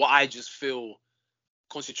what I just feel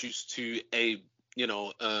constitutes to a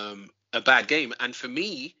bad game. And for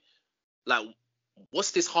me, like,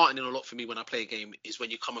 what's disheartening a lot for me when I play a game is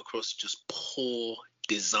when you come across just poor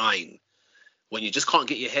design, when you just can't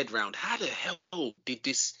get your head around how the hell did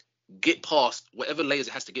this get past whatever layers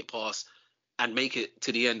it has to get past and make it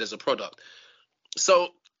to the end as a product. So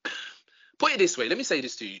put it this way, let me say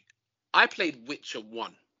this to you. I played Witcher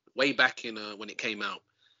 1 way back in when it came out,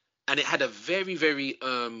 and it had a very, very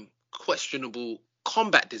questionable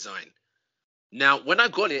combat design. Now, when I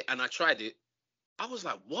got it and I tried it, I was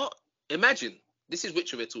like, what? Imagine, this is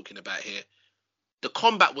Witcher we're talking about here. The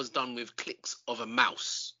combat was done with clicks of a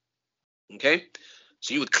mouse. Okay?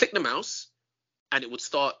 So you would click the mouse and it would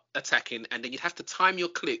start attacking, and then you'd have to time your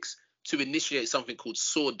clicks to initiate something called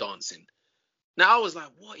sword dancing. Now, I was like,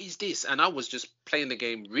 what is this? And I was just playing the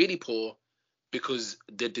game really poor because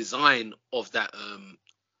the design of that,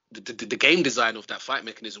 the game design of that fight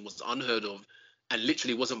mechanism was unheard of and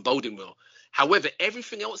literally wasn't boding well. However,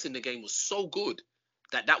 everything else in the game was so good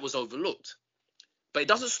that was overlooked. But it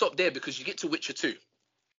doesn't stop there, because you get to Witcher 2.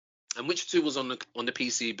 And Witcher 2 was on the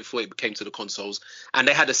PC before it came to the consoles, and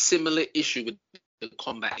they had a similar issue with the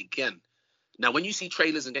combat again. Now, when you see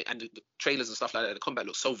trailers and the trailers and stuff like that, the combat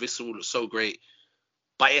looks so visceral, looks so great,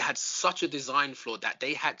 but it had such a design flaw that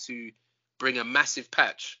they had to bring a massive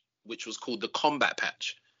patch, which was called the combat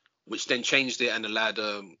patch, which then changed it and allowed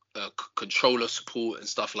controller support and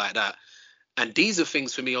stuff like that. And these are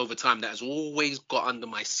things for me over time that has always got under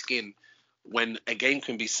my skin, when a game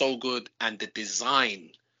can be so good and the design,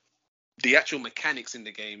 the actual mechanics in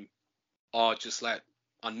the game are just like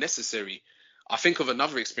unnecessary. I think of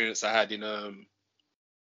another experience I had in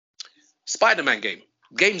Spider-Man game.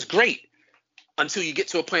 Game's great until you get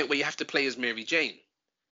to a point where you have to play as Mary Jane.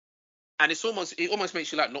 And it almost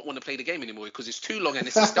makes you like not want to play the game anymore, because it's too long and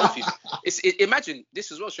it's a stealthy. Imagine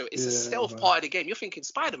this as well, show. It's a stealth part of the game. You're thinking,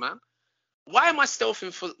 Spider-Man, why am I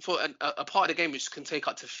stealthing for a part of the game which can take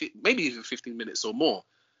up to maybe even 15 minutes or more?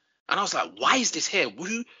 And I was like, why is this here?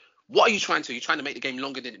 What are you trying to? Are you trying to make the game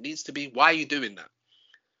longer than it needs to be? Why are you doing that?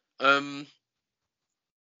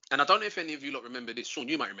 And I don't know if any of you lot remember this. Sean,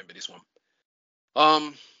 you might remember this one.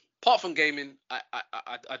 Apart from gaming,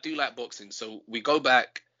 I do like boxing. So we go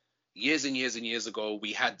back years and years and years ago.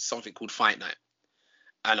 We had something called Fight Night.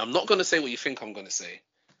 And I'm not going to say what you think I'm going to say,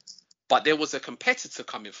 but there was a competitor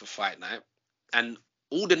coming for Fight Night, and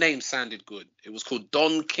all the names sounded good. It was called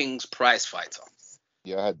Don King's Prize Fighter.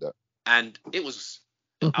 Yeah, I had that. And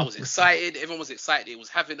I was excited. Everyone was excited. It was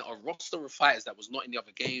having a roster of fighters that was not in the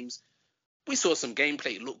other games. We saw some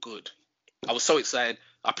gameplay. It looked good. I was so excited.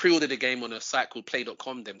 I pre-ordered the game on a site called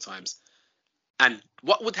play.com them times. And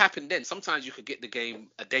what would happen then? Sometimes you could get the game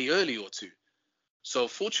a day early or two. So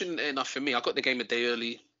fortunate enough for me, I got the game a day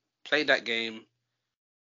early, played that game,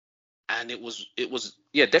 and it was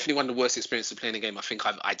definitely one of the worst experiences playing a game I think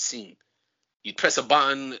I'd seen. You'd press a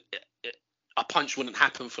button, a punch wouldn't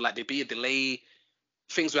happen for like, there'd be a delay.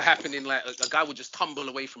 Things were happening, like a guy would just tumble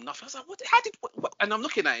away from nothing. I was like, what? And I'm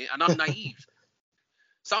looking at it and I'm naive.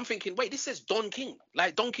 So I'm thinking, wait, this says Don King.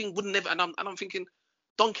 Like, Don King would never, and I'm thinking,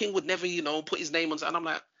 Don King would never, put his name on. And I'm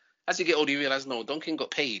like, as you get older, you realize, no, Don King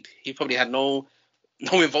got paid. He probably had no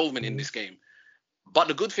involvement in this game. But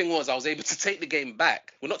the good thing was I was able to take the game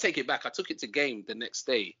back. Well, not take it back. I took it to game the next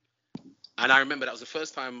day. And I remember that was the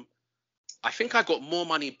first time I think I got more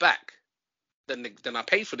money back than I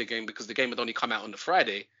paid for the game, because the game had only come out on the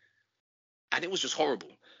Friday. And it was just horrible.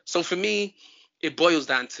 So for me, it boils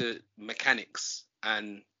down to mechanics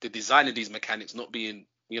and the design of these mechanics not being,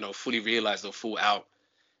 fully realized or thought out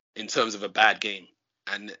in terms of a bad game.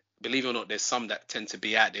 And believe it or not, there's some that tend to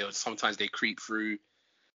be out there. Sometimes they creep through.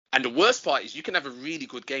 And the worst part is you can have a really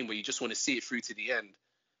good game where you just want to see it through to the end,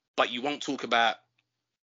 but you won't talk about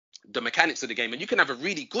the mechanics of the game. And you can have a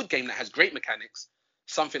really good game that has great mechanics,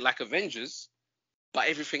 something like Avengers, but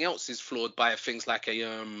everything else is flawed by things like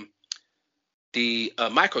the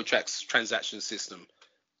microtransaction system,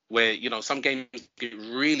 where some games get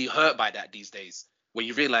really hurt by that these days, where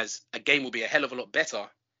you realize a game will be a hell of a lot better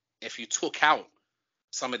if you took out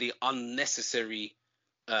some of the unnecessary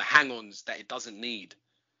hang-ons that it doesn't need.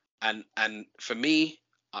 And for me,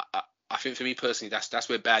 I think for me personally, that's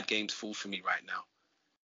where bad games fall for me right now.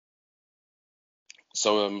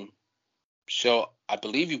 So Shell, I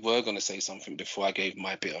believe you were going to say something before I gave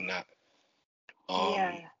my bit on that.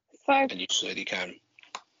 Yeah. So, and you certainly can.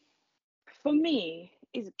 For me,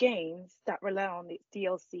 it's games that rely on its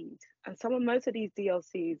DLCs, and most of these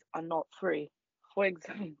DLCs are not free. For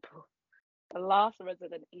example, the last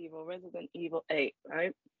Resident Evil 8,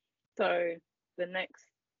 right? So the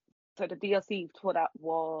DLC for that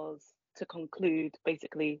was to conclude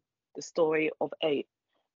basically the story of 8,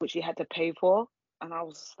 which you had to pay for. And I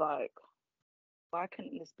was just like, why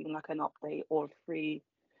couldn't this be like an update or free,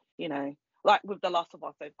 like with The Last of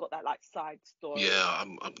Us, they've got that like side story. Yeah,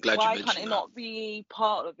 I'm glad you mentioned that. Why can't it not be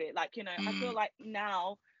part of it? Like, I feel like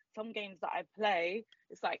now some games that I play,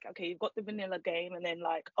 it's like, okay, you've got the vanilla game and then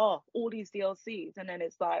like, all these DLCs, and then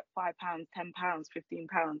it's like £5, £10,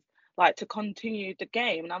 £15, like to continue the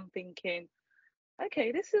game. And I'm thinking,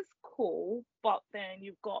 okay, this is cool, but then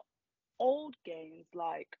you've got old games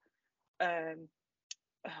like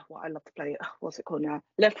what I love to play, what's it called now?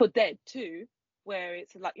 Left 4 Dead 2, where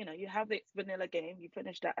it's like, you have this vanilla game, you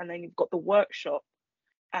finish that, and then you've got the workshop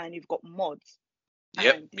and you've got mods.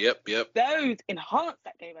 Yep. Those enhance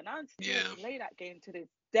that game, and I still play that game to this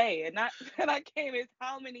day. And that game is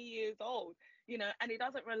how many years old, and it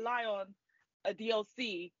doesn't rely on a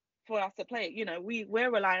DLC for us to play it.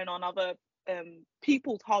 We're relying on other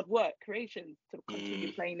people's hard work creations to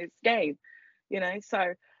continue playing this game,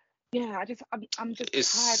 so yeah, I'm just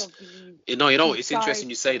tired of the it's interesting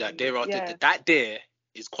you say that. That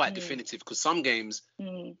is quite definitive, because some games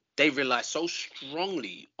they rely so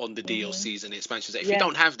strongly on the DLCs and the expansions that if you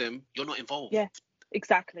don't have them, you're not involved. Yeah,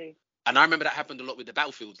 exactly. And I remember that happened a lot with the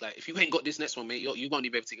Battlefields. Like, if you ain't got this next one, mate, you won't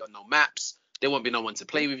even be able to get on no maps. There won't be no one to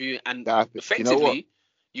play with you, and effectively,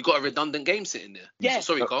 you got a redundant game sitting there. Yeah.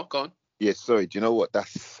 Sorry, Carl, go on. Yeah, sorry. Do you know what?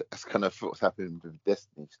 That's kind of what's happening with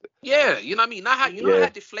Destiny. Yeah, you know what I mean? How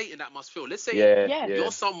deflating that must feel. Let's say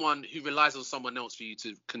you're someone who relies on someone else for you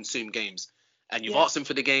to consume games, and you've asked them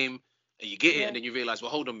for the game, and you get it, and then you realise,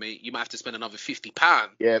 well, hold on, mate, you might have to spend another £50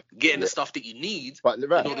 getting the stuff that you need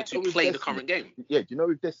in order to play the current game. Yeah, do you know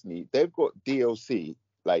with Destiny, they've got DLC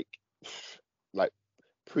like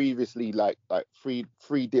previously like free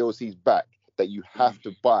DLCs back that you have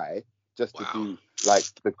to buy just to do like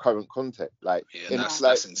the current content, like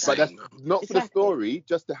that's insane, but that's not for the story,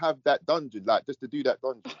 just to have that dungeon, like just to do that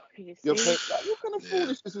dungeon. You're paying, like, what kind of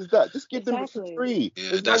foolishness is that? Just give them free.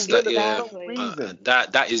 Yeah,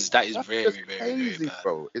 that is very, very, crazy, very bad,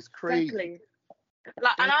 bro. It's crazy. Exactly.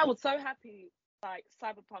 Like, and I was so happy. Like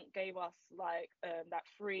Cyberpunk gave us like that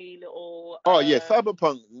free little.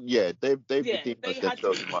 Cyberpunk. Yeah, they've redeemed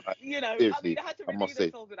themselves. Seriously, I must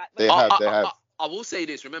say they have. I will say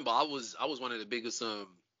this. Remember, I was one of the biggest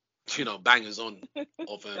bangers of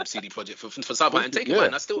CD Projekt for Cyberpunk. And take it,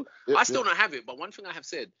 man. I still don't have it. But one thing I have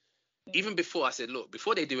said, even before, I said, look,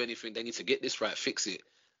 before they do anything, they need to get this right, fix it.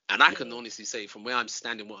 And I can honestly say, from where I'm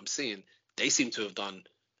standing, what I'm seeing, they seem to have done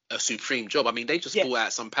a supreme job. I mean, they just brought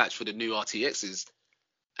out some patch for the new RTXs,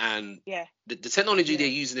 and the technology they're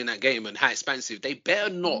using in that game and how expansive, they better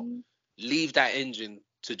not leave that engine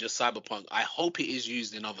to just Cyberpunk. I hope it is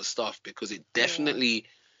used in other stuff, because it definitely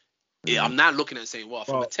I'm now looking at it saying,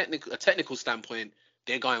 from a technical standpoint,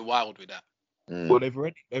 they're going wild with that. Well, they've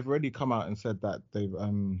already come out and said that they've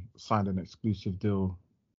signed an exclusive deal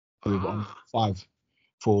with 5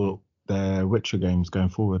 for their Witcher games going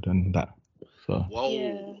forward, and that. So.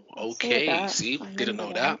 Whoa. Okay. See, didn't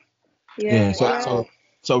know that. Yeah.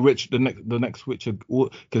 So Rich, the next Witcher,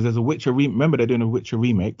 because there's a Witcher remember they're doing a Witcher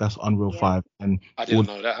remake, that's Unreal 5, and I didn't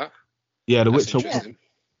know that. Huh? Yeah, the that's Witcher.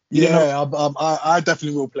 I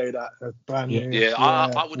definitely will play that. Brand new. Yeah,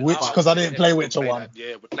 I would. Because I didn't play Witcher 1.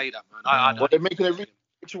 Yeah, we'll play that, man. They're making a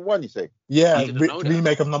Witcher 1, you say? Yeah,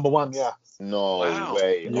 remake of number 1. Yeah. No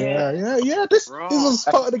way. Yeah. This was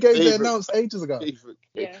part of the game they announced ages ago.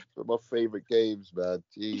 My favorite games, man.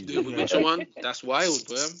 Jeez. Dude, Witcher 1, that's wild,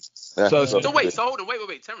 bro. So hold on,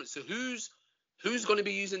 wait, Terrence. So who's going to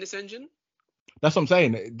be using this engine? That's what I'm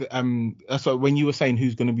saying. That's what, when you were saying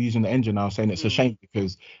who's going to be using the engine, I was saying it's a shame,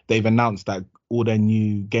 because they've announced that all their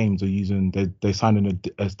new games are using. They signed a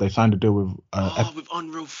deal with. With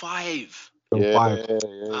Unreal 5. That's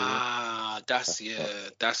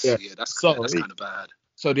kind of bad.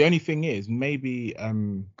 So the only thing is, maybe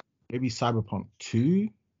Cyberpunk 2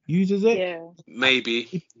 uses it. Yeah.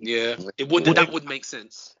 Maybe. Yeah. That would make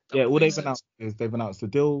sense. They've announced is they've announced the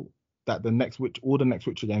deal that all the next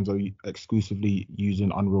Witcher games are exclusively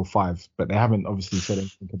using Unreal 5, but they haven't obviously said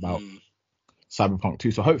anything about Cyberpunk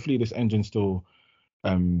 2. So hopefully this engine still,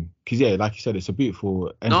 because like you said, it's a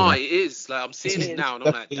beautiful engine. No, it is. Like, I'm seeing it now, and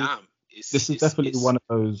I'm like, damn. This is definitely one of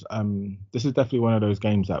those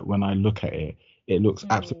games that when I look at it, it looks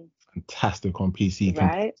absolutely fantastic on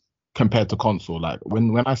PC compared to console. Like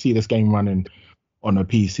when I see this game running on a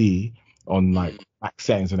PC on like back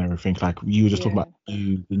settings and everything, like you were just talking about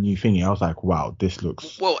the new thingy, I was like, wow, this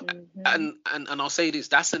looks and I'll say this,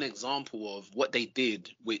 that's an example of what they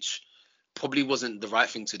did, which probably wasn't the right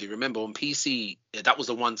thing to do. Remember, on PC, that was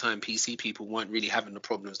the one time PC people weren't really having the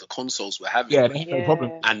problems the consoles were having. Yeah, they had no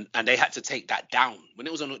problem. And they had to take that down. When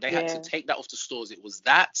it was on, they had to take that off the stores. It was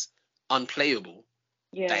that unplayable.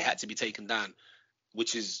 Yeah. They had to be taken down,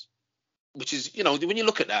 which is, you know, when you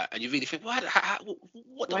look at that and you really think,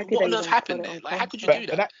 what on earth happened there? Like, how could you do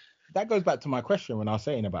that? That goes back to my question when I was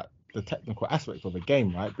saying about the technical aspects of a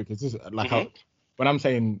game, right? Because this is like when I'm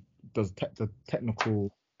saying does the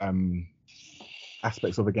technical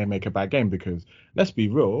aspects of a game make a bad game? Because let's be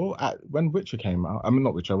real, when Witcher came out,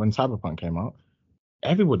 not Witcher, when Cyberpunk came out,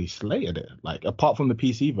 everybody slated it. Like, apart from the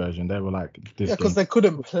PC version, they were like, because they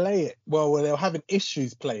couldn't play it well, they were having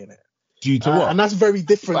issues playing it. Due to what? And that's very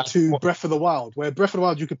different to Breath of the Wild, where Breath of the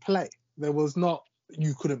Wild you could play. There was not,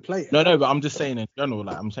 you couldn't play it. No, but I'm just saying in general,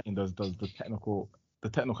 like I'm saying, does the technical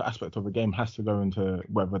aspect of a game has to go into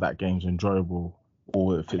whether that game's enjoyable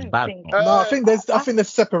or if it's bad. No, I think there's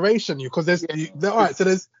separation, because there's all right. So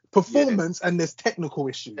there's performance and there's technical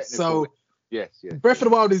issues. So yes. Breath of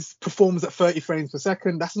the Wild performs at 30 frames per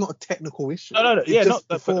second. That's not a technical issue. No. Yeah, not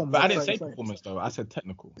performance. But I didn't say performance though. I said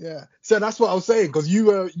technical. Yeah. So that's what I was saying, because you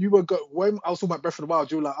were when I was talking about Breath of the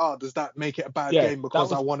Wild, you were like, oh, does that make it a bad game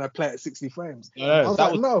because I want to play it at 60 frames? I was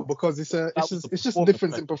like, no, because it's just a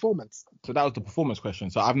difference in performance. So that was the performance question.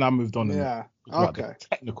 So I've now moved on. Yeah. Okay. The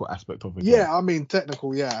technical aspect of it. Yeah, I mean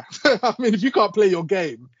technical. Yeah. I mean, if you can't play your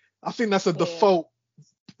game, I think that's a default.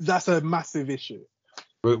 That's a massive issue.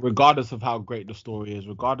 Regardless of how great the story is,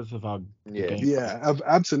 regardless of how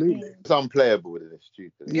absolutely, it's unplayable with it.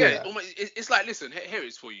 Stupid. It's like, listen, here it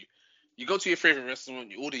is for you. You go to your favorite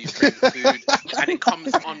restaurant, you order your favorite food, and it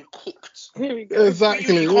comes uncooked. Here we go.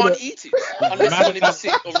 Exactly. You can't eat it unless you want it to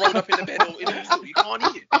sit or rolled up in the bed or in the food. You can't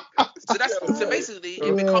eat it. So basically,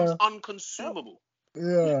 it becomes unconsumable.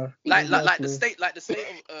 Yeah. Like the state of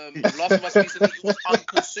Last of Us recently, it was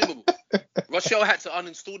unconsumable. Rochelle had to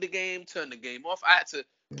uninstall the game, turn the game off. I had to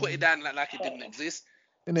put it down like it didn't exist.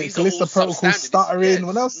 And then Callisto Protocol stuttering.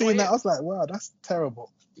 When I was seeing that, I was like, wow, that's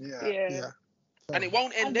terrible. Yeah. And it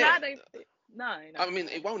won't end there. No. I mean,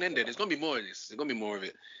 it won't end there. There's gonna be more of this. There's gonna be more of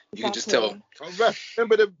it. You can just tell. Do you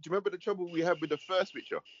remember the trouble we had with the first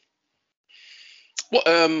Witcher?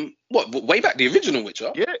 What? Way back, the original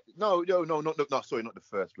Witcher? Yeah. No. Sorry, not the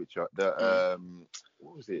first Witcher. The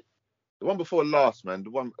what was it? The one before last, man.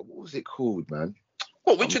 The one. What was it called, man?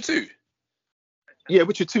 What? Witcher 2? Yeah,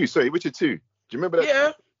 Witcher 2. Sorry, Witcher 2. Do you remember that?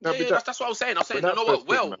 Yeah. That's what I was saying. I was saying, you know what?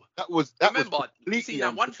 Well, that was see,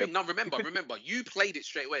 now one thing. Now remember, you played it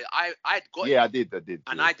straight away. I'd got it. Yeah, I did.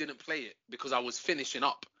 And I didn't play it because I was finishing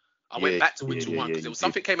up. I went back to Witcher 1 because there was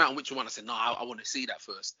something came out in Witcher 1. I said, no, I want to see that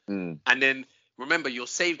first. And then remember, your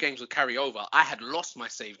save games would carry over. I had lost my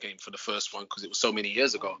save game for the first one because it was so many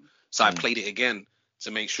years ago. So I played it again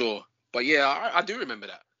to make sure. But yeah, I do remember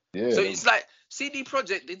that. Yeah. So it's like CD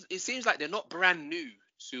Projekt. It seems like they're not brand new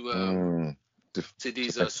to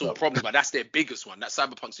these sort of problems, but that's their biggest one. That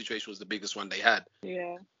Cyberpunk situation was the biggest one they had.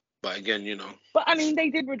 Yeah. But again, you know. But I mean, they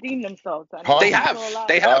did redeem themselves. They have.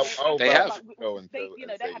 They have. They had an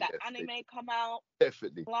anime come out.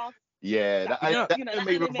 Definitely. That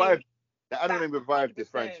anime revived. The anime revived the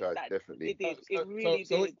franchise. Definitely. It did. It really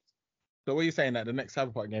did. So what are you saying, that the next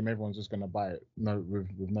Cyberpunk game, everyone's just gonna buy it? No, with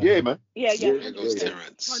no. Yeah, man. Yeah. There goes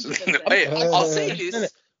Terrence. I'll say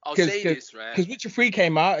this. I'll say this, right? Because Witcher 3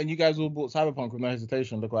 came out and you guys all bought Cyberpunk with no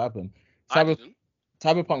hesitation. Look what happened.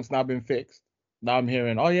 Cyberpunk's now been fixed. Now I'm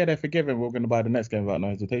hearing, oh yeah, they're forgiven. We're gonna buy the next game without no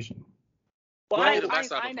hesitation. Well, I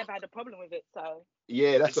never had a problem with it, so.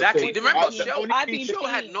 Yeah, that's exactly. Remember, Shell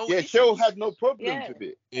had no. Yeah, Shell had no problems with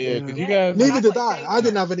it. Yeah, because you guys. Neither did I. I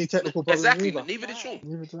didn't have any technical problems. Exactly. Either. Neither did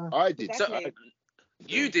Sean. I did. Exactly. So,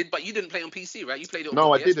 you did, but you didn't play on PC, right? You played it on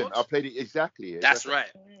No, I PS didn't. Box? I played it exactly. That's right.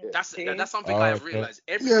 That's something I have realized.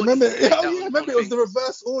 Remember it was the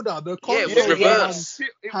reverse order. The console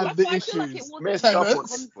had the issues.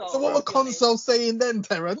 So what were consoles saying then,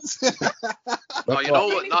 Terrence? No, you know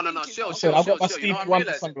what? No. Chill. I've got my You know Steve what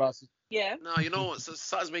Wonder sunglasses. Yeah. No, you know what? So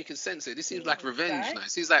starts making sense here. This seems like revenge now. It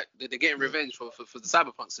seems like they're getting revenge for the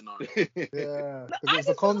Cyberpunk scenario. Yeah, because it was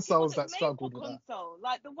the consoles that struggled with that.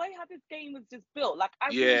 Like the way how this game was just built, like I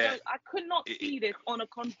could not see this on a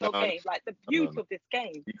console game. Like the beauty of this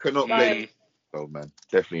game. You could not play. Oh man,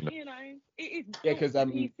 definitely not. You know, it is. Yeah,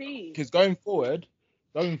 because going forward,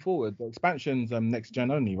 the expansion's next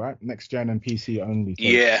gen only, right? Next gen and PC only. So.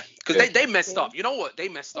 Yeah, because they messed up. You know what? They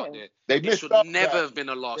messed up there. It should never have been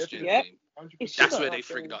a last gen game. That's where they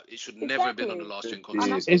freaked out. It should never have been on the last gen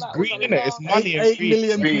console. It's green, isn't it? It's money. 8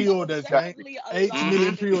 million pre-orders, right? 8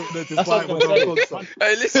 million pre-orders to buy one console.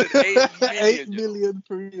 Hey, listen, 8 million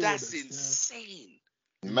pre-orders. That's insane.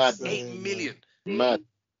 Mad. 8 million. Mad.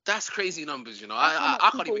 That's crazy numbers, you know. I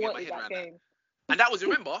can't even get my head around that. And that was,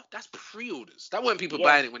 remember, that's pre-orders. That weren't people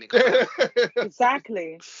buying it when it came out.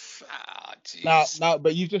 Exactly. Now,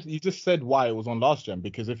 but you just said why it was on last gen,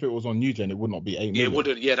 because if it was on new gen, it would not be 8 million. Yeah, it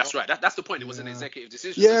wouldn't. Yeah, that's right. That's the point. It was an executive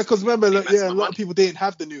decision. Yeah, because remember, a lot of people didn't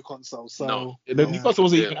have the new console, so the new console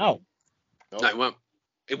wasn't even out. No, it weren't.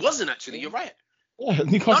 It wasn't actually. You're right. Yeah,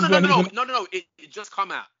 new console. No. It just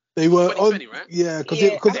come out. They were 2020, on, right? Yeah,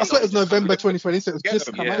 because I swear it was November 2020, so it was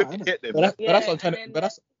just come out. But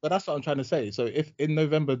that's what I'm trying to say. So if in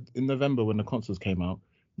November when the consoles came out,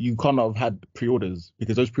 you can't have had pre-orders,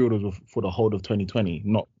 because those pre-orders were for the whole of 2020,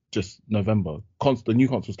 not just November. The new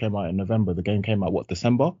consoles came out in November. The game came out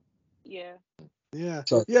December? Yeah. Yeah.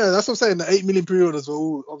 So, that's what I'm saying. The 8 million pre-orders were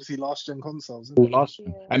all obviously last gen consoles. All last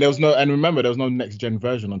gen. And remember, there was no next gen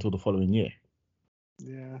version until the following year.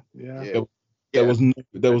 Yeah. There was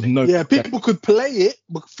no. Yeah, people could play it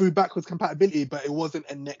through backwards compatibility, but it wasn't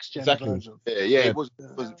a next gen version. It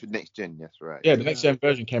wasn't for next gen. That's right. Yeah, the next gen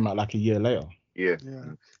version came out like a year later. Yeah.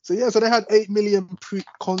 So they had 8 million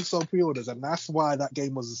console pre-orders, and that's why that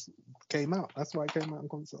game came out. That's why it came out on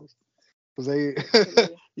consoles. Because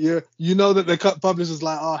you know that the publishers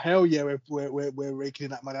like, oh hell yeah, we're raking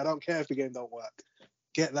in that money. I don't care if the game don't work.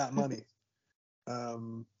 Get that money.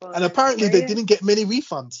 And apparently they didn't get many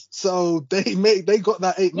refunds, so they got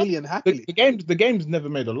that 8 million happily. The game's never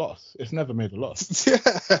made a loss. It's never made a loss.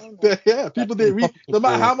 Yeah. People didn't no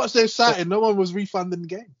matter how much they cited, no one was refunding the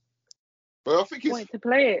game. But I think it's to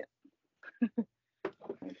play it.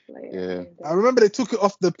 Yeah. I remember they took it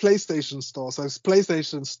off the PlayStation store, so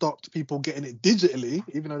PlayStation stopped people getting it digitally,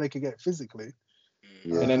 even though they could get it physically.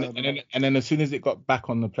 Yeah. And then as soon as it got back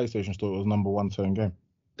on the PlayStation store, it was number 1 selling game.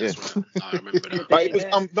 Yeah, I remember that. But it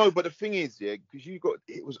was but the thing is, because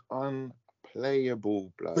it was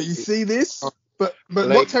unplayable, blood. But you see this? But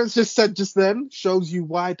what Terence just said just then shows you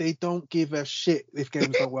why they don't give a shit if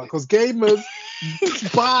games don't work. Because gamers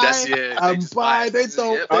buy. They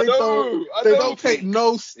don't take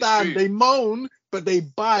no stand. They moan, but they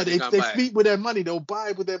buy. They sleep with their money. They'll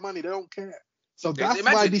buy with their money. They don't care. So that's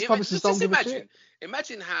why these publishers don't give a shit.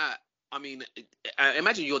 Imagine how. I mean,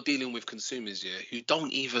 imagine you're dealing with consumers, who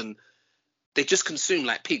don't even. They just consume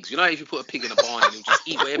like pigs. You know, if you put a pig in a barn and just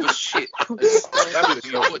eat whatever shit you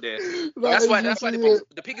put there. That's why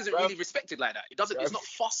the pig isn't really respected like that. It's not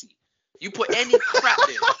fussy. You put any crap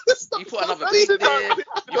there. You put another pig there. You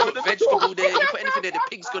put vegetable there. You put anything there. The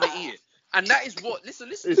pig's gonna eat it. And that is what. Listen.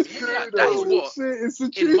 It's true, that is what. It's the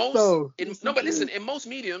truth, though. But listen. In most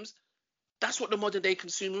mediums, that's what the modern day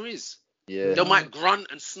consumer is. Yeah. They might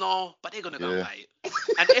grunt and snarl, but they're gonna go buy it.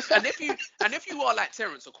 And if you are like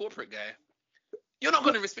Terence, a corporate guy, you're not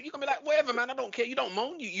gonna respect. You're gonna be like, whatever, man. I don't care. You don't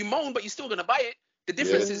moan. You moan, but you're still gonna buy it. The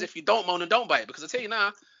difference is if you don't moan and don't buy it. Because I tell you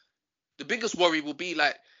now, the biggest worry will be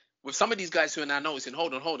like with some of these guys who are now noticing,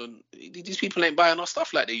 hold on, these people ain't buying our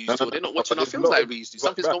stuff like they used to. They're not watching our films like we used to.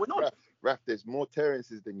 Something's going on. Raph, there's more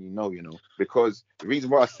Terences than you know, because the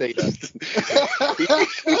reason why I say that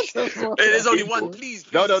there's only one, please.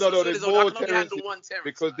 No, there's more Terences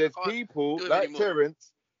because there's people like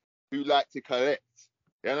Terence who like to collect.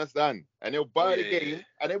 You understand? And they'll buy the game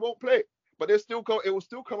and they won't play it, but it will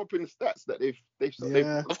still come up in the stats that they've sold.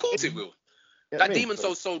 Of course it will. That Demon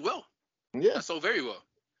Soul sold well. Yeah, that sold very well.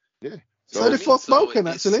 Yeah. So did Forspoken,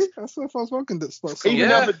 actually. That's what Forspoken did. Even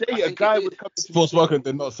the other day, a guy would come to Forspoken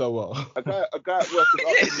did not sell well. A guy at work was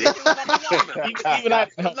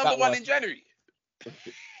number one in January.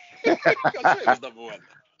 It was number one.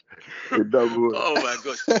 Oh my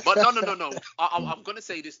gosh. But no. I'm gonna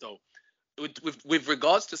say this though. With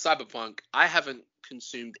regards to Cyberpunk, I haven't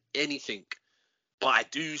consumed anything, but I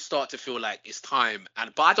do start to feel like it's time.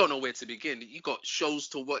 But I don't know where to begin. You got shows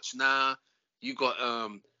to watch now. You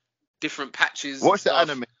got different patches. Watch the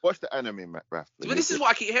anime, Raph. But this is what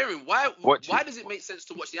I keep hearing. Why does it make sense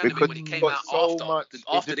to watch the anime when it came out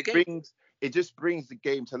after the game? It just brings the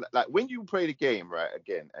game to like when you play the game right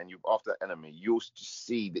again, and you after the anime, you'll just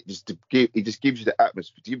see that it just gives you the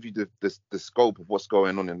atmosphere, gives you the scope of what's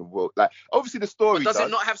going on in the world. Like obviously the story. But does it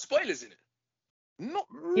not have spoilers in it? Not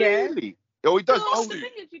really. Oh, it does. No, the thing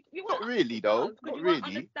is, not really though. Not really.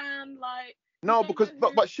 Understand, like. No, because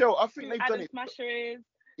but Shell, I think they've done it.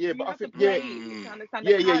 Yeah, but I think Sorry.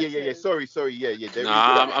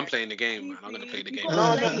 I'm playing the game, man. I'm gonna play the game.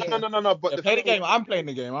 No. But play the game. I'm playing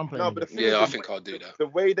the game. I think I'll do that. The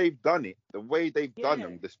way they've done it, them,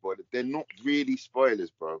 the spoilers, they're not really spoilers,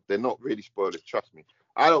 bro. They're not really spoilers. Trust me.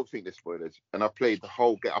 I don't think they're spoilers. And I played the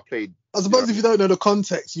whole game. I suppose if you don't know the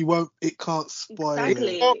context, it can't spoil.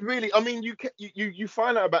 Exactly. Not really. I mean, you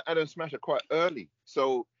find out about Adam Smasher quite early,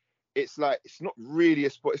 so. it's like it's not really a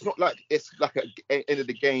sport. It's not like it's like a end of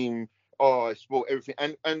the game. Oh, it's sport everything,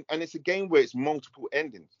 and it's a game where it's multiple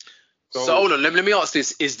endings. So hold on, let me ask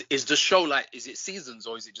this: Is the show like? Is it seasons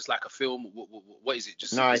or is it just like a film? What is it?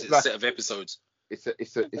 Just no, is it a set of episodes? It's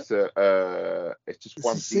just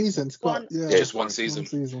one season. It's just one season.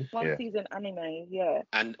 One season anime, yeah.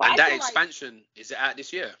 And that expansion is it out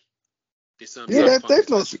this year? They've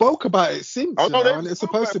not spoke about it since. Oh no, and it's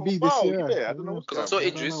supposed to be this year. Yeah, I don't know because I saw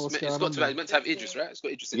Idris. It's meant to have Idris, right? It's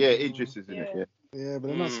got Idris in it. Yeah, Idris is in it. Yeah, but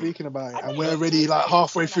they're not speaking about it, and we're already like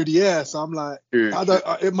halfway through the year. So I'm like,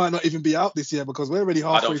 it might not even be out this year because we're already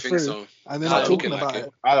halfway through, so. And they're not talking about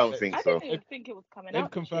it. I don't think so. I didn't even think it was coming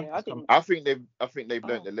out. I think they've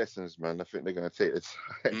learned the lessons, man. I think they're gonna take it.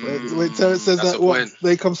 Wait, Terrence says that what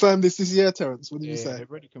they confirmed this year, Terrence. What did you say? They've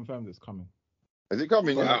already confirmed it's coming. Is it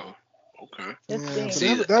coming? Wow. Okay. Yeah,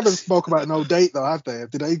 they haven't spoke about no date though, have they?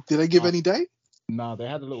 Did they give any date? No, they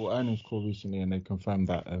had a little earnings call recently and they confirmed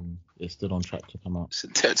that it's still on track to come out. So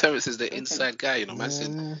Terrence is the inside guy, you know, man.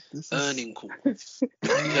 Said earning call.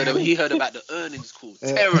 He heard about the earnings call.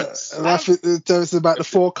 Terrence. Terrence is about the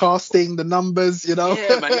forecasting, the numbers, you know.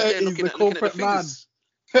 Yeah, man. He's the corporate man.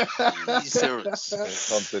 Terrence.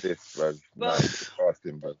 Come to this, bro.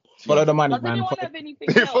 Fasting, bro. Follow the money, man.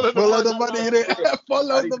 Follow the money.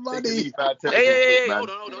 Follow the money. Hey, hold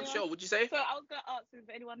on. Show, what'd you say? So I was gonna ask if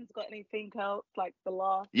anyone's got anything else, like the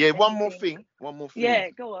last. Yeah, one more thing. Yeah,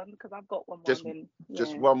 go on, because I've got one more.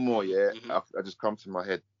 Just one more, yeah. Mm-hmm. I just come to my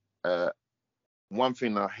head. One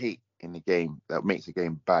thing I hate in the game that makes the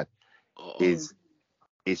game bad is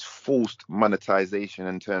forced monetization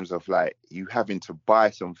in terms of like you having to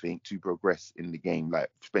buy something to progress in the game,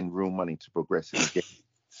 like spend real money to progress in the game.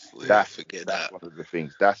 That's one of the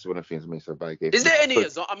things. That's one of the things that makes a bad game. Is there any?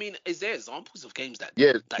 Is there examples of games that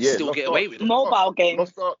still get away with it? Mobile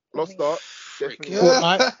games. Lost Ark.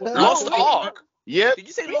 Lost Ark. Yep. Did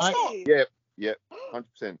you say Lost Ark? Yep.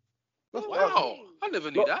 100%. Wow, I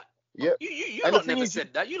never knew that. Yeah. You lot never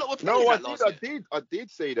said that. You lot were playing that last year. I did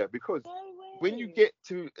say that because when you get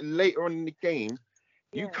to later on in the game,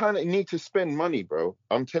 you kind of need to spend money, bro.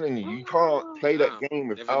 I'm telling you, you can't play that game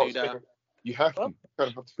without spending. You have to. You kind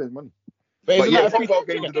of have to spend money. But football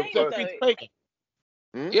games are the first.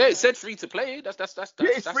 Yeah, it said free to play. That's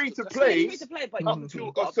it's free to play.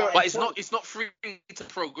 But it's not free to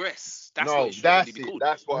progress. That's what it should really be called.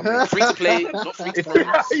 That's what I mean. Free to play, not free to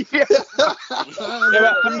progress.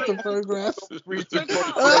 Free to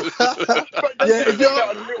progress. If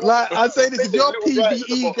you're like I say this, if you're a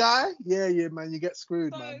PvE guy, man, you get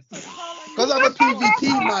screwed, man. Because I'm a PvP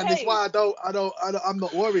man, that's why I'm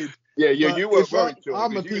not worried. Yeah, you were worried, Joe.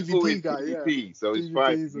 I'm a PvP guy, PvP, so it's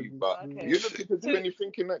fine for you. But you're looking to do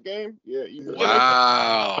anything in that game? Yeah.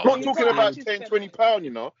 Wow. I'm not talking about 10, 20 pounds,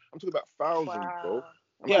 you know. I'm talking about thousands, bro.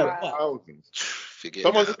 Thousands.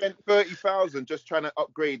 Someone spent 30,000 just trying to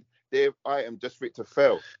upgrade their item just for it to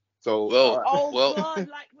fail. So God,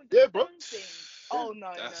 like bro. Oh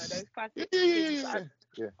no, those classic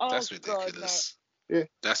That's ridiculous. Yeah,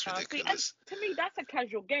 that's ridiculous. To me, that's a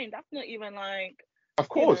casual game. That's not even like. Of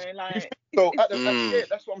course. So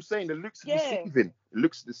that's what I'm saying. The looks deceiving. It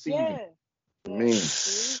looks deceiving.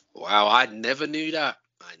 Wow, I never knew that.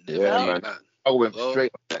 Knew that. I went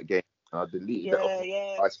straight on that game. I deleted that.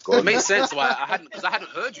 It makes sense why I hadn't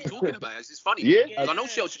heard you talking about it. It's funny. Yeah. I know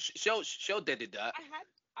Shell did that.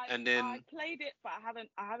 I played it, but I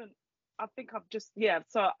haven't. I think I've just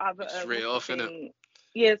So I've straight off, innit?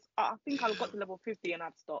 Yes, I think I got to level 50 and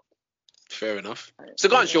I've stopped. Fair enough. So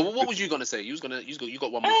go on, Shell. What was you gonna say? You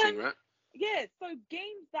got one more thing, right? Yeah, so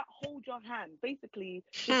games that hold your hand, basically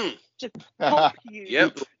just help you.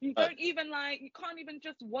 Yep. You don't even you can't even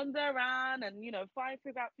just wander around and, find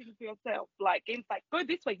out things for yourself. Like games like, go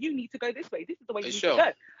this way, you need to go this way. This is the way you need to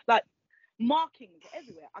go. Like markings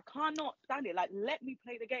everywhere. I cannot stand it. Like, let me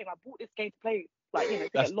play the game. I bought this game to play, to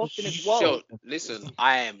get lost in its world. Shell, listen,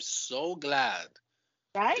 I am so glad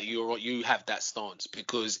that you have that stance,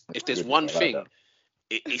 because if there's one thing,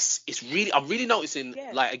 it's really, I'm really noticing,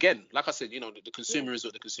 like I said, the consumer is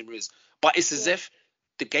what the consumer is, but it's as if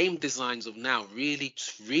the game designs of now really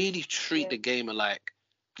treat the gamer like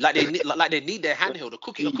they need their handheld, a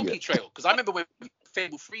cookie trail. Because I remember when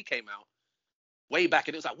Fable 3 came out way back,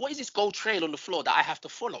 and it was like, what is this gold trail on the floor that I have to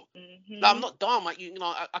follow? Like, I'm not dumb. I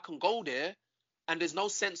can go there, and there's no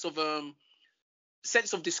sense of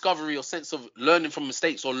discovery or sense of learning from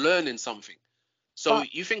mistakes or learning something. So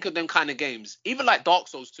you think of them kind of games, even like Dark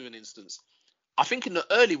Souls to an instance. I think in the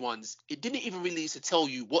early ones, it didn't even really need to tell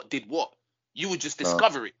you what did what. You would just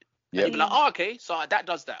discover it. And you'd be like, oh, okay, so that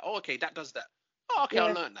does that. Oh, okay, that does that. Oh, okay,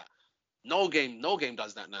 I learned that. No game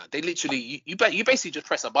does that now. They literally, you basically just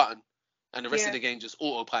press a button, and the rest of the game just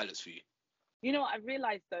autopilots for you. You know what I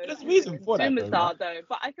realized though? There's reason for that though,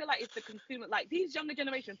 but I feel like it's the consumer, like these younger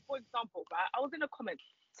generations. For example, right? I was in a comment.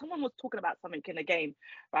 Someone was talking about something in a game,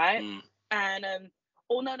 right? And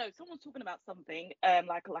someone was talking about something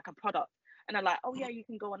like a product, and they're like, oh yeah, you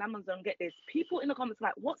can go on Amazon and get this. People in the comments are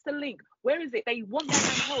like, what's the link? Where is it? They want their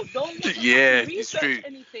handheld. Don't want to research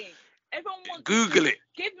anything. Everyone wants Google it.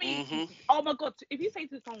 Give me. Oh my God! If you say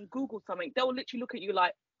to someone Google something, they'll literally look at you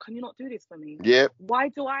like, "Can you not do this for me? Yeah. Why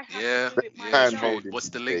do I have to do it myself?" What's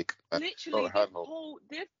the link? Literally,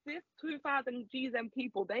 this 2,000 GSM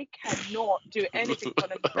people, they cannot do anything for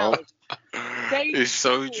themselves. It's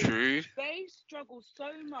so true. They struggle so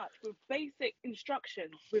much with basic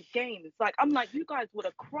instructions with games. Like I'm like, you guys would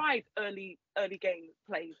have cried early game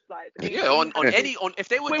plays. Like if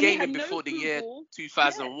they were gaming before the year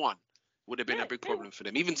 2001. Would have been a big problem for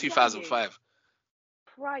them, even 2005.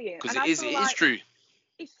 Crying. Because it is true.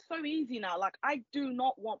 It's so easy now. Like I do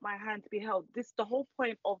not want my hand to be held. This the whole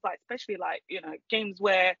point of like, especially like games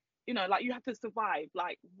where like you have to survive.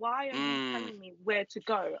 Like why are you telling me where to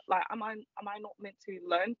go? Like am I not meant to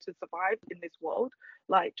learn to survive in this world?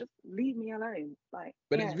 Like just leave me alone. Like.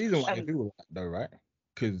 But there's a reason why they do that though, right?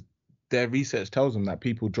 Because their research tells them that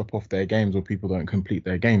people drop off their games or people don't complete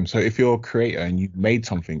their games. So if you're a creator and you've made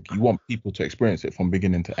something, you want people to experience it from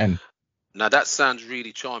beginning to end. Now that sounds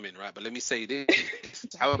really charming, right? But let me say this: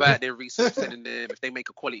 how about their research telling them if they make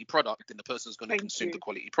a quality product, then the person's going to consume the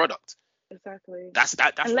quality product? Exactly. That's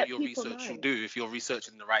what your research will do if you're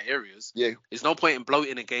researching in the right areas. Yeah. There's no point in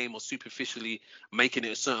bloating a game or superficially making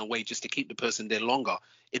it a certain way just to keep the person there longer.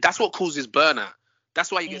 That's what causes burnout. That's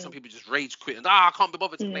why you get some people just rage quit and I can't be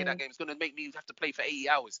bothered to play that game. It's gonna make me have to play for 80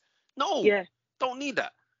 hours. No, don't need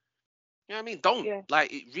that. You know what I mean? Don't.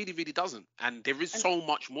 Like it really, really doesn't. And there is so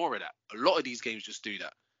much more of that. A lot of these games just do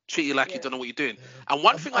that. Treat you like you don't know what you're doing. And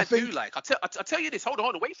one thing I do like, I'll tell you this. Hold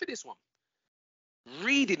on, wait for this one.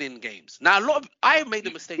 Reading in games. Now I made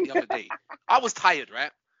a mistake the other day. I was tired,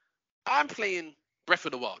 right? I'm playing Breath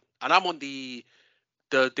of the Wild, and I'm on the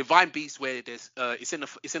Divine Beast where there's it's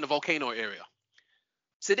in the volcano area.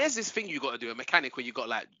 So there's this thing you got to do, a mechanic where you got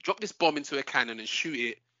like drop this bomb into a cannon and shoot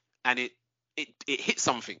it, and it hits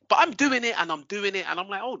something. But I'm doing it and I'm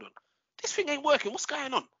like, hold on, this thing ain't working. What's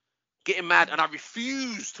going on? Getting mad, and I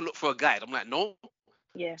refuse to look for a guide. I'm like, no,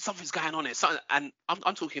 something's going on here. And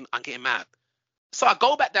I'm talking, I'm getting mad. So I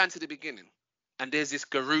go back down to the beginning, and there's this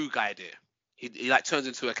Garou guy there. He like turns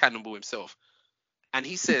into a cannonball himself, and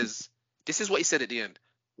he says, this is what he said at the end: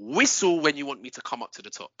 whistle when you want me to come up to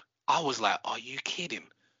the top. I was like, are you kidding?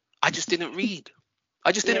 I just didn't read.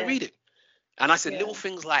 Read it. And I said little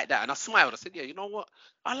things like that. And I smiled. I said, yeah, you know what?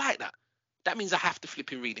 I like that. That means I have to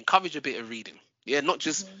flip in read. Encourage a bit of reading. Yeah, not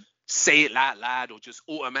just say it loud or just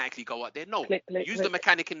automatically go up there. No, use the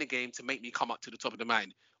mechanic in the game to make me come up to the top of the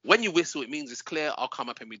mountain. When you whistle, it means it's clear. I'll come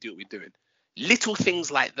up and we do what we're doing. Little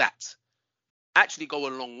things like that actually go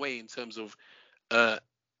a long way in terms of the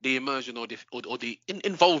immersion or the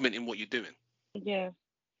involvement in what you're doing. Yeah.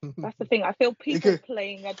 That's the thing. I feel people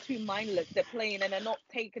playing are too mindless. They're playing and they're not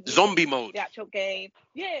taking zombie mode, the actual game.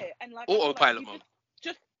 Yeah, and like autopilot mode.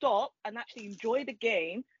 Just stop and actually enjoy the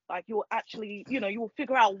game. Like you'll actually, you will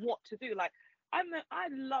figure out what to do. Like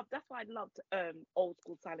that's why I loved old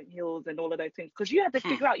school Silent Hills and all of those things, because you had to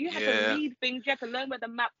figure out, you had to read things, you had to learn where the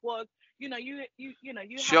map was. You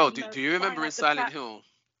Sure. Do you remember in Silent Hill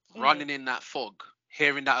running in that fog,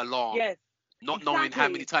 hearing that alarm? Yes. Not knowing how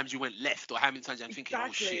many times you went left or how many times I'm thinking,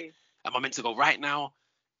 oh shit, am I meant to go right now?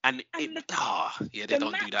 And they don't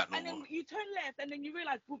do that no more. And then you turn left and then you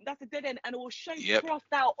realize, boom, that's a dead end, and it will show you crossed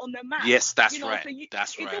out on the map. Yes, that's right.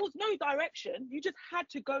 So if there was no direction, you just had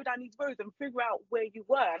to go down these roads and figure out where you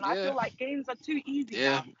were. And I feel like games are too easy.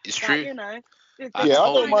 Yeah, it's true.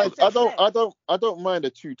 I don't mind a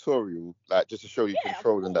tutorial, like just to show you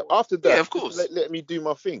control and that. After that, of course, let me do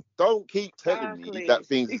my thing. Don't keep telling me that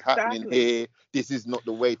things is happening here. This is not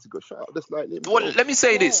the way to go. Shut up. Just like let me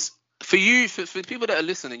say this for you, for people that are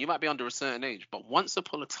listening. You might be under a certain age, but once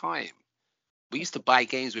upon a time, we used to buy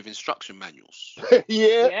games with instruction manuals.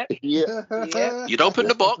 Yeah. You'd open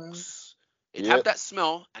the box, it'd have that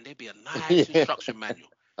smell, and there'd be a nice instruction manual.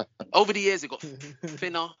 Over the years, it got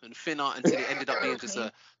thinner and thinner until it ended up being just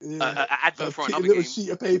a advert for another game. Sheet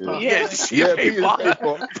of paper. Yeah, just sheet of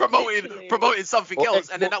paper. promoting something else,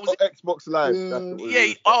 and then that was Xbox Live.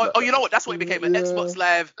 You know what? That's what it became, an Xbox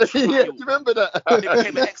Live. Yeah, do you remember that? It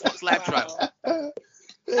became an Xbox Live trial.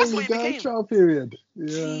 That's what it became. Trial period. Yeah.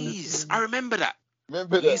 Jeez, I remember that.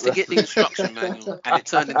 We used to get the instruction manual, and it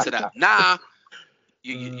turned into that. Now,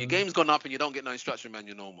 Your game's gone up and you don't get no instruction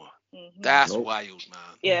manual no more. That's wild,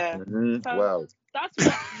 man. Yeah. So wow. That's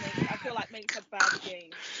what I feel like makes a bad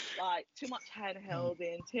game. Like too much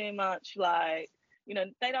handholding, too much like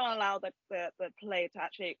they don't allow the player to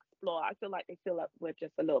actually explore. I feel like they feel like we're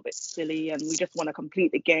just a little bit silly and we just want to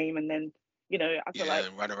complete the game and then I feel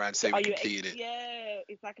like run around saying we completed it. Yeah,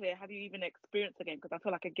 exactly. Have you even experienced the game? Because I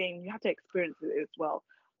feel like a game you have to experience it as well.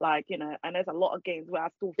 Like and there's a lot of games where I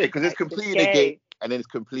still because it's completing a game and then it's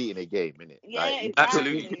completing a game, innit? Yeah, like, exactly.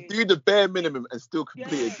 Absolutely. You can do the bare minimum and still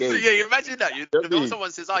complete a game. Yeah, you imagine that.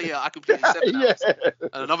 Someone says, "Oh yeah, I completed 7 hours," and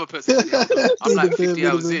another person says, "Yeah, I'm like 50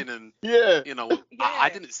 hours in, and I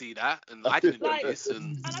didn't see that, and I didn't do this."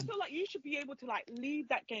 And I feel like you should be able to like leave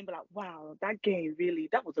that game, be like, "Wow, that game really,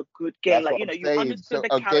 that was a good game." That's like you understood the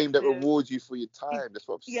characters. A game that rewards you for your time. That's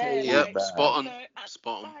what I'm saying. Yeah, spot on. Like,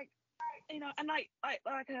 and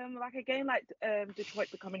like a game like Detroit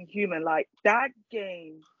Becoming Human, like that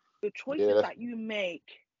game, the choices that you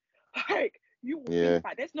make, like you will think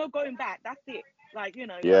back. There's no going back. That's it. Like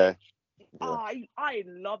I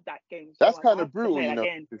love that game. That's kind of brutal,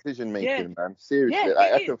 decision making, man. Seriously,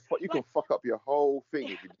 you can fuck up your whole thing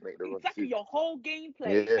if you make the wrong decision. Your whole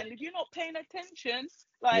gameplay, and if you're not paying attention,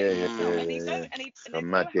 like and there's no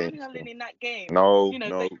handling in that game. No.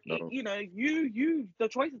 The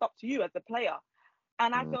choice is up to you as the player,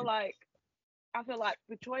 and I feel like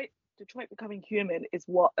Detroit Becoming Human is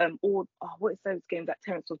what what is those games that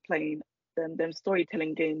Terrence was playing, them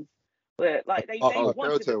storytelling games. Where, like they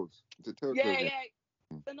Telltales. Yeah.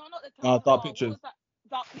 No, not the Telltales. Dark Pictures. What was that?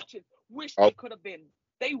 Dark Pictures. Wish they could have been.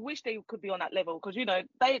 They wish they could be on that level because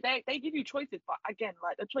they give you choices, but again,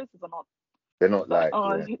 like the choices are not. They're not like.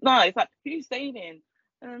 No, it's like who's saving?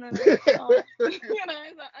 And then, it's like okay, I'm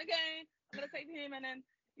gonna save him, and then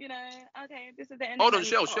okay, this is the end. Hold on,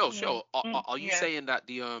 Shell. Are you saying that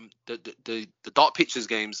the Dark Pictures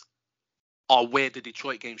games are where the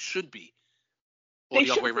Detroit games should be? Or they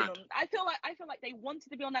the other way around. I feel like they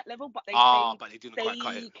wanted to be on that level, but they didn't quite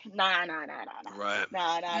cut it. Nah. Right.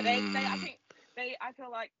 I feel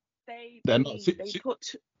like they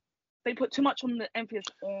put too much on the emphasis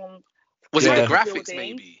on. Was it the graphics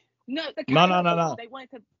maybe? No, the characters. No. They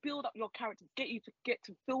wanted to build up your characters, get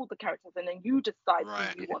to build the characters, and then you decide who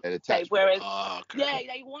you want to say. Whereas,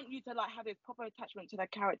 they want you to like have a proper attachment to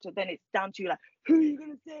that character. Then it's down to you, like, who are you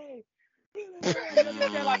gonna say? I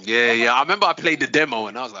remember I played the demo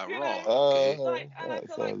and I was like, raw.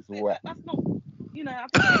 That's not. I feel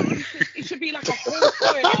like it should be like a whole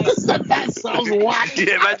story. That sounds whack.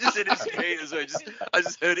 Yeah, man, just in his face as well. I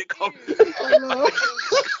just heard it come.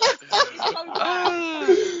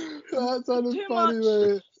 That sounded funny,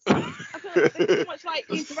 man. I feel like there's too much like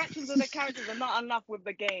interactions with the characters are not enough with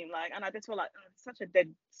the game, like, and I just feel like it's such a dead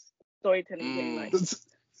storytelling game.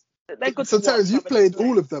 Like, so Terrence, you've played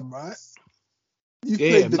all of them, right? You've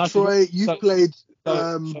played Detroit. You've played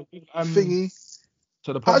Thingy.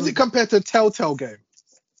 So how does it compare to Telltale game?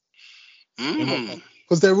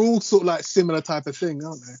 Because they're all sort of like similar type of thing,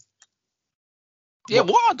 aren't they? Yeah,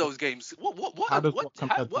 what are those games? What are they? Like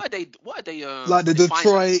the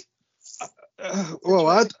Detroit.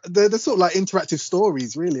 They're sort of like interactive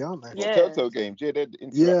stories, really, aren't they? Yeah. Telltale games, they're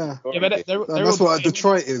interactive. That's what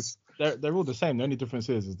Detroit is. They're all the same. The only difference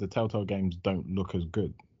is the Telltale games don't look as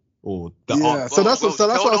good. So that's what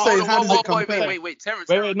I'm saying. How does it compare? Wait, Terrence.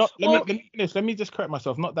 Let me just correct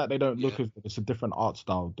myself. Not that they don't look as good. It's a different art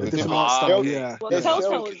style. Different art style, yeah. Well,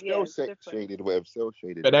 cell shaded, whatever, cell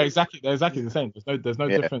shaded. But they're exactly the same. There's no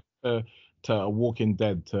difference to a Walking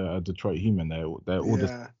Dead to a Detroit Human. They're all the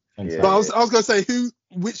same. But I was gonna say,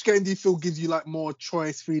 which game do you feel gives you like more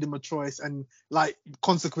choice, freedom of choice, and like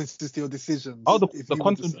consequences to your decisions? Oh, the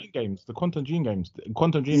Quantum Dream games. The Quantum Dream games.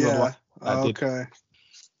 Quantum Dream was one. Okay.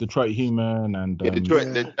 Detroit Human and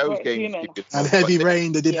those games and Heavy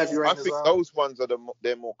Rain. They did Heavy Rain. I think those ones are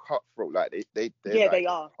they're more cutthroat. Like they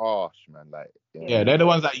are harsh, man. Like they're the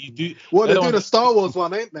ones that you do. Well, they're doing a Star Wars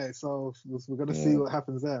one, ain't they? So we're gonna see what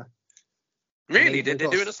happens there. Really? They're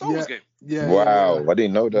doing a Star Wars game? Yeah. Wow, I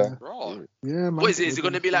didn't know that. Yeah, man. What is it? Is it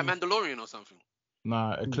going to be like Mandalorian or something?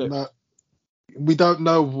 Nah, Eclipse. No, we don't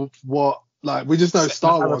know what. Like, we just know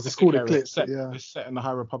Star Wars. It's called Eclipse. It's set in the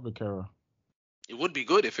High Republic era. It would be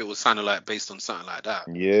good if it was kind of like based on something like that.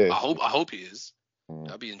 Yeah. I hope it is.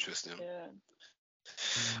 That'd be interesting. Yeah.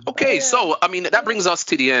 Okay, so I mean that brings us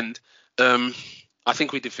to the end. I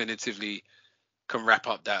think we definitively can wrap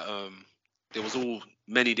up that there was all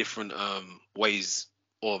many different ways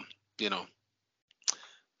or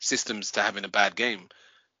systems to having a bad game.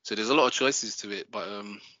 So there's a lot of choices to it, but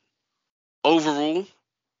overall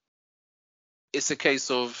it's a case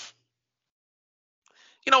of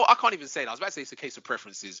I can't even say that. I was about to say it's a case of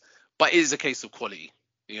preferences, but it is a case of quality.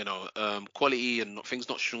 Quality and things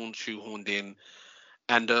not shoehorned in,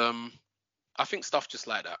 and I think stuff just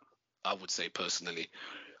like that. I would say personally.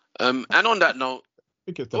 And on that note,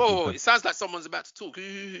 it sounds like someone's about to talk.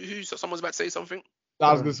 Someone's about to say something.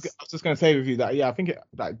 I was just going to say with you that I think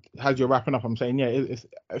as you're wrapping up, I'm saying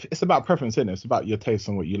it's about preference, innit? It's about your taste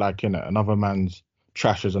and what you like, innit? Another man's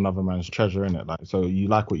trash is another man's treasure, innit? Like, so you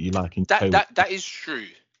like what you like. And that is true.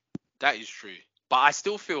 That is true. But I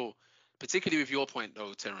still feel, particularly with your point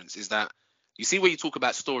though, Terence, is that you see where you talk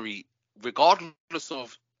about story, regardless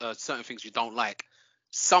of certain things you don't like,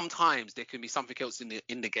 sometimes there can be something else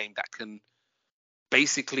in the game that can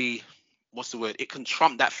basically, it can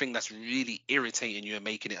trump that thing that's really irritating you and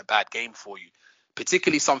making it a bad game for you.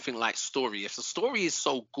 Particularly something like story. If the story is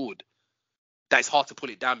so good that it's hard to put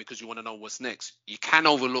it down because you want to know what's next, you can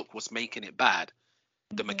overlook what's making it bad.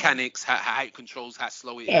 The mechanics, how it controls, how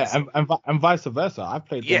slow it is. Yeah, and vice versa. I've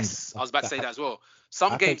played games. Yes, I was about to say that as well.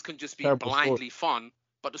 Some games can just be blindly fun,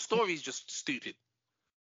 but the story is just stupid.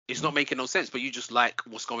 It's not making no sense, but you just like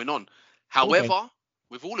what's going on. However,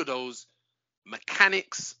 with all of those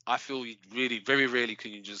mechanics, I feel you really, very rarely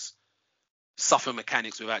can you just suffer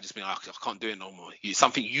mechanics without just being like, I can't do it no more.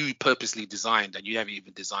 Something you purposely designed and you haven't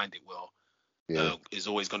even designed it well is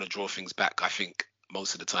always going to draw things back, I think,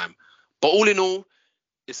 most of the time. But all in all,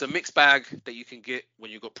 it's a mixed bag that you can get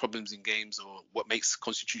when you've got problems in games or what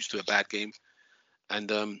constitutes to a bad game. And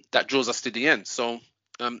that draws us to the end. So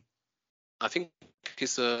I think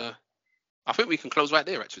I think we can close right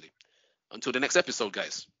there, actually. Until the next episode,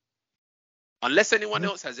 guys. Unless anyone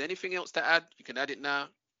else has anything else to add, you can add it now.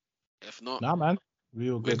 If not, nah, man,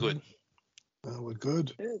 we're good. We're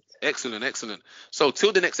good. Excellent. So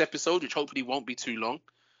till the next episode, which hopefully won't be too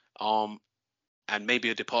long, and maybe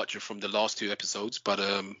a departure from the last 2 episodes, but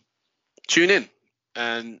tune in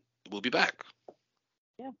and we'll be back.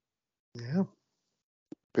 Yeah.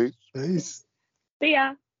 Peace. Peace. See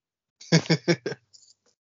ya.